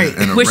 right?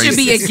 And which should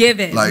be a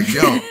given. Like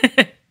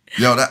that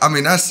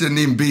shouldn't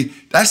even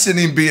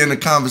be in the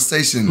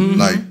conversation.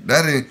 Like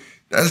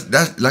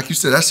that's like you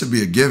said, that should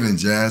be a given,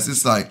 Jazz.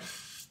 It's like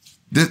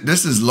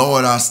this has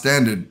lowered our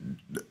standard.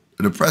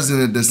 The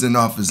president that's in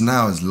office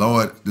now has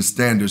lowered the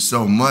standard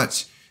so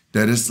much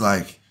that it's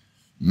like,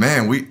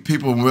 man,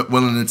 people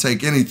willing to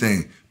take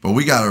anything. But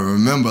we got to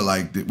remember,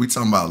 like, we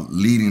talking about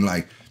leading,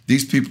 like,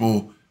 these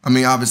people, I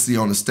mean, obviously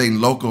on the state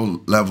and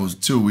local levels,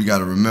 too, we got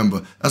to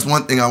remember. That's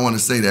one thing I want to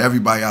say to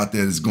everybody out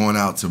there that's going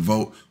out to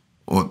vote,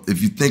 or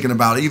if you're thinking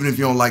about it, even if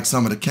you don't like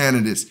some of the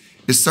candidates,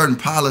 it's certain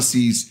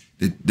policies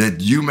that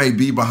you may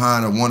be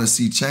behind or want to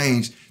see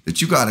change,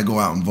 that you got to go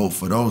out and vote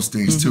for those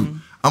things, too.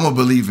 I'm a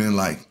believer in,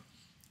 like,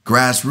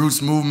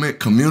 grassroots movement,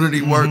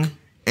 community work,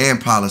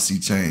 and policy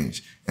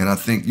change. And I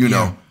think, you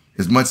know,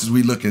 as much as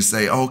we look and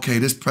say, okay,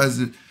 this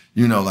president,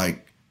 you know,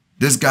 like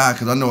this guy,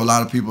 because I know a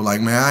lot of people like,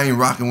 man, I ain't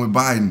rocking with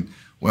Biden.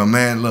 Well,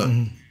 man,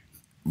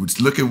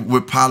 look at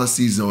what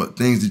policies or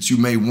things that you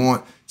may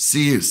want,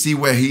 see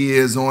where he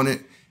is on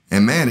it.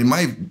 And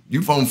man,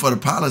 you voting for the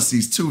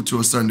policies too, to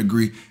a certain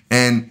degree.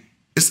 And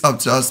it's up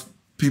to us,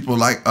 people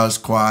like us,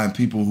 Kwai, and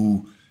people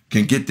who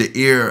can get the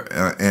ear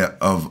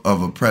of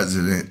a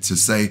president to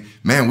say,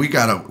 man,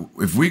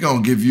 if we're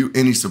going to give you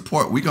any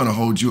support, we're going to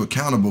hold you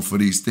accountable for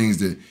these things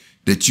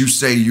that you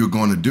say you're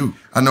going to do.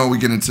 I know we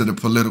get into the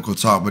political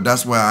talk, but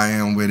that's where I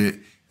am with it.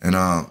 And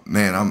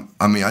man,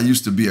 I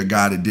used to be a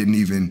guy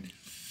that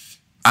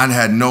I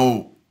had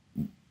no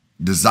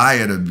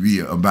desire to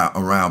be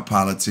around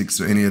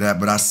politics or any of that,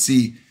 but I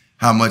see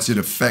how much it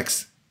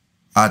affects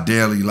our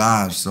daily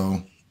lives.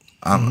 So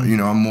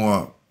I'm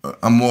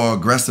more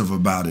aggressive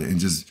about it and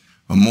just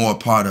more a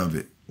part of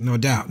it. No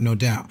doubt.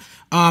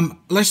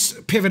 Let's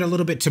pivot a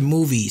little bit to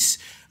movies.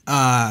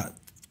 I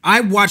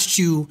watched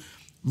you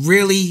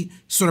really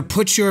sort of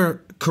put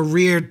your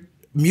career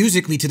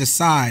musically to the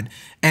side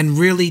and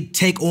really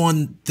take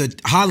on the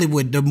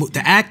Hollywood,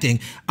 the acting.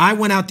 I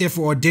went out there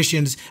for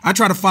auditions. I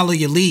tried to follow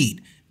your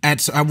lead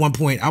at one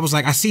point. I was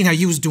like, I seen how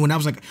you was doing. I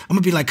was like, I'm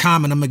gonna be like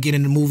Common. I'm gonna get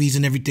into movies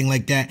and everything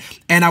like that.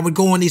 And I would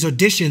go on these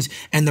auditions,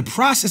 and the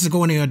process of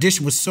going to the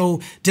audition was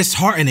so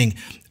disheartening.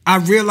 I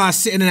realized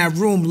sitting in that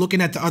room,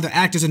 looking at the other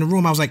actors in the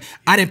room, I was like,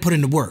 I didn't put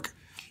in the work.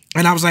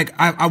 And I was like,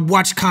 I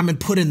watched Common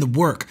put in the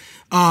work.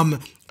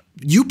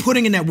 You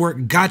putting in that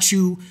work got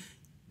you,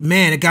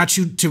 man, it got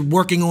you to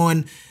working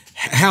on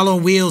Hell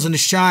on Wheels and The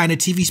Shy and the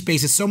TV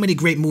space. There's so many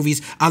great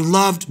movies. I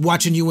loved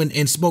watching you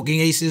in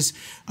Smoking Aces.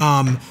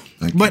 But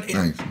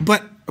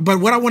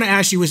what I want to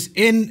ask you is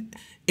in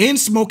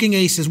Smoking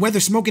Aces,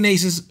 whether Smoking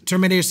Aces,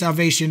 Terminator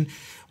Salvation,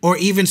 or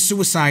even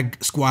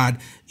Suicide Squad,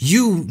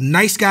 you,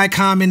 nice guy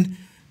Common,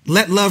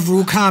 let love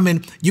rule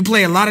Common, you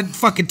play a lot of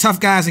fucking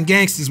tough guys and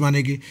gangsters, my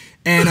nigga.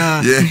 And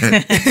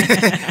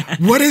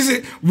what is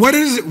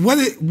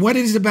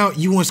it about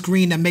you on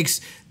screen that makes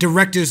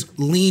directors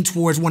lean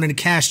towards wanting to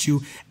cast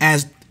you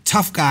as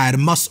tough guy, the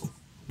muscle?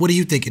 What do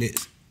you think it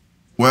is?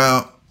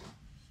 Well,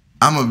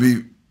 let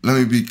me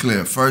be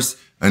clear. First,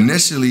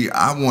 initially,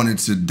 I wanted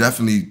to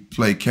definitely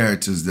play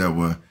characters that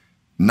were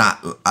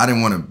I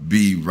didn't want to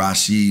be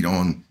Rashid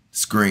on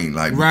screen,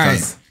 like,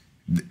 because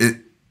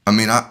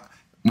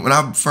when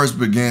I first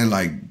began,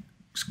 like,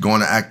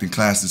 going to acting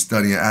classes,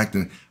 studying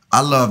acting,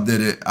 I loved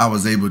that I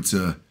was able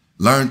to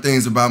learn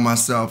things about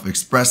myself,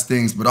 express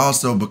things, but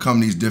also become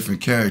these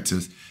different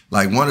characters.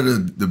 Like, one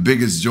of the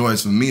biggest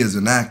joys for me as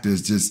an actor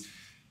is just,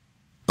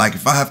 like,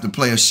 if I have to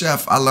play a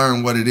chef, I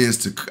learn what it is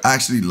to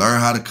actually learn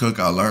how to cook.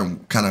 I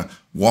learn kind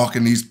of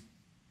walking this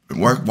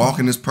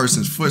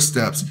person's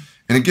footsteps.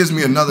 And it gives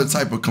me another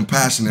type of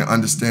compassion and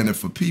understanding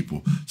for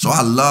people. So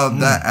I love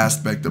that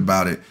aspect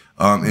about it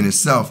in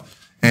itself.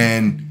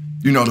 And,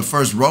 you know, the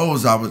first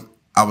roles I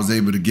was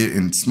able to get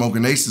in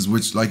Smoking Aces,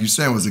 which, like you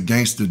said, was a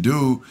gangster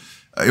dude.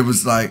 It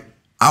was like,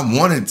 I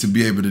wanted to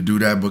be able to do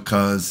that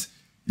because,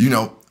 you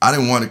know, I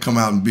didn't want to come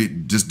out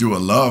and just do a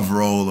love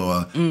role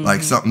or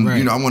like something,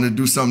 you know, I wanted to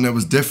do something that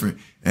was different.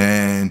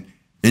 And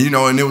you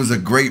know, and it was a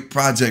great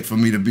project for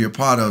me to be a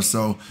part of.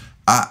 So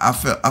I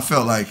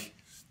felt like,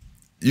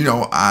 you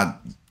know, I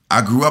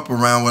grew up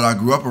around what I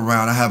grew up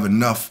around. I have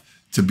enough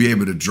to be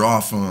able to draw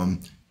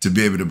from, to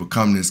be able to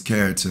become this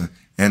character.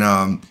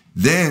 And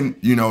then,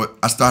 you know,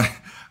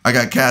 I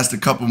got cast a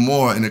couple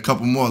more,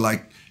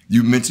 like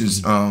you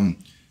mentioned,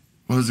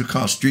 what was it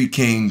called? Street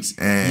Kings,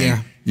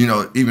 and, you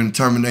know, even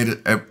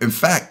Terminator. In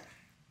fact,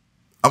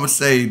 I would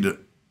say the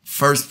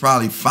first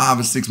probably 5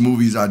 or 6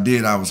 movies I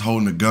did, I was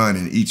holding a gun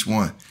in each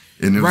one.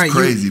 And it was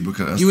crazy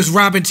because... You was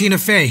robbing Tina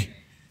Fey.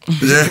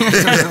 Yeah.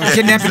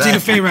 Kidnapping Tina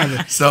Fey,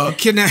 rather. So,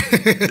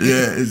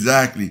 yeah,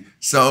 exactly.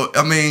 So,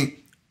 I mean,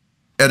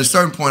 at a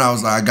certain point, I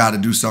was like, I got to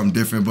do something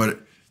different.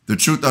 But the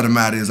truth of the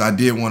matter is I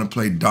did want to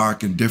play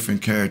dark and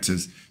different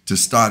characters to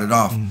start it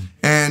off.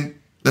 And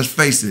let's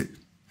face it,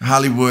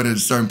 Hollywood at a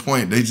certain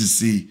point, they just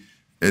see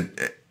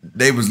it.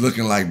 They was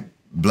looking like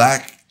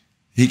Black.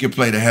 He could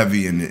play the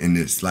heavy in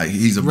this. Like,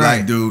 he's a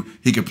Black dude.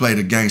 He could play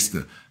the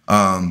gangster.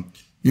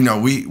 You know,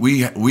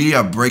 we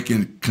are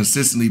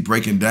consistently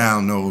breaking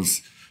down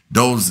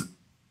those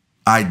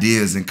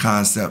ideas and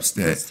concepts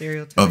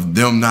that of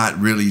them not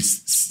really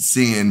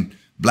seeing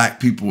Black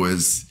people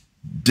as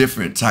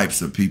different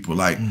types of people.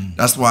 Like,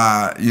 that's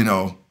why, you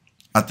know,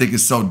 I think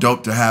it's so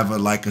dope to have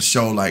a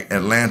show like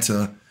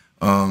Atlanta.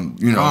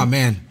 You know, oh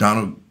man,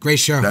 Donald, great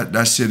show.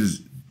 That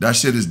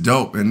shit is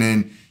dope. And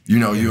then, you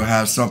know, you'll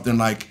have something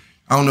like,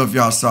 I don't know if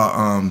y'all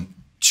saw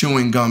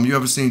Chewing Gum. You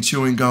ever seen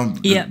Chewing Gum?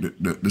 Yeah.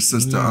 The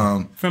sister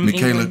from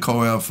Michaela England.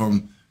 Coel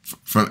from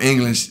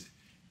English.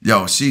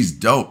 Yo, she's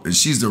dope, and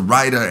she's the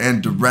writer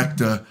and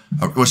director.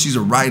 Well, she's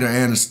a writer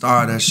and a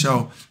star of that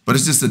show. But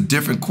it's just a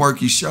different,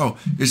 quirky show.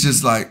 It's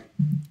just like,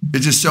 it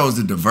just shows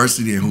the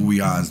diversity in who we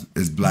are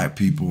as Black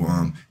people,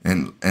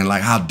 and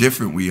like how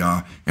different we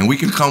are. And we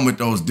can come with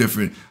those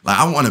different. Like,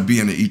 I want to be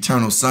in the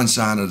Eternal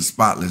Sunshine of the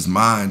Spotless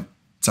Mind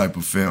type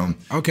of film.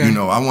 Okay. You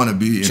know, I want to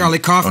be in Charlie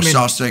Kaufman. Or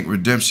Shawshank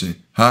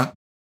Redemption, huh?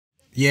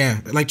 Yeah,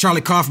 like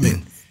Charlie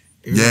Kaufman.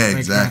 Yeah, like,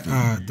 exactly.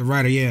 The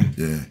writer,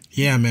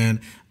 yeah,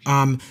 man.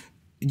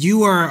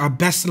 You are a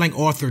best-selling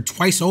author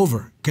twice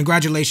over.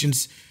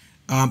 Congratulations.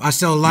 I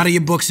sell a lot of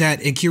your books at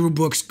Nkiru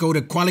Books. Go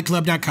to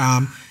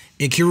qualityclub.com.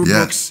 Nkiru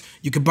Books.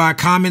 You can buy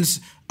Common's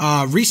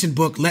recent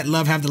book, Let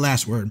Love Have the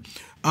Last Word.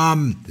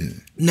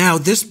 Now,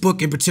 this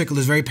book in particular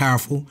is very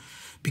powerful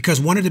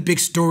because one of the big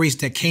stories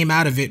that came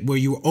out of it where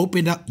you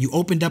opened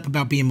up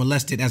about being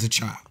molested as a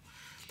child.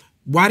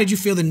 Why did you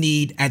feel the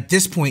need at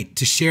this point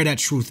to share that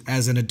truth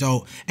as an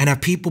adult? And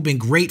have people been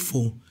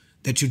grateful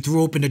that you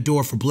threw open the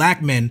door for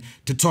Black men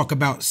to talk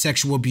about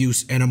sexual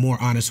abuse in a more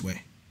honest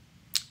way?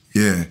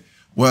 Yeah.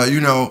 Well, you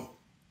know,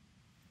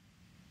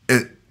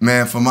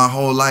 man, for my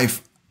whole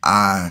life,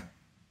 I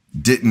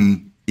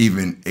didn't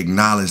even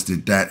acknowledge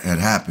that had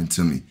happened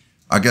to me.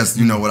 I guess,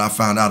 you know, what I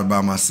found out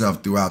about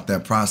myself throughout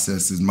that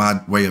process is my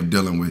way of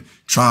dealing with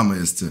trauma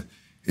is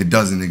it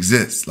doesn't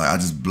exist. Like, I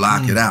just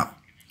block it out.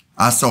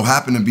 I so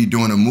happened to be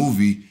doing a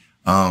movie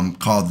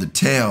called The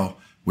Tale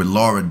with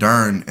Laura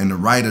Dern, and the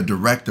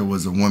writer-director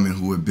was a woman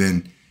who had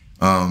been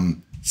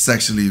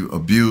sexually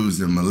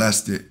abused and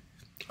molested.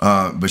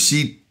 But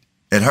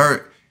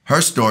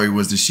her story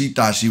was that she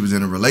thought she was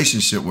in a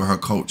relationship with her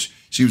coach.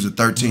 She was a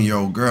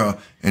 13-year-old girl,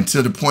 and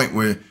to the point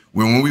where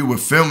when we were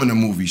filming the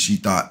movie, she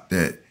thought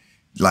that,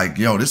 like,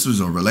 yo, this was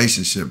a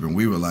relationship, and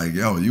we were like,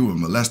 yo, you were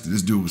molested.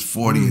 This dude was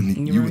 40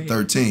 and you were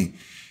 13.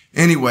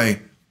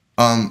 Anyway,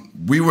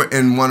 we were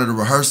in one of the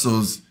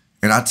rehearsals,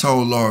 and I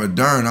told Laura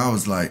Dern, I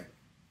was like,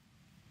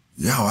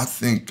 yo, I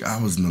think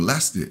I was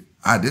molested.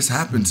 This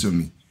happened to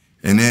me.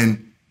 And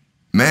then,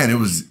 man,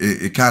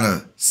 it kind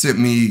of sent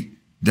me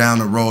down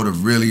the road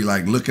of really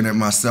like looking at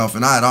myself.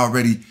 And I had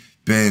already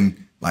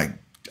been like,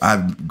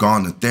 I've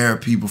gone to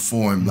therapy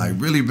before and like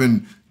really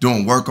been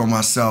doing work on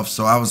myself.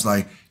 So I was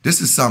like, this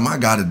is something I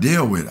got to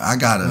deal with. I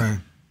got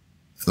to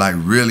like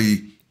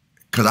really,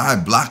 because I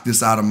had blocked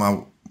this out of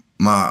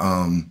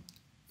my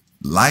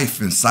life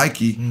and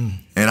psyche,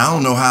 and I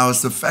don't know how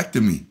it's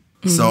affected me.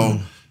 So,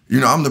 you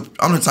know, I'm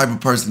the type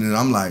of person that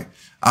I'm like,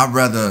 I'd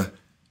rather,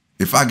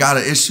 if I got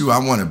an issue,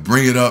 I want to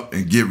bring it up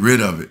and get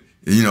rid of it,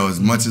 you know, as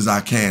much as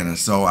I can. And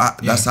so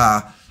that's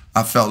how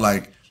I felt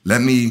like,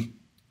 let me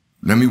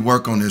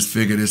work on this,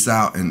 figure this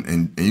out,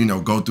 and you know,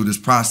 go through this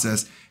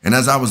process. And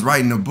as I was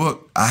writing the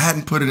book, I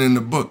hadn't put it in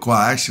the book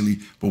quite actually,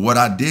 but what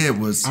I did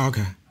was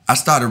I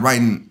started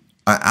writing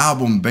an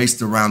album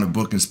based around the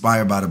book,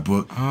 inspired by the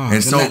book.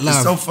 And so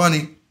it's so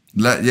funny,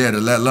 the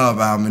Let Love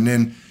album. And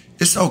then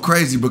it's so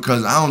crazy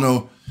because I don't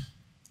know,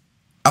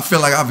 I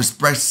feel like I've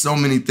expressed so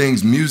many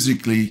things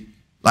musically.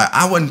 Like,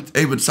 I wasn't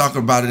able to talk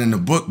about it in the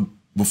book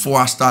before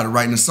I started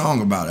writing a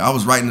song about it. I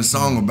was writing a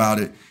song about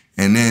it,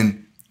 and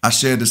then I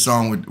shared the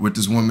song with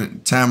this woman,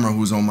 Tamara,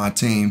 who's on my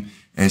team,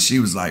 and she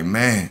was like,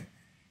 man,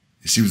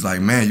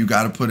 you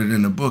got to put it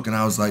in the book. And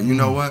I was like, you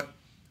know what?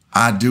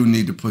 I do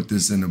need to put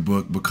this in the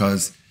book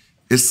because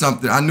it's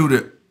something, I knew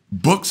that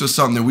books are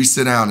something that we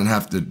sit down and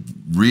have to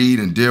read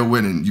and deal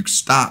with, and you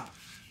stop.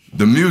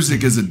 The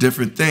music is a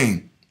different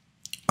thing.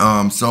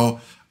 So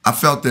I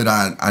felt that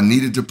I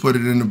needed to put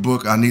it in the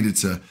book. I needed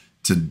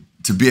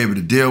to be able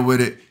to deal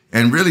with it.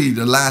 And really,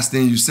 the last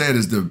thing you said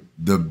is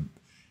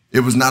it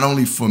was not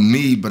only for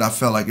me, but I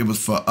felt like it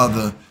was for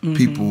other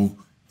people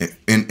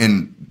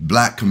in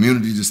black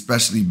communities,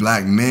 especially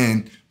black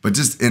men, but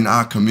just in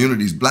our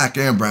communities, black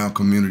and brown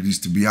communities,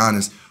 to be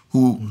honest,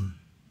 who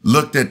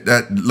looked at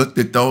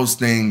those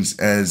things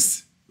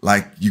as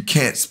like, you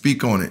can't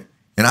speak on it.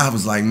 And I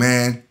was like,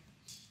 man,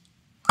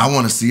 I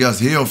want to see us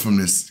heal from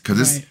this.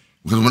 Because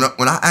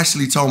when I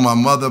actually told my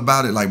mother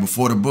about it, like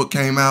before the book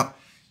came out,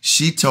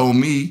 she told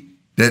me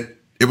that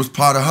it was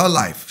part of her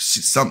life.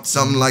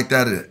 Something like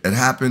that had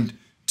happened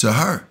to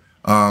her.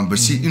 But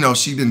she, you know,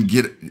 she didn't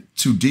get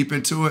too deep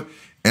into it.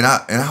 And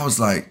I was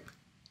like,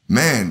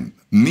 man,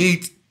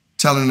 me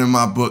telling in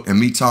my book and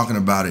me talking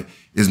about it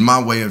is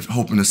my way of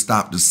hoping to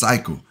stop the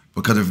cycle.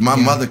 Because if my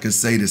mother could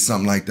say that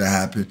something like that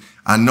happened,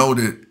 I know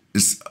that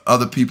it's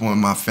other people in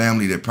my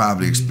family that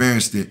probably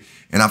experienced it.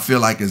 And I feel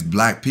like as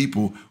black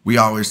people, we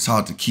always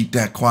taught to keep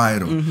that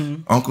quiet, or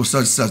Uncle such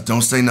and such,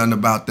 don't say nothing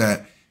about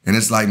that. And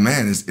it's like,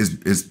 man,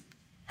 it's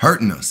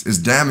hurting us. It's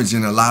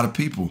damaging a lot of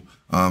people.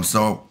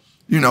 So,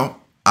 you know,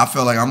 I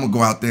feel like I'm gonna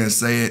go out there and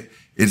say it.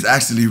 It's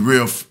actually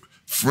real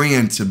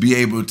freeing to be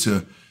able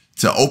to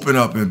open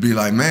up and be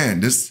like, man,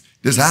 this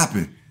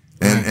happened,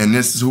 and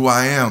this is who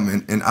I am.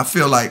 And I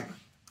feel like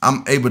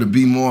I'm able to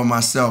be more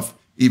myself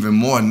even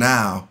more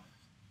now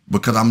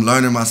because I'm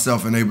learning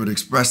myself and able to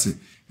express it.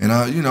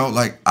 And you know,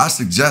 like I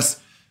suggest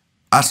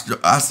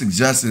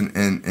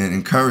and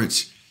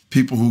encourage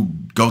people who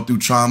go through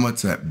trauma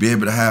to be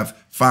able to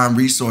find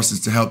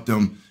resources to help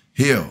them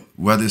heal,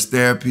 whether it's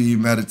therapy,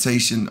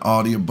 meditation,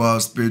 all the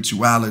above,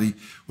 spirituality,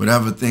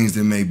 whatever things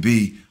there may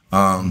be.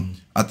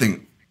 I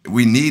think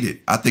we need it.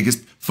 I think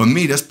for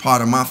me, that's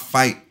part of my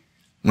fight.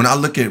 When I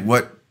look at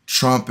what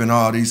Trump and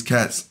all these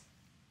cats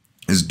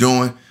is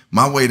doing,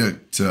 my way to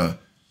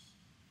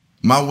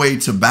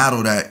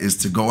battle that is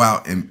to go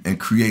out and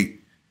create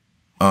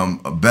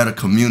better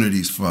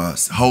communities for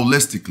us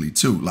holistically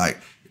too, like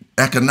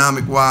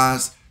economic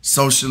wise,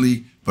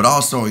 socially, but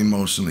also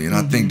emotionally. And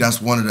I think that's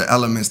one of the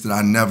elements that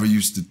I never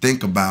used to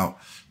think about,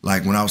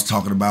 like when I was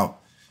talking about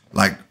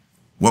like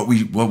what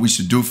we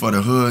should do for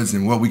the hoods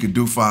and what we could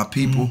do for our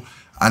people.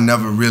 I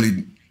never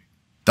really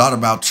thought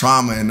about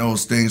trauma and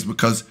those things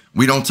because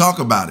we don't talk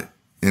about it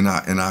in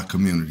our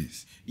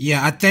communities.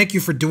 Yeah, I thank you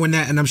for doing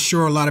that, and I'm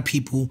sure a lot of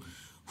people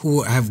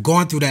who have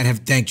gone through that have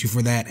thanked you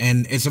for that.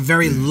 And it's a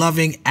very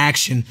loving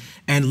action,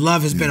 and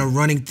love has been a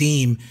running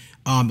theme.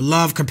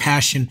 Love,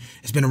 compassion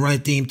has been a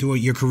running theme through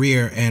your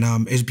career,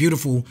 and it's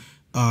beautiful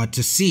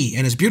to see,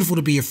 and it's beautiful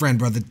to be your friend,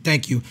 brother.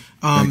 Thank you.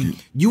 Thank you.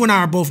 You and I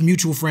are both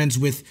mutual friends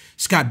with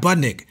Scott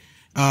Budnick,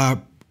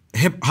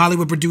 hip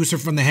Hollywood producer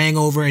from The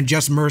Hangover and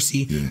Just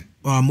Mercy.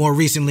 More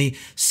recently,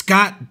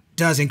 Scott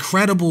does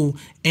incredible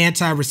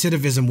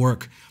anti-recidivism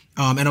work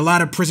and a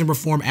lot of prison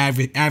reform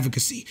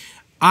advocacy.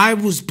 I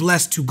was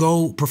blessed to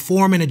go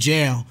perform in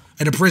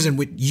a prison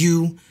with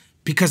you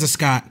because of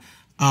Scott.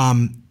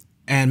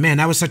 And man,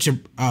 that was such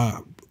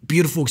a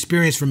beautiful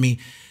experience for me.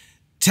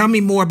 Tell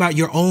me more about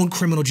your own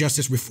criminal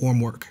justice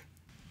reform work.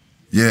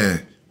 Yeah,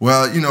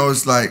 well, you know,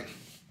 it's like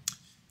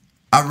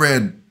I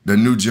read The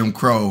New Jim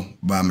Crow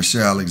by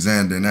Michelle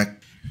Alexander, and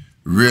that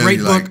really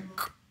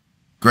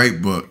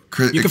great book.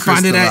 You can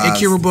find it at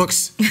Akira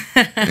Books.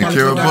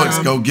 Akira Books,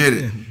 go get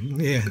it.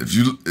 Yeah. If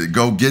you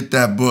go get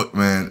that book,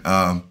 man.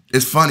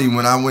 It's funny,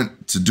 when I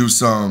went to do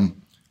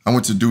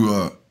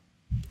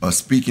a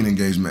speaking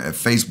engagement at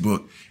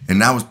Facebook, and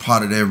that was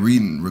part of their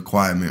reading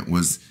requirement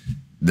was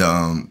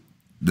the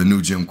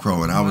New Jim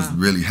Crow, and I was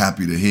really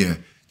happy to hear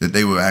that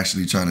they were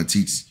actually trying to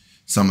teach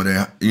some of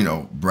their, you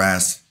know,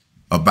 brass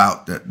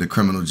about the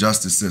criminal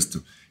justice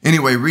system.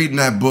 Anyway, reading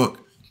that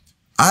book,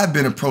 I've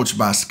been approached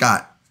by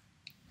Scott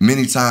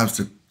many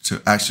times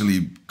to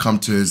actually come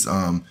to his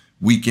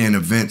weekend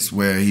events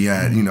where he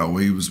had, you know,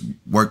 where he was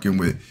working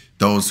with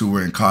those who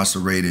were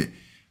incarcerated.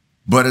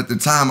 But at the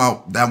time,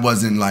 that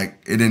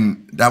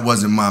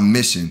wasn't my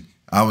mission.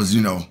 I was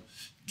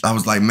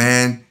like,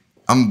 man,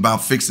 I'm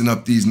about fixing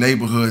up these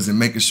neighborhoods and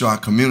making sure our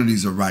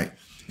communities are right.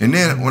 And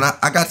then when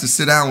I got to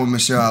sit down with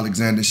Michelle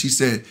Alexander, she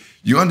said,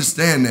 you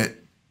understand that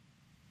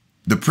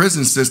the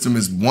prison system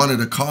is one of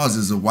the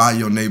causes of why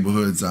your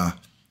neighborhoods are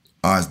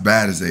as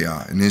bad as they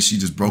are. And then she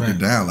just broke it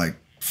down, like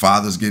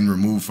fathers getting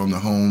removed from the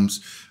homes,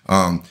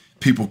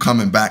 people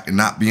coming back and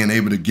not being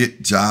able to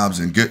get jobs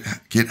and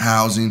get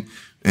housing,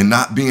 and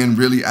not being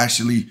really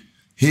actually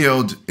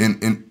healed.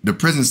 And the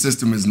prison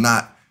system is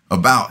not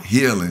about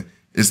healing.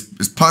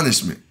 It's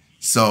punishment.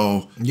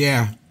 So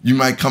you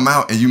might come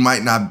out and you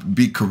might not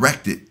be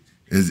corrected,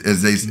 as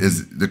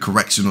the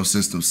correctional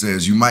system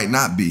says. You might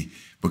not be,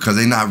 because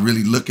they're not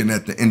really looking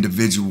at the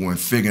individual and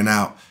figuring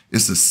out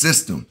it's a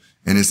system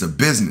and it's a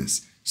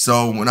business.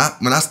 So when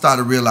I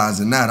started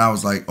realizing that, I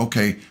was like,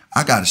 okay,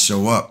 I got to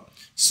show up.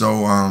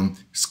 So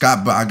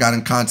I got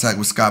in contact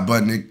with Scott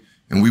Budnick,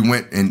 and we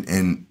went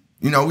and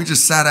you know, we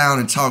just sat down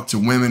and talked to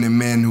women and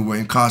men who were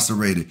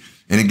incarcerated,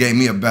 and it gave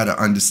me a better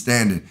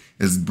understanding.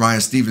 As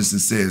Brian Stevenson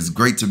says, it's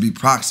great to be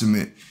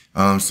proximate.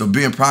 So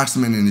being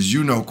proximate, and as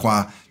you know,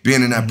 Kwa,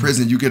 being in that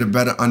prison, you get a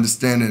better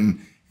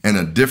understanding and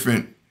a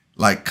different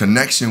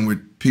connection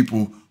with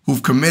people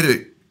who've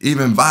committed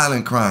even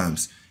violent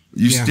crimes.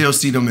 you still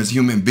see them as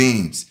human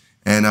beings.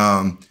 And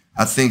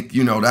I think,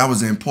 you know, that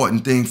was an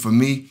important thing for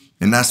me.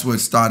 And that's what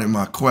started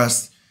my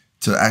quest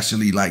to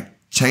actually like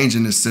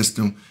changing the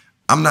system.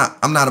 I'm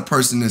not a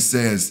person that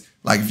says,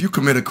 like, if you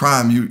commit a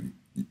crime,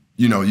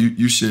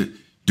 you should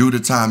do the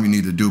time you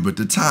need to do. But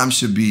the time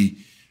should be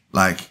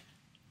like,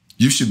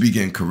 you should be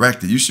getting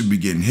corrected. You should be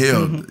getting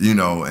healed, you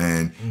know,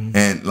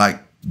 and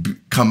like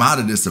come out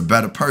of this a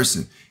better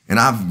person. And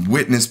I've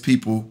witnessed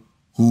people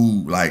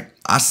who, like,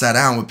 I sat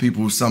down with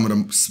people, some of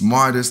the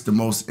smartest, the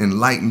most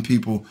enlightened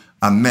people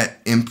I met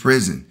in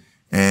prison.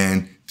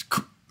 And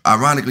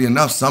ironically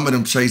enough, some of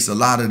them trace a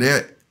lot of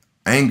their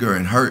anger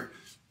and hurt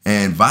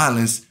and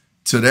violence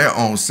to their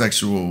own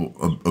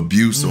sexual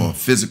abuse or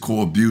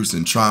physical abuse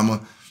and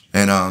trauma.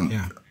 And,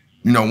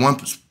 you know, one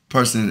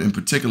person in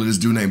particular, this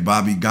dude named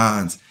Bobby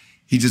Gons,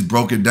 he just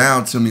broke it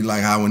down to me,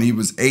 like how when he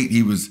was 5,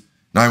 he was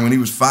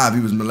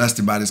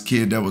molested by this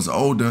kid that was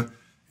older.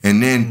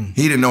 And then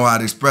he didn't know how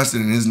to express it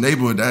in his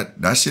neighborhood.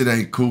 That shit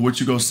ain't cool. What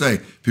you gonna say?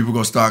 People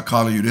gonna start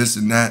calling you this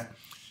and that.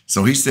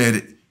 So he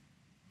said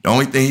the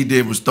only thing he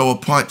did was throw a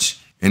punch,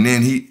 and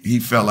then he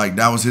felt like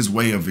that was his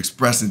way of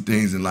expressing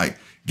things and like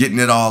getting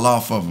it all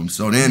off of him.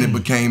 So then it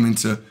became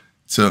into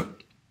to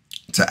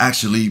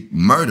actually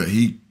murder.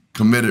 He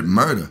committed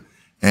murder,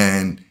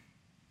 and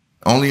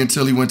only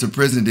until he went to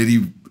prison did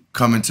he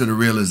come into the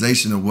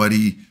realization of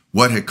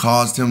what had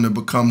caused him to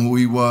become who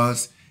he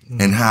was.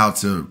 And how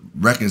to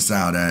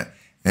reconcile that.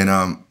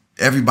 And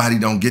everybody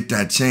don't get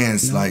that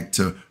chance, like,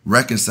 to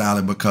reconcile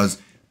it, because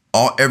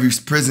every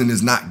prison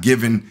is not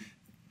giving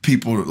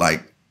people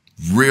like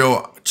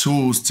real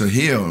tools to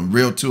heal and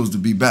real tools to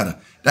be better.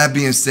 That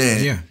being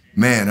said,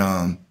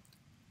 man,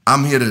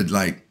 I'm here to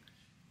like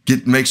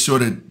make sure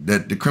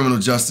that the criminal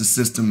justice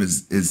system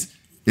is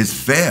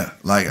fair.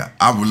 Like,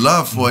 I would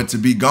love for it to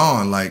be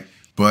gone, like,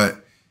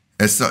 but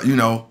as you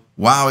know,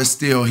 while it's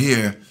still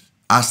here,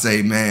 I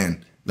say,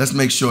 man, let's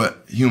make sure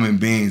human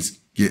beings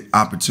get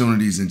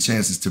opportunities and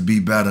chances to be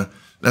better.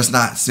 Let's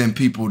not send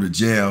people to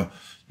jail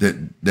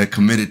that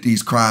committed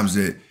these crimes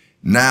that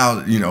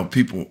now, you know,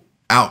 people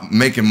out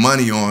making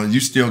money on. You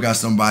still got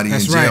somebody in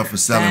jail for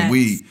selling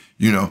weed,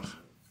 you know.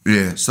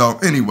 Yeah. So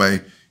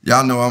anyway,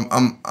 y'all know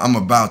I'm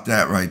about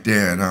that right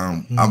there. And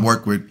I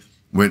work with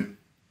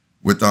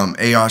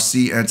ARC,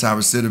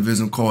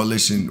 Anti-Recidivism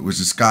Coalition, which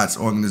is Scott's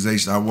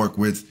organization. I work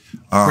with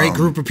great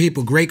group of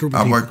people.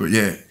 I work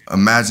with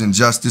Imagine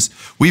Justice.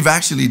 We've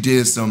actually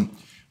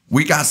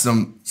we got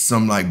some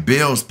like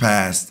bills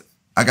passed.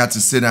 I got to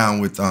sit down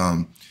with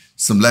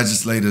some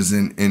legislators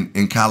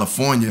in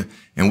California,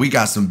 and we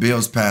got some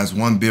bills passed.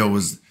 One bill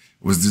was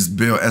this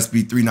bill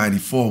SB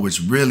 394,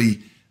 which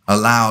really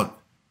allowed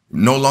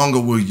no longer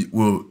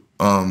will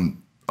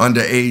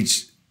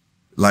underage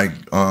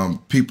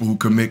people who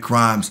commit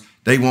crimes,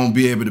 they won't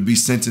be able to be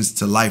sentenced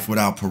to life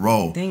without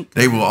parole.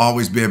 They will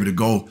always be able to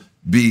go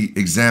be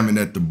examined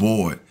at the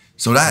board.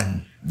 So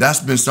that's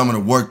been some of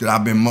the work that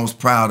I've been most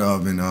proud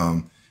of, and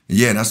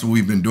that's what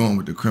we've been doing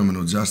with the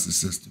criminal justice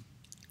system.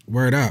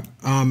 Word up.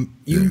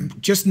 You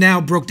just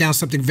now broke down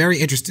something very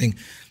interesting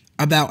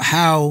about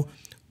how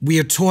we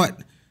are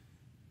taught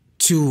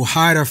to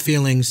hide our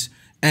feelings,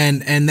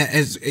 and that,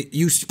 as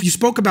you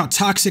spoke about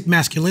toxic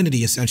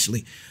masculinity,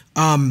 essentially.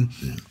 On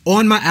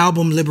my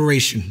album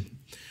Liberation,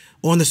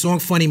 on the song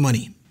Funny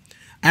Money,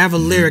 I have a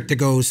lyric that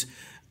goes,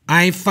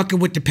 "I ain't fucking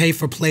with the pay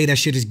for play, that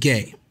shit is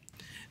gay."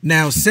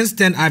 Now, since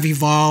then, I've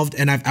evolved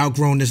and I've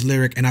outgrown this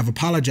lyric, and I've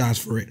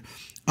apologized for it.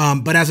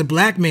 But as a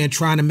black man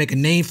trying to make a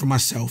name for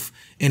myself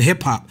in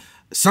hip hop,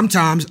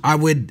 sometimes I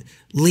would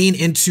lean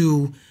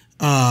into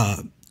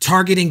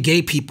targeting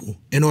gay people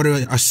in order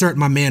to assert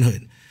my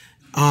manhood.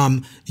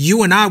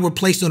 You and I were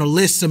placed on a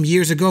list some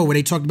years ago where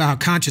they talked about how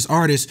conscious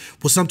artists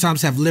will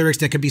sometimes have lyrics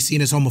that could be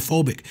seen as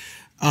homophobic.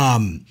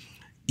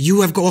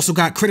 You have also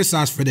got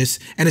criticized for this,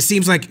 and it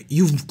seems like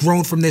you've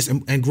grown from this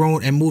and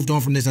grown and moved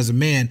on from this as a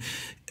man.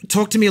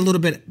 Talk to me a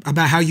little bit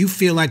about how you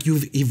feel like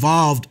you've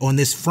evolved on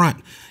this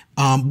front.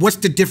 What's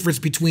the difference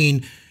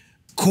between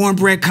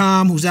Cornbread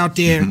Com, who's out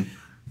there,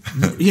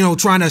 you know,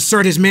 trying to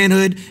assert his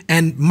manhood,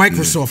 and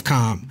Microsoft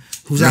Com,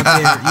 who's out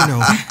there,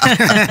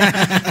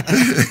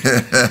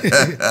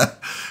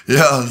 you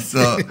know?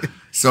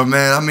 So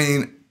man, I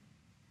mean,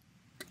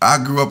 I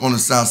grew up on the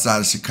south side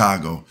of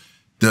Chicago.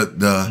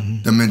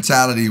 The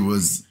mentality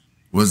was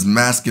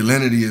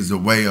masculinity is a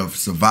way of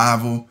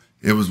survival.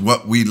 It was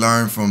what we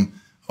learned from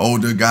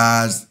older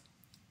guys,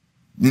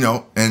 you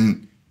know,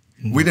 and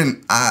we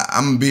didn't,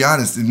 I'm gonna be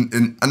honest,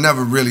 and I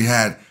never really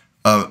had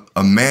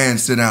a man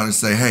sit down and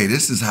say, hey,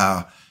 this is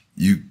how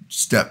you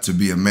step to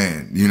be a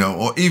man, you know,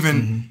 or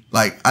even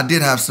like, I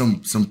did have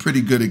some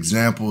pretty good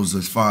examples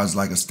as far as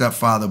like a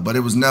stepfather, but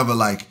it was never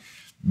like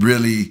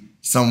really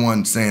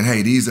someone saying,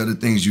 hey, these are the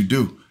things you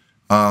do.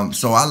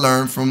 So I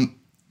learned from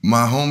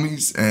my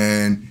homies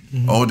and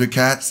older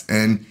cats,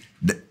 and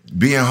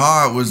being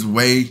hard was a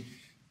way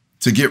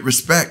to get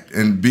respect,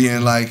 and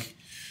being like,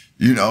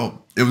 you know,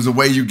 it was a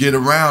way you get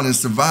around and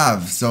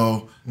survive.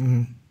 So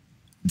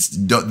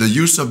the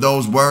use of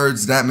those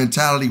words, that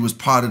mentality was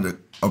part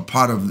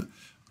of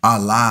our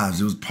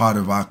lives. It was part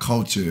of our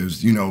culture. It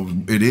was, you know,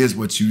 it is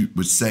what you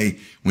would say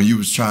when you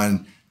was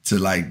trying to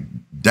like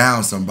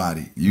down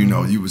somebody. You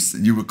know, you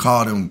would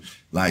call them,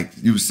 like,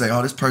 you would say,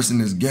 oh, this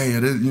person is gay, or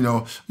this, you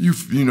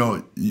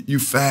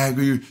fag,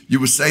 or you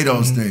would say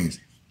those things.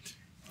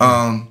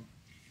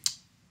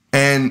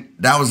 And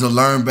that was a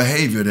learned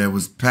behavior that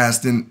was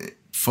passed in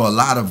for a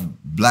lot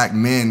of black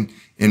men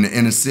in the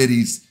inner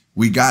cities.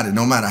 We got it.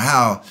 No matter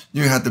how,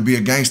 you didn't have to be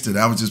a gangster.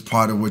 That was just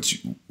part of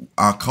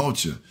our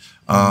culture.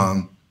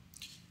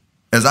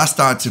 As I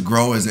started to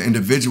grow as an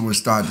individual,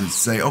 started to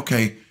say,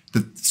 okay,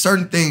 the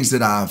certain things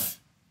that I've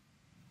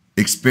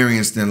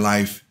experienced in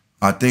life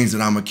are things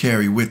that I'm gonna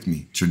carry with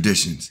me,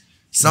 traditions.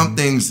 Some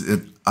things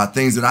are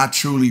things that I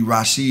truly,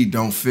 Rashid,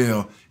 don't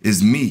feel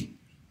is me.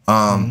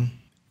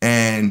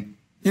 And,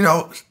 you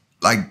know,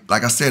 like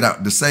I said,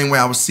 the same way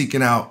I was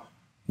seeking out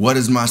what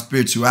is my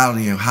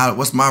spirituality and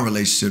what's my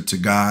relationship to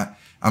God.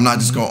 I'm not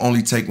just gonna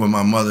only take what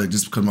my mother,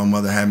 just because my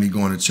mother had me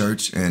going to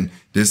church and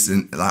this,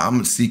 and like,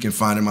 I'm seeking,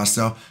 finding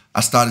myself.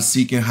 I started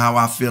seeking how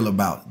I feel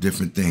about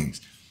different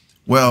things.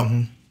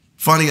 Well,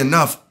 funny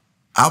enough,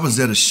 I was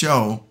at a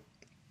show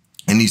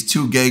and these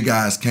two gay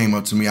guys came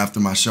up to me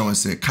after my show and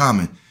said,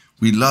 Common,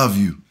 we love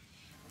you.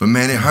 But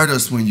man, it hurt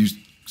us when you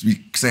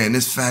be saying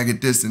this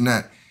faggot, this and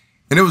that.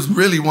 And it was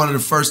really one of the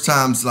first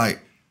times like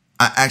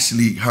I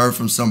actually heard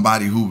from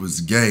somebody who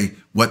was gay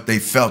what they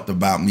felt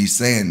about me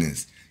saying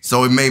this.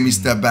 So it made me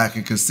step back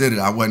and consider.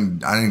 I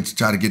didn't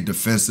try to get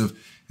defensive.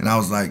 And I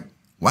was like,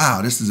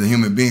 wow, this is a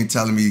human being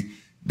telling me,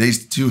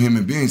 these two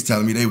human beings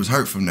telling me they was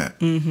hurt from that.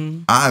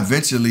 I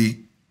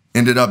eventually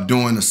ended up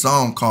doing a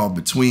song called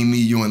Between Me,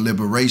 You, and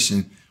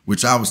Liberation,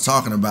 which I was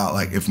talking about,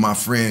 like, if my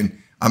friend,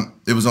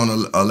 it was on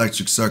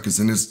Electric Circus,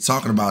 and it's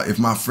talking about if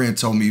my friend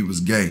told me he was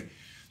gay,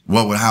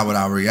 how would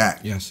I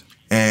react? Yes.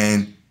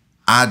 And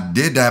I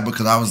did that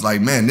because I was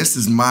like, man, this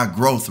is my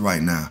growth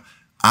right now.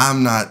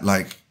 I'm not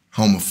like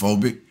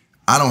homophobic.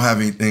 I don't have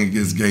anything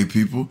against gay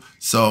people.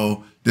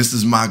 So this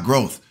is my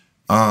growth.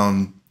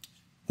 One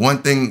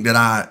thing that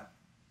I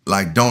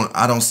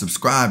don't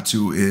subscribe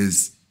to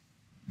is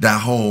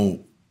that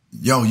whole,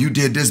 yo, you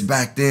did this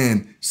back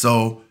then,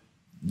 so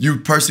you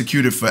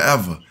persecuted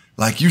forever.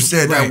 Like you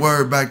said that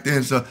word back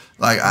then, so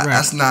like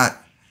that's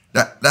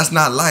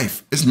not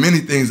life. It's many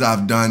things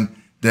I've done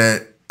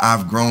that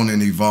I've grown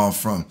and evolved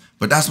from,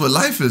 but that's what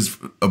life is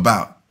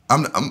about.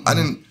 I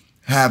didn't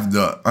have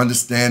the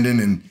understanding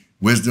and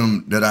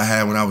wisdom that I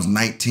had when I was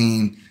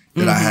 19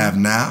 that I have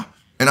now.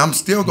 And I'm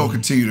still going to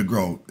continue to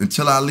grow.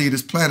 Until I leave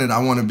this planet, I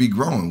want to be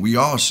growing. We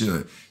all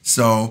should.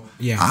 So,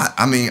 yeah.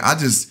 I mean, I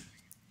just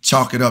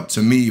chalk it up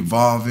to me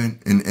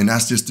evolving, and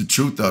that's just the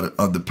truth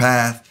of the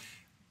path.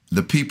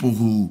 The people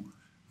who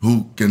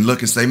can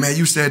look and say, man,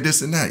 you said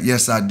this and that.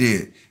 Yes, I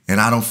did.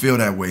 And I don't feel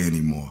that way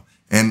anymore.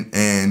 And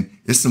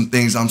it's some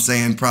things I'm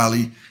saying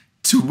probably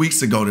 2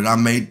 weeks ago that I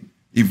may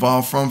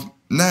evolve from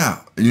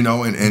now, you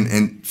know,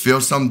 and feel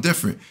something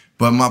different.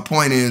 But my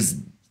point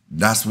is,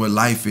 that's what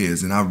life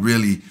is. And I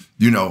really,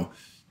 you know,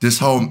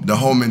 the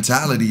whole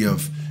mentality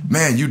of,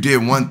 man, you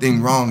did one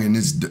thing wrong and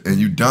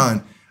you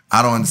done.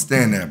 I don't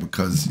understand that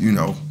because, you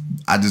know,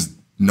 I just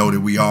know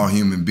that we all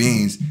human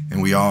beings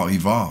and we all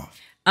evolve.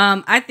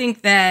 I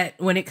think that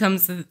when it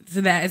comes to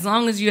that, as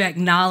long as you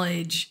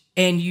acknowledge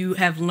and you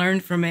have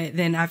learned from it,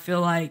 then I feel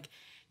like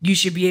you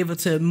should be able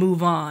to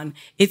move on.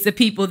 It's the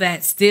people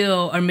that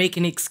still are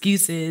making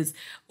excuses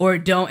or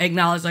don't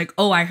acknowledge, like,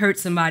 oh, I hurt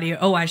somebody, or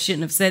oh, I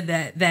shouldn't have said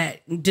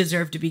that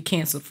deserve to be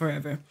canceled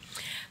forever.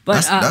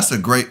 But that's a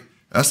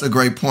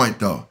great point,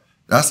 though.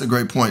 That's a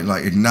great point,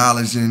 like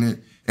acknowledging it.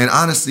 And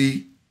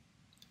honestly,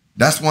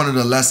 that's one of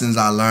the lessons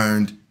I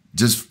learned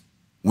just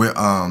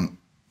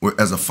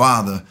as a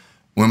father.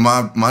 When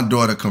my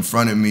daughter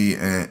confronted me,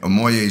 and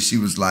Amoye, she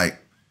was like,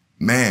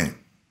 man,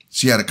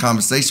 she had a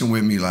conversation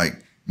with me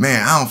like,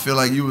 man, I don't feel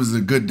like you was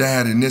a good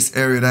dad in this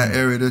area, that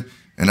area.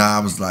 And I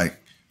was like,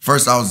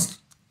 first I was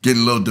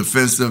getting a little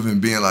defensive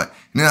and being like,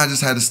 and then I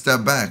just had to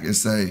step back and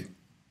say,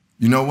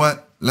 you know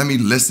what? Let me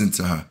listen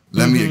to her.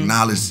 Let me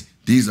acknowledge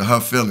these are her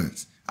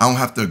feelings. I don't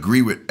have to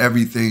agree with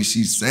everything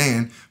she's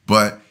saying,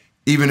 but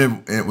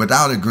even if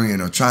without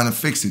agreeing or trying to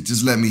fix it,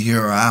 just let me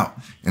hear her out.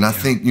 And I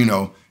think, you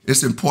know,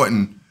 it's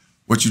important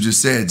what you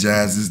just said,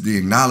 Jazz, is the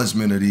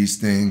acknowledgement of these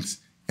things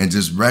and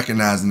just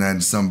recognizing that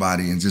in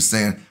somebody and just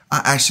saying,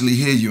 I actually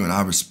hear you and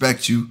I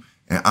respect you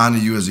and honor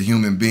you as a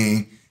human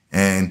being.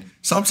 And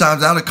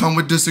sometimes that'll come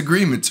with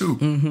disagreement too.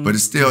 But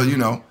it's still, you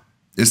know,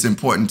 it's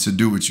important to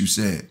do what you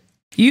said.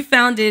 You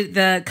founded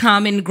the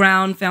Common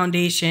Ground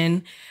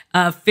Foundation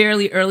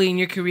fairly early in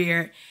your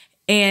career.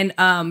 And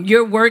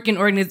your work in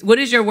what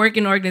is your work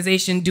in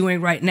organization doing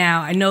right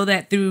now? I know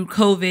that through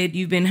COVID,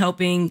 you've been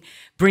helping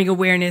bring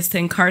awareness to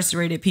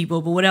incarcerated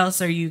people, but what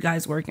else are you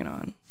guys working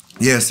on?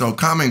 Yeah, so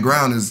Common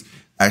Ground is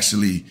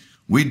actually,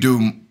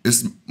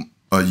 it's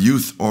a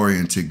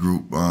youth-oriented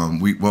group.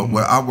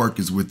 What our work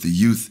is with the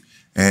youth,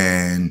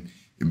 and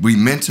we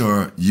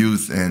mentor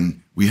youth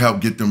and we help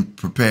get them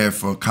prepared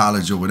for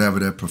college or whatever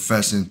their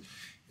profession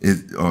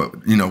is, or,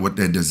 you know, what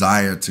their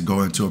desire to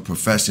go into a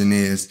profession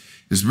is.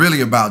 it's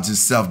really about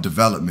just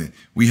self-development.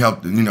 We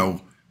help,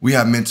 we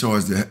have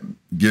mentors that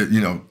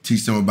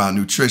teach them about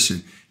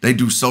nutrition. They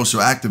do social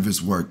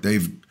activist work.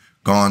 They've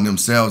gone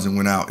themselves and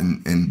went out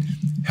and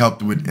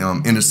helped with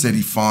inner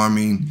city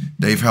farming.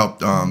 They've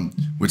helped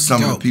with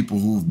some of the people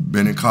who've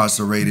been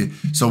incarcerated.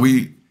 So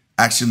we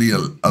actually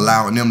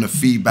allowing them to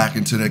feed back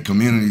into their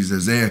communities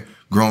as they're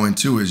growing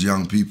too as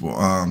young people.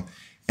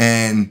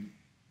 And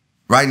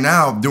right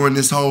now, during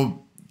this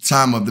whole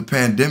time of the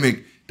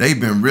pandemic, they've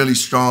been really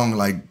strong,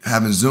 like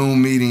having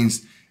Zoom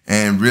meetings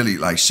and really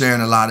like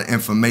sharing a lot of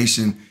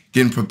information,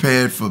 getting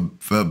prepared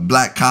for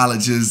Black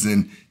colleges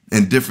and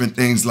different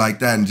things like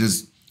that, and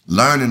just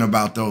learning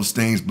about those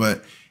things.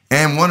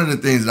 And one of the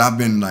things that I've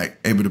been like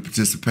able to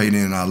participate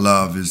in and I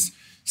love is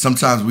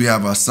sometimes we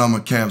have our summer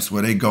camps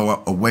where they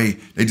go away,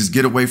 they just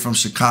get away from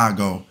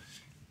Chicago,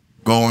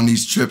 go on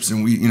these trips,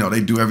 and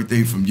they do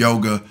everything from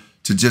yoga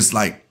to just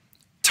like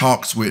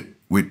talks with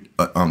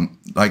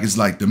like it's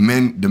like the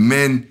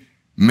men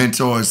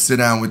mentors sit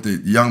down with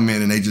the young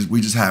men, and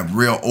we just have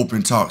real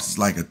open talks. It's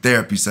like a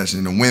therapy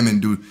session. The women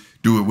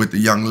do it with the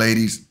young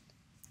ladies.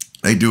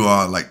 They do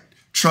like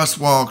trust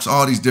walks,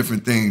 all these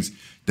different things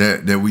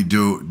that we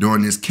do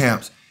during these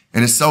camps.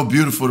 And it's so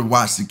beautiful to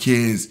watch the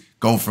kids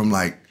go from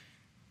like,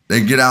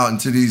 they get out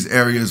into these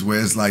areas where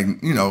it's like,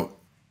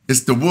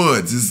 it's the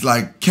woods, it's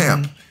like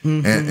camp.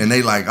 Mm-hmm. And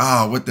they like,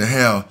 oh, what the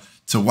hell,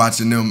 to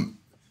watching them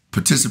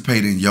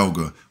participate in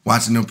yoga,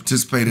 watching them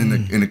participate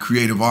in the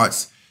creative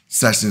arts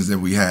sessions that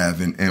we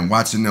have, and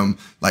watching them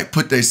like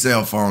put their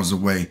cell phones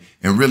away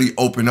and really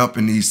open up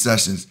in these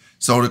sessions.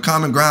 So the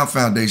Common Ground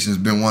Foundation has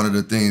been one of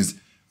the things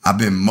I've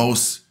been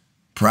most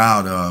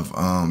proud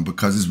of,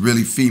 because it's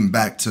really feeding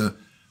back to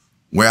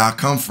where I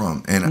come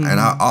from. And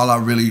all I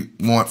really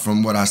want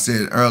from what I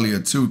said earlier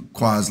too,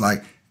 Quaz,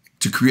 like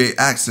to create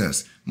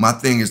access. My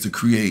thing is to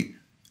create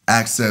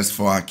access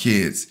for our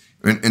kids.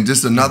 And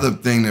just another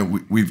thing that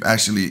we've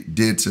actually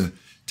did to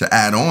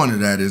add on to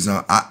that is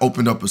I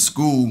opened up a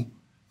school,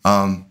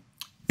 and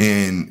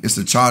it's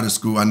a charter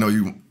school. I know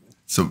you're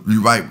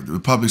right, the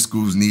public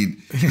schools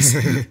need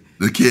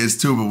the kids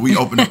too, but we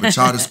opened up a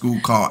charter school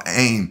called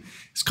AIM.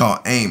 It's called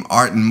AIM,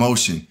 Art in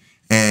Motion.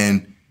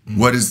 And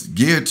what it's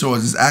geared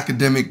towards is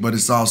academic, but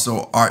it's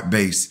also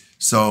art-based.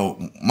 So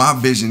my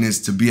vision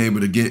is to be able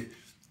to get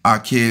our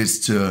kids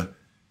to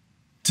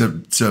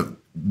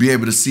be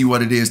able to see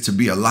what it is to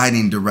be a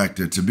lighting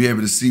director, to be able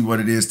to see what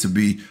it is to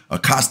be a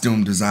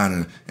costume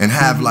designer, and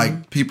have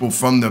like people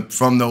from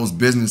those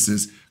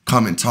businesses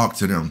come and talk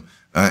to them.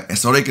 And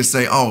so they can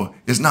say, oh,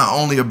 it's not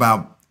only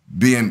about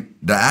being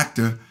the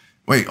actor.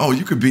 Wait, oh,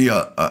 you could be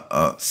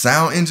a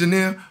sound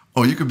engineer,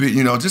 or you could be,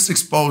 just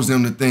expose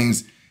them to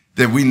things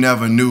that we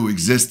never knew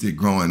existed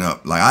growing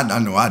up. Like I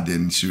know I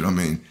didn't shoot. I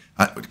mean,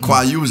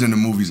 Kweli, you was in the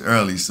movies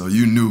early, so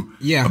you knew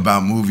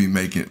about movie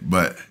making.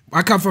 But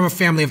I come from a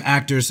family of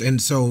actors,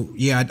 and so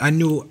I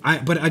knew.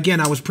 But again,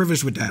 I was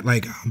privileged with that.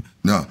 Like,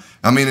 no,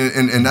 I mean,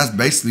 and that's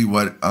basically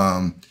what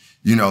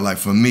like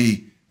for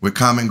me with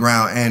Common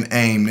Ground and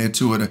AIM, they're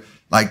two of the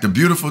the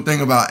beautiful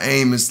thing about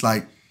AIM is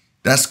like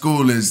that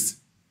school is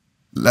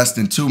less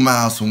than 2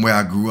 miles from where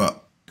I grew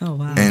up. Oh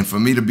wow! And for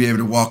me to be able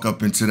to walk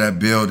up into that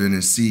building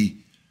and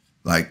see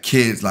like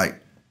kids like.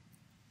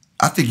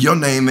 I think your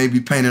name may be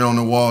painted on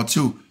the wall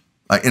too.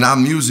 Like in our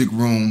music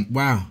room,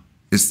 wow,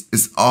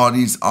 it's all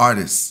these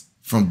artists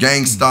from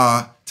Gang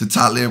Starr to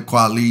Talib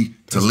Kweli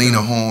to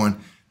Lena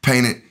Horne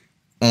painted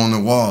on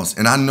the walls.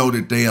 And I know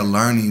that they are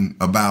learning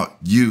about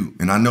you,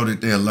 and I know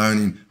that they are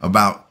learning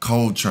about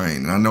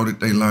Coltrane, and I know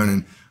that they're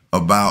learning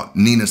about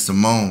Nina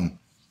Simone,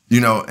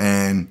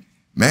 and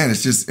man,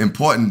 it's just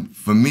important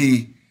for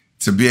me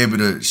to be able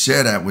to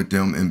share that with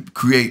them and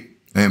create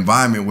an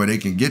environment where they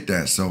can get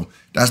that. So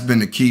that's been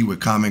the key with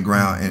Common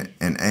Ground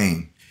and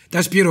AIM.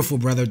 That's beautiful,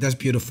 brother. That's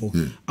beautiful.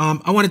 Yeah.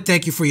 I want to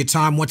thank you for your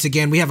time once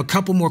again. We have a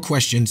couple more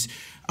questions,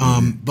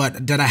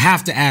 but that I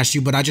have to ask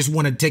you. But I just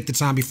want to take the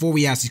time before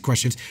we ask these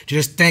questions to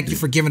just thank you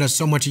for giving us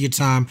so much of your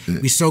time.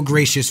 We're so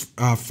gracious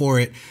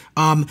for it.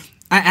 I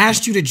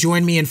asked you to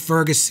join me in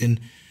Ferguson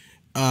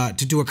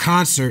to do a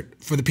concert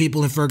for the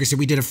people in Ferguson.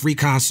 We did a free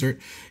concert.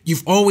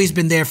 You've always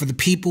been there for the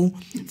people,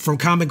 from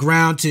Common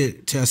Ground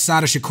to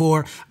Assata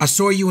Shakur. I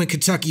saw you in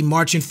Kentucky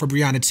marching for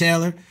Breonna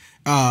Taylor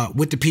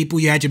with the people.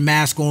 You had your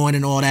mask on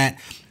and all that.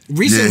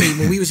 Recently,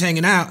 when we was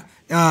hanging out,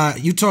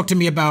 you talked to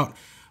me about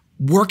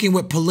working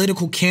with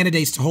political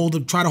candidates to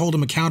try to hold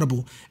them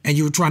accountable, and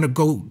you were trying to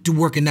go do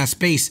work in that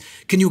space.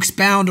 Can you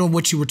expound on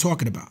what you were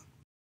talking about?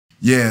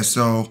 Yeah,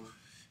 so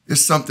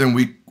it's something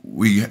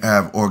we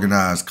have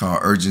organized called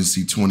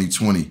Urgency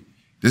 2020.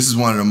 This is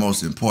one of the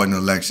most important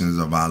elections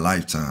of our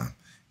lifetime.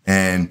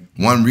 And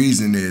one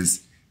reason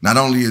is, not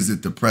only is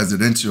it the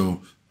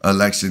presidential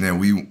election and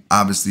we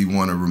obviously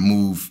want to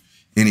remove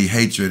any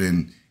hatred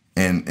and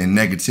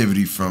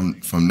negativity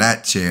from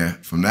that chair,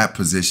 from that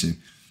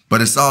position, but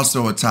it's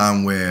also a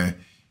time where,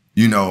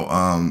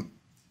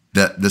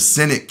 the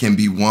Senate can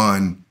be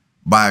won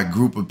by a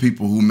group of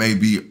people who may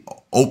be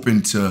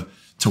open to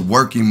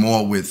working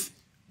more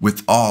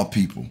with all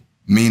people,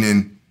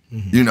 meaning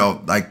you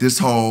know, like this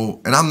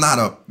whole, and I'm not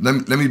a,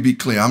 let me be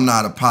clear, I'm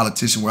not a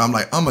politician where I'm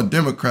like, I'm a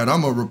Democrat,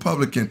 I'm a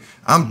Republican.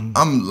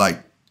 I'm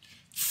like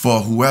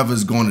for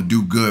whoever's going to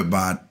do good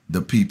by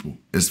the people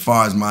as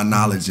far as my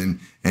knowledge and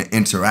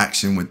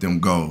interaction with them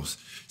goes.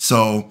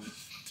 So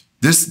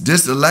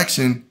this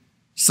election,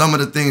 some of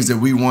the things that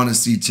we want to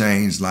see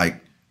change,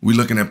 like we're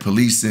looking at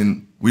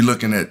policing, we're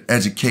looking at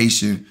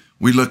education,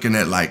 we're looking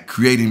at like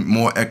creating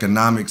more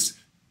economics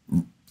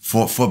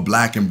for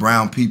Black and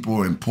brown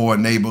people in poor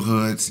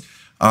neighborhoods.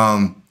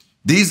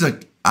 These are,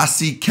 I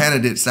see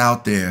candidates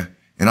out there,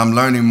 and I'm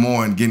learning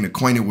more and getting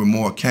acquainted with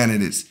more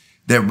candidates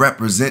that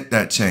represent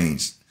that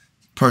change.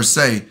 Per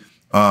se,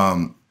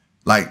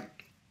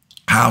 like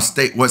how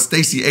what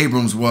Stacey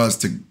Abrams was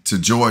to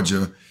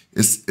Georgia,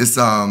 it's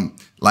a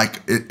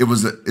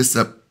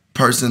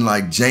person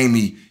like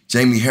Jamie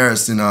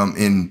Harrison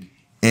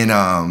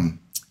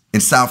in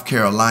South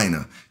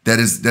Carolina that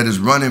is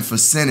running for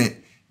Senate,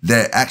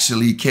 that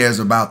actually cares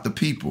about the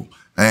people.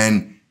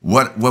 And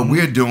what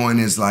we're doing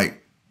is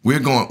like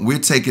we're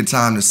taking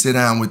time to sit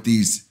down with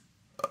these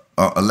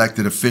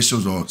elected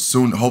officials, or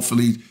soon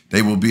hopefully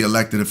they will be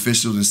elected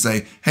officials, and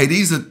say, hey,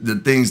 these are the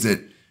things that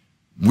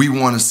we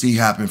want to see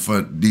happen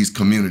for these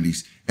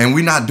communities. And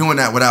we're not doing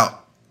that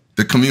without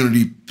the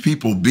community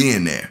people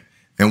being there.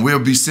 And we'll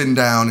be sitting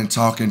down and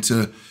talking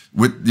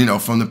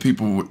with from the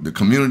people, the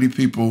community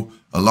people,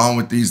 along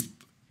with these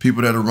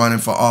people that are running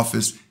for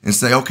office, and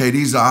say, okay,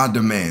 these are our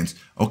demands.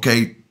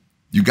 Okay,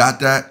 you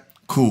got that?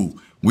 Cool.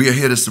 We are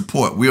here to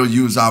support. We'll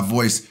use our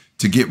voice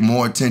to get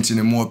more attention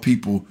and more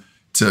people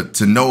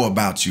to know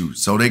about you.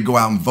 So they go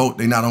out and vote.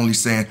 They're not only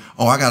saying,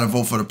 oh, I got to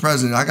vote for the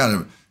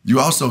president. You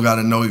also got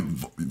to know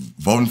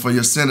voting for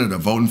your senator,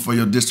 voting for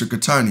your district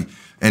attorney.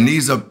 And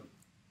these are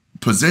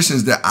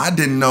positions that I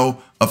didn't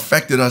know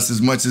affected us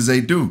as much as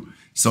they do.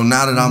 So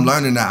now that I'm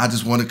learning that, I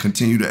just want to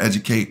continue to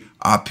educate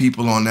our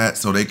people on that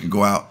so they can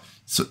go out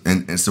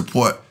and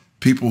support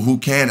people who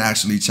can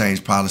actually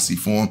change policy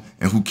for them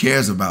and who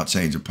cares about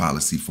changing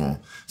policy for them.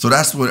 So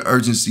that's what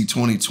Urgency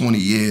 2020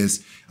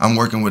 is. I'm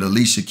working with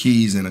Alicia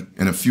Keys and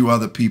a few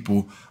other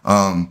people.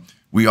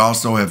 We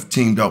also have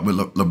teamed up with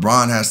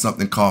LeBron has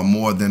something called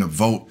More Than a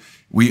Vote.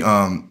 We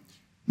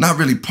not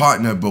really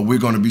partner, but we're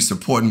going to be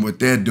supporting what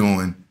they're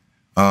doing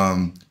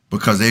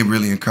because they're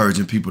really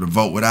encouraging people to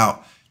vote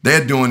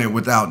they're doing it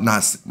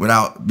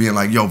without being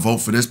like, yo, vote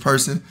for this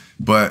person.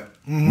 But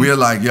we're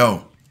like,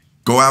 yo,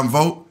 go out and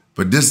vote,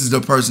 but this is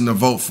the person to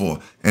vote for.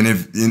 And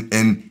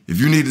if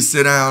you need to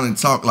sit down and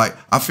talk, like,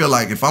 I feel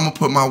like if I'm gonna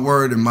put my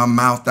word and my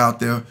mouth out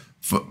there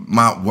for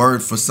my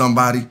word for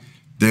somebody,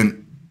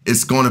 then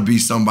it's gonna be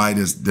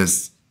somebody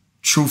that's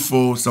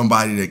truthful,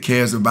 somebody that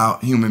cares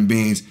about human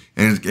beings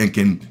and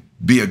can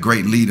be a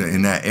great leader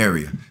in that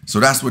area. So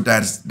that's what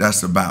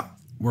that's about.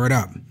 Word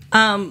up.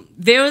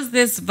 There was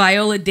this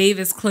Viola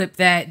Davis clip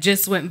that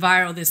just went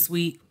viral this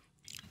week.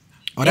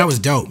 Oh, that was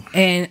dope.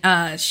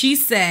 And she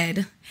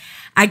said,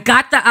 I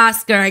got the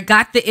Oscar, I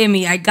got the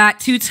Emmy, I got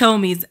 2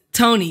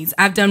 Tonys.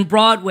 I've done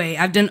Broadway,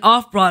 I've done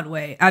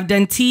off-Broadway, I've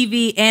done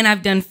TV, and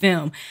I've done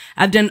film.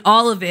 I've done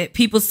all of it.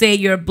 People say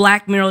you're a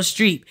Black Meryl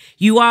Streep.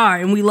 You are,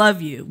 and we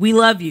love you. We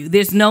love you.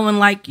 There's no one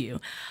like you.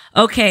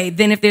 Okay,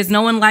 then if there's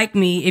no one like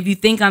me, if you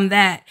think I'm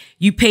that,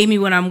 you pay me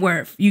what I'm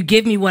worth. You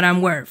give me what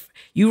I'm worth.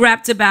 You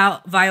rapped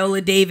about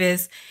Viola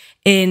Davis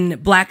in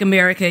Black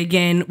America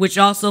Again, which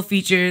also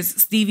features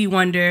Stevie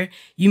Wonder.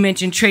 You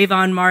mentioned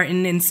Trayvon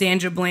Martin and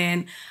Sandra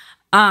Bland.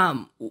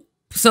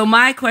 So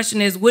my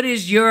question is, what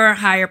is your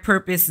higher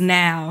purpose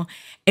now?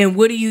 And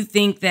what do you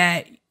think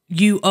that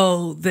you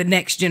owe the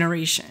next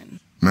generation?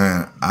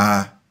 Man,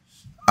 I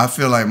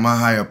feel like my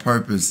higher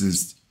purpose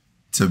is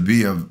to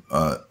be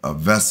a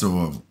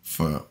vessel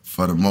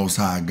for the Most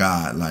High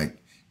God, like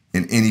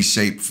in any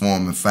shape,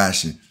 form, and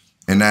fashion.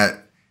 And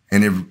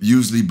it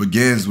usually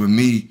begins with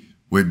me.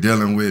 We're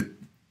dealing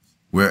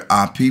with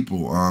our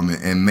people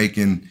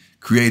and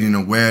creating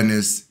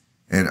awareness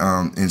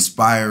and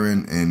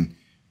inspiring and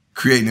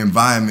creating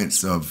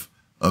environments of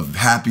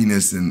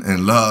happiness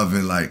and love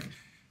and like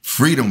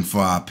freedom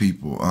for our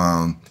people.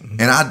 And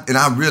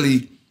I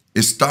really,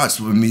 it starts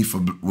with me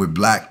with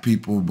Black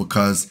people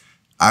because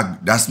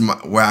that's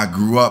where I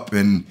grew up,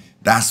 and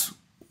that's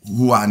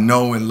who I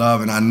know and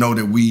love. And I know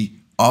that we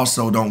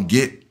also don't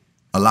get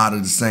a lot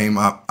of the same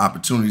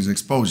opportunities and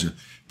exposure.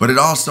 But it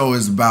also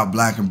is about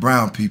Black and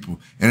brown people.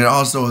 And it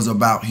also is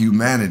about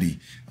humanity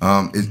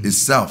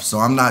itself. So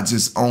I'm not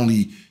just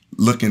only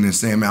looking and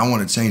saying, man, I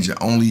want to change it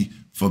only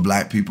for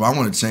Black people. I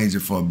want to change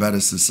it for a better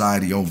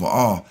society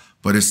overall.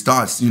 But it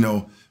starts,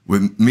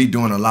 with me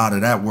doing a lot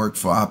of that work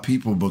for our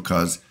people,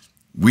 because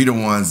we the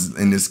ones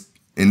in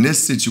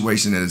this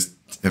situation that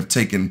have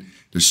taken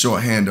the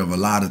shorthand of a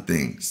lot of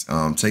things,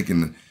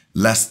 taken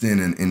less than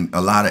in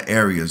a lot of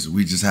areas.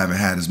 We just haven't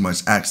had as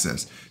much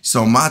access.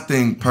 So my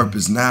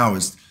purpose now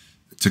is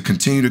to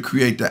continue to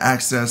create the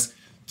access,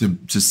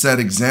 to set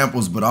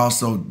examples, but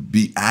also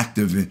be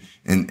active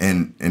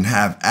and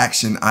have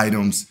action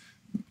items,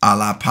 a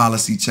la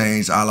policy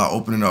change, a la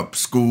opening up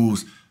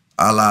schools,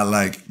 a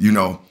la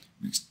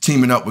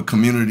teaming up with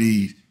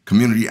community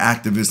community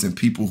activists and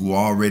people who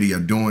already are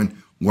doing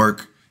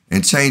work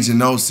and changing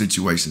those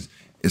situations.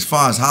 As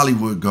far as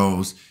Hollywood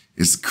goes,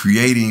 it's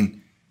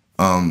creating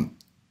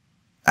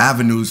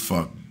avenues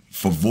for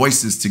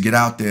voices to get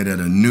out there that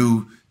are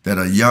new, that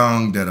are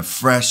young, that are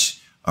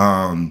fresh,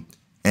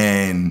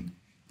 and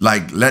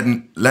like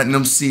letting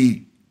them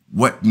see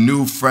what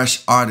new,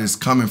 fresh art is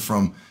coming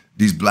from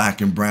these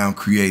Black and brown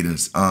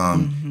creators.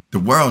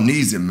 The world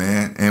needs it,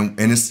 man, and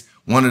it's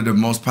one of the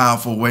most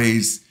powerful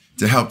ways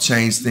to help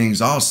change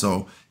things.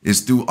 Also,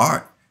 is through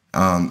art.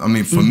 I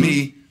mean, for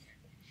me,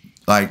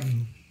 like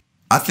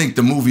I think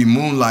the movie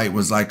Moonlight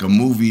was like a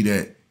movie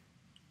that,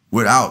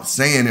 without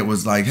saying it,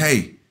 was like,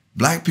 hey,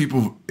 Black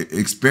people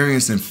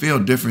experience and feel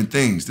different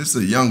things. This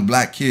is a young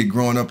Black kid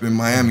growing up in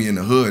Miami in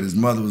the hood. His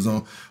mother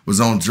was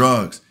on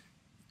drugs.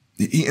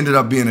 He ended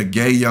up being a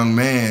gay young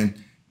man,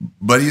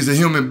 but he's a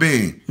human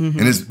being.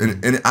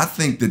 And I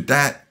think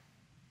that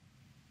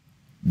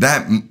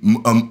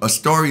a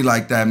story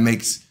like that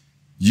makes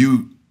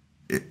you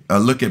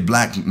look at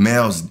Black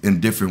males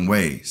in different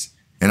ways.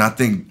 And I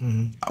think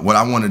what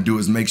I want to do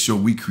is make sure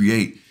we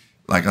create,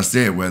 like I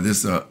said, whether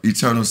it's a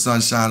Eternal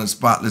Sunshine of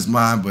Spotless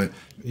Mind, but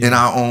in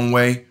our own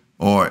way,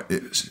 or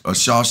a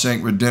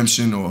Shawshank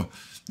Redemption, or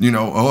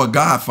or a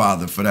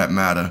Godfather for that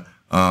matter.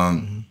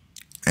 And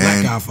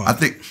I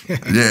think,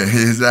 yeah,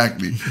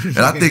 exactly. And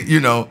I think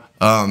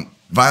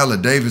Viola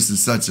Davis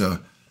is such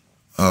a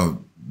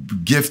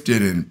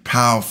gifted and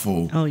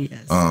powerful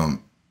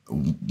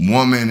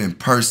woman and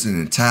person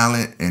and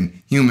talent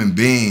and human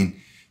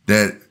being,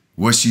 that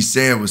what she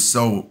said was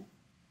so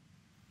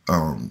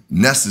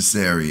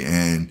necessary,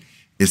 and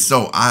it's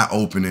so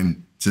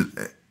eye-opening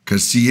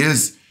because she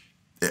is,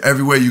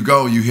 everywhere you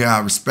go, you hear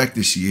how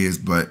respected she is,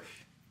 but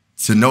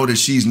to know that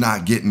she's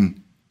not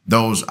getting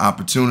those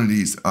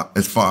opportunities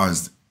as far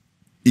as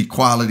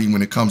equality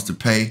when it comes to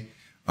pay,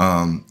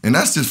 and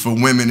that's just for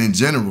women in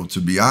general, to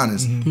be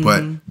honest,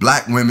 but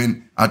Black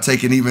women are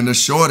taking even the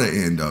shorter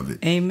end of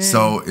it. Amen.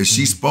 So if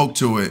she spoke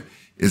to it,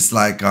 it's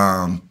like,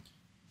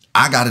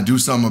 I got to do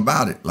something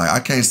about it. Like, I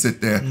can't sit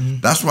there.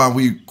 That's why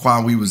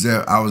while we was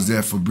there, I was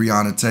there for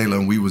Breonna Taylor,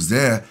 and we was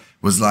there,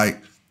 was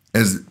like,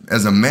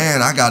 as a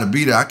man, I got to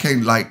be there. I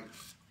can't like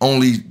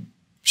only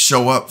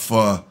show up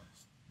for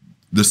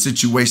the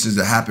situations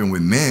that happen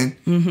with men.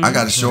 I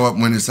got to show up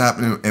when it's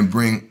happening and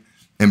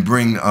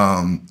bring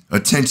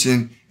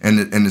attention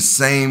and the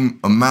same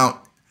amount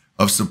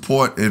of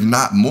support, if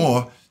not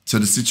more, to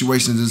the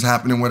situations that's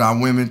happening with our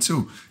women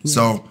too. Yes.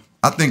 So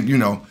I think,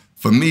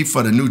 for me,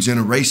 for the new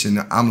generation,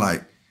 I'm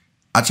like,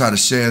 I try to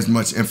share as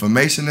much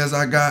information as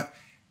I got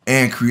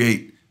and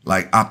create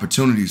like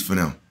opportunities for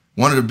them.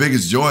 One of the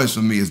biggest joys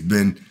for me has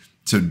been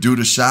to do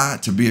the Chi,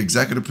 to be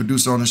executive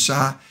producer on the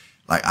Chi.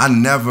 Like I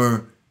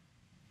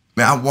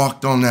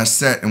walked on that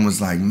set and was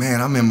like,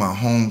 man, I'm in my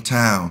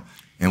hometown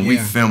and we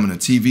filming a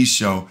TV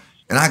show,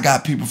 and I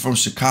got people from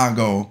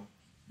Chicago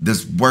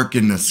that's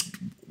working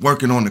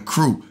on the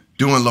crew,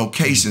 doing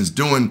locations,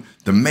 doing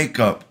the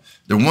makeup.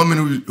 The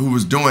woman who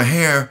was doing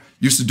hair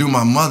used to do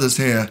my mother's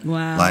hair.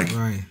 Wow.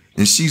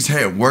 And she's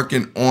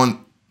working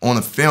on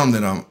a film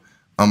that I'm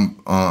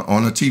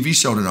on a TV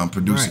show that I'm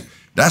producing. Right.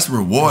 That's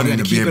rewarding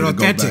to be able to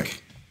go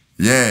back.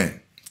 Yeah,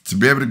 to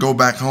be able to go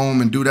back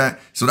home and do that.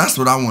 So that's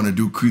what I want to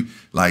do,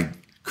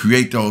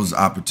 create those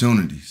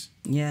opportunities.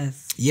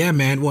 Yes. Yeah,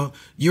 man. Well,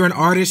 you're an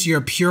artist. You're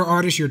a pure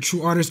artist. You're a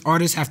true artist.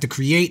 Artists have to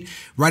create.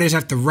 Writers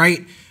have to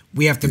write.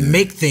 We have to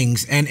make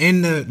things. And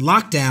in the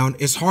lockdown,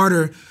 it's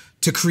harder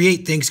to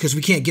create things because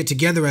we can't get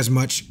together as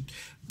much.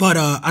 But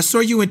I saw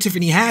you and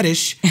Tiffany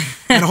Haddish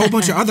and a whole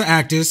bunch of other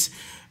actors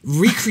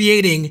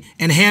recreating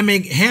and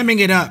hamming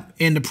it up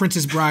in the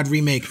Princess Bride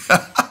remake.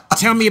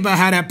 Tell me about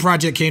how that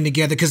project came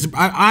together, because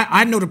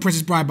I know the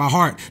Princess Bride by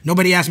heart.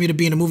 Nobody asked me to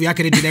be in the movie. I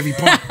could have did every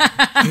part.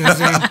 You know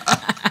what I'm saying?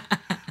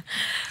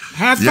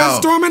 Have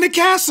fun storming the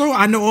castle.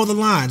 I know all the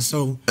lines.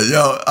 So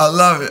I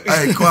love it.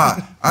 Hey,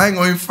 Quad, I ain't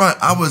going in front.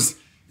 I was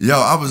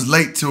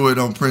late to it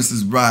on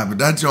Princess Bride, but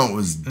that joint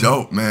was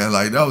dope, man.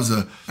 Like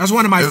that's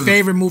one of my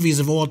favorite movies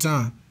of all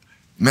time.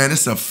 Man,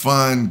 it's a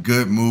fun,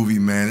 good movie,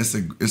 man.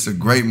 It's a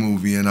great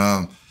movie,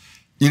 and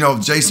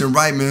Jason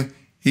Reitman,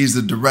 he's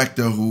the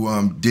director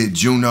who did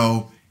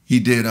Juno. He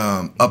did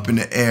Up in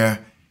the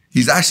Air.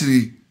 He's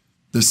actually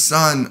the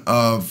son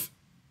of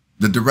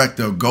the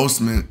director of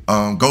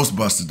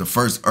Ghostbusters, the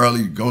first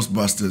early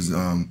Ghostbusters.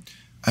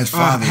 His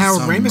father,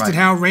 Harold Ramis. Did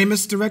Harold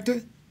Ramis direct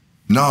it?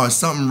 No, it's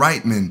something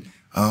Reitman.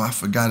 I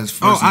forgot his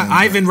first name.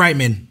 Ivan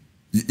Reitman.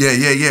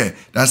 Yeah.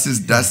 That's his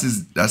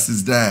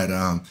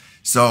dad.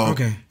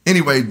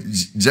 Anyway,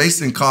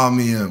 Jason called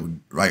me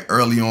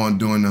early on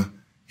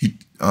he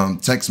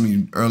texted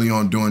me early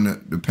on during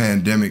the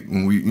pandemic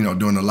when we,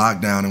 during the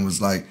lockdown, and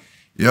was like,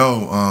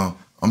 yo,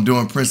 I'm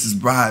doing Princess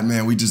Bride,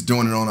 man. We just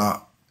doing it on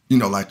our,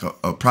 like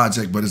a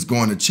project, but it's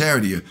going to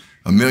charity.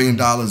 $1 million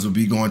will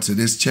be going to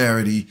this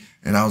charity.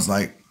 And I was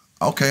like,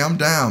 okay, I'm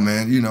down,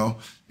 man,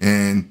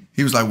 And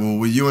he was like, well,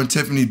 will you and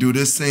Tiffany do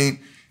this scene?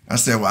 I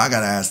said, well, I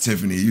got to ask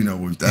Tiffany,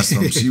 if that's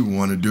something she would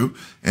want to do.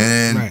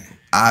 And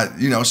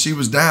you know, she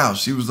was down.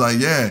 She was like,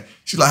 yeah.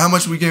 She's like, how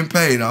much we getting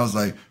paid? I was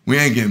like, we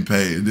ain't getting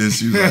paid. And then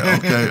she was like,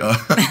 okay.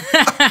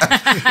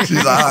 She's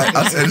like, all right.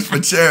 I said, it's for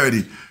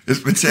charity. It's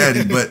for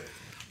charity. But,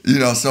 you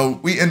know, so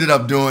we ended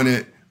up doing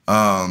it.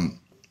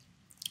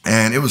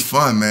 And it was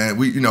fun, man.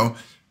 We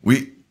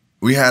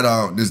had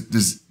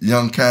this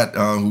young cat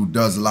who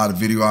does a lot of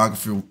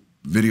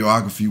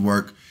videography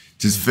work,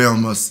 just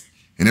film us.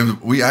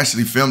 And we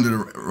actually filmed it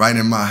right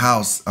in my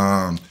house.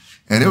 And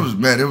it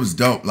was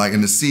dope. Like,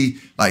 and to see,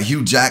 like,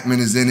 Hugh Jackman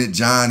is in it,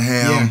 John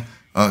Hamm,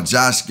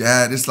 Josh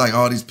Gad. It's like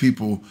all these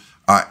people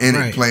are in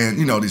it playing,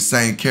 you know, these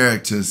same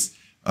characters.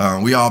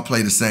 We all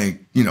play the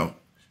same, you know,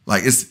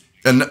 like it's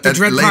the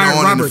Dread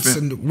Pirate Roberts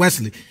and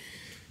Wesley.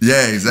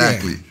 Yeah,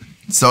 exactly. Yeah.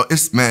 So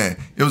it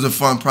was a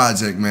fun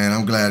project, man.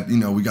 I'm glad, you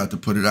know, we got to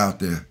put it out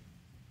there.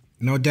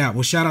 No doubt.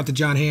 Well, shout out to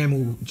John Hamm,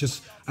 who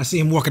I see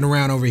him walking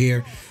around over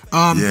here.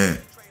 Yeah.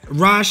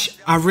 Raj,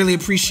 I really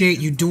appreciate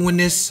you doing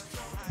this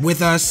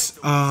with us.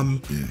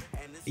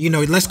 You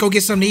know, let's go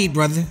get something to eat,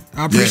 brother.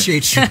 I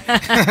appreciate you.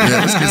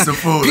 Yeah, let's get some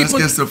food. Let's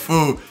get some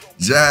food.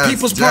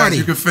 People's party.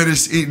 You can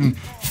finish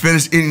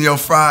eating your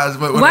fries.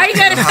 Why you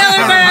gotta tell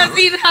her I was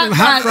eating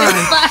hot fries?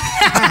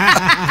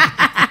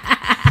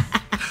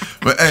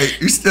 But hey,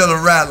 you still a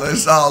rattler.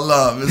 It's all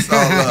love. It's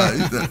all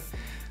love.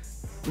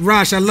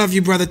 Raj, I love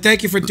you, brother.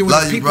 Thank you for doing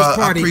love this you, People's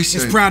bro. Party.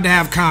 It's proud to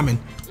have Common.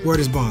 Word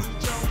is bond.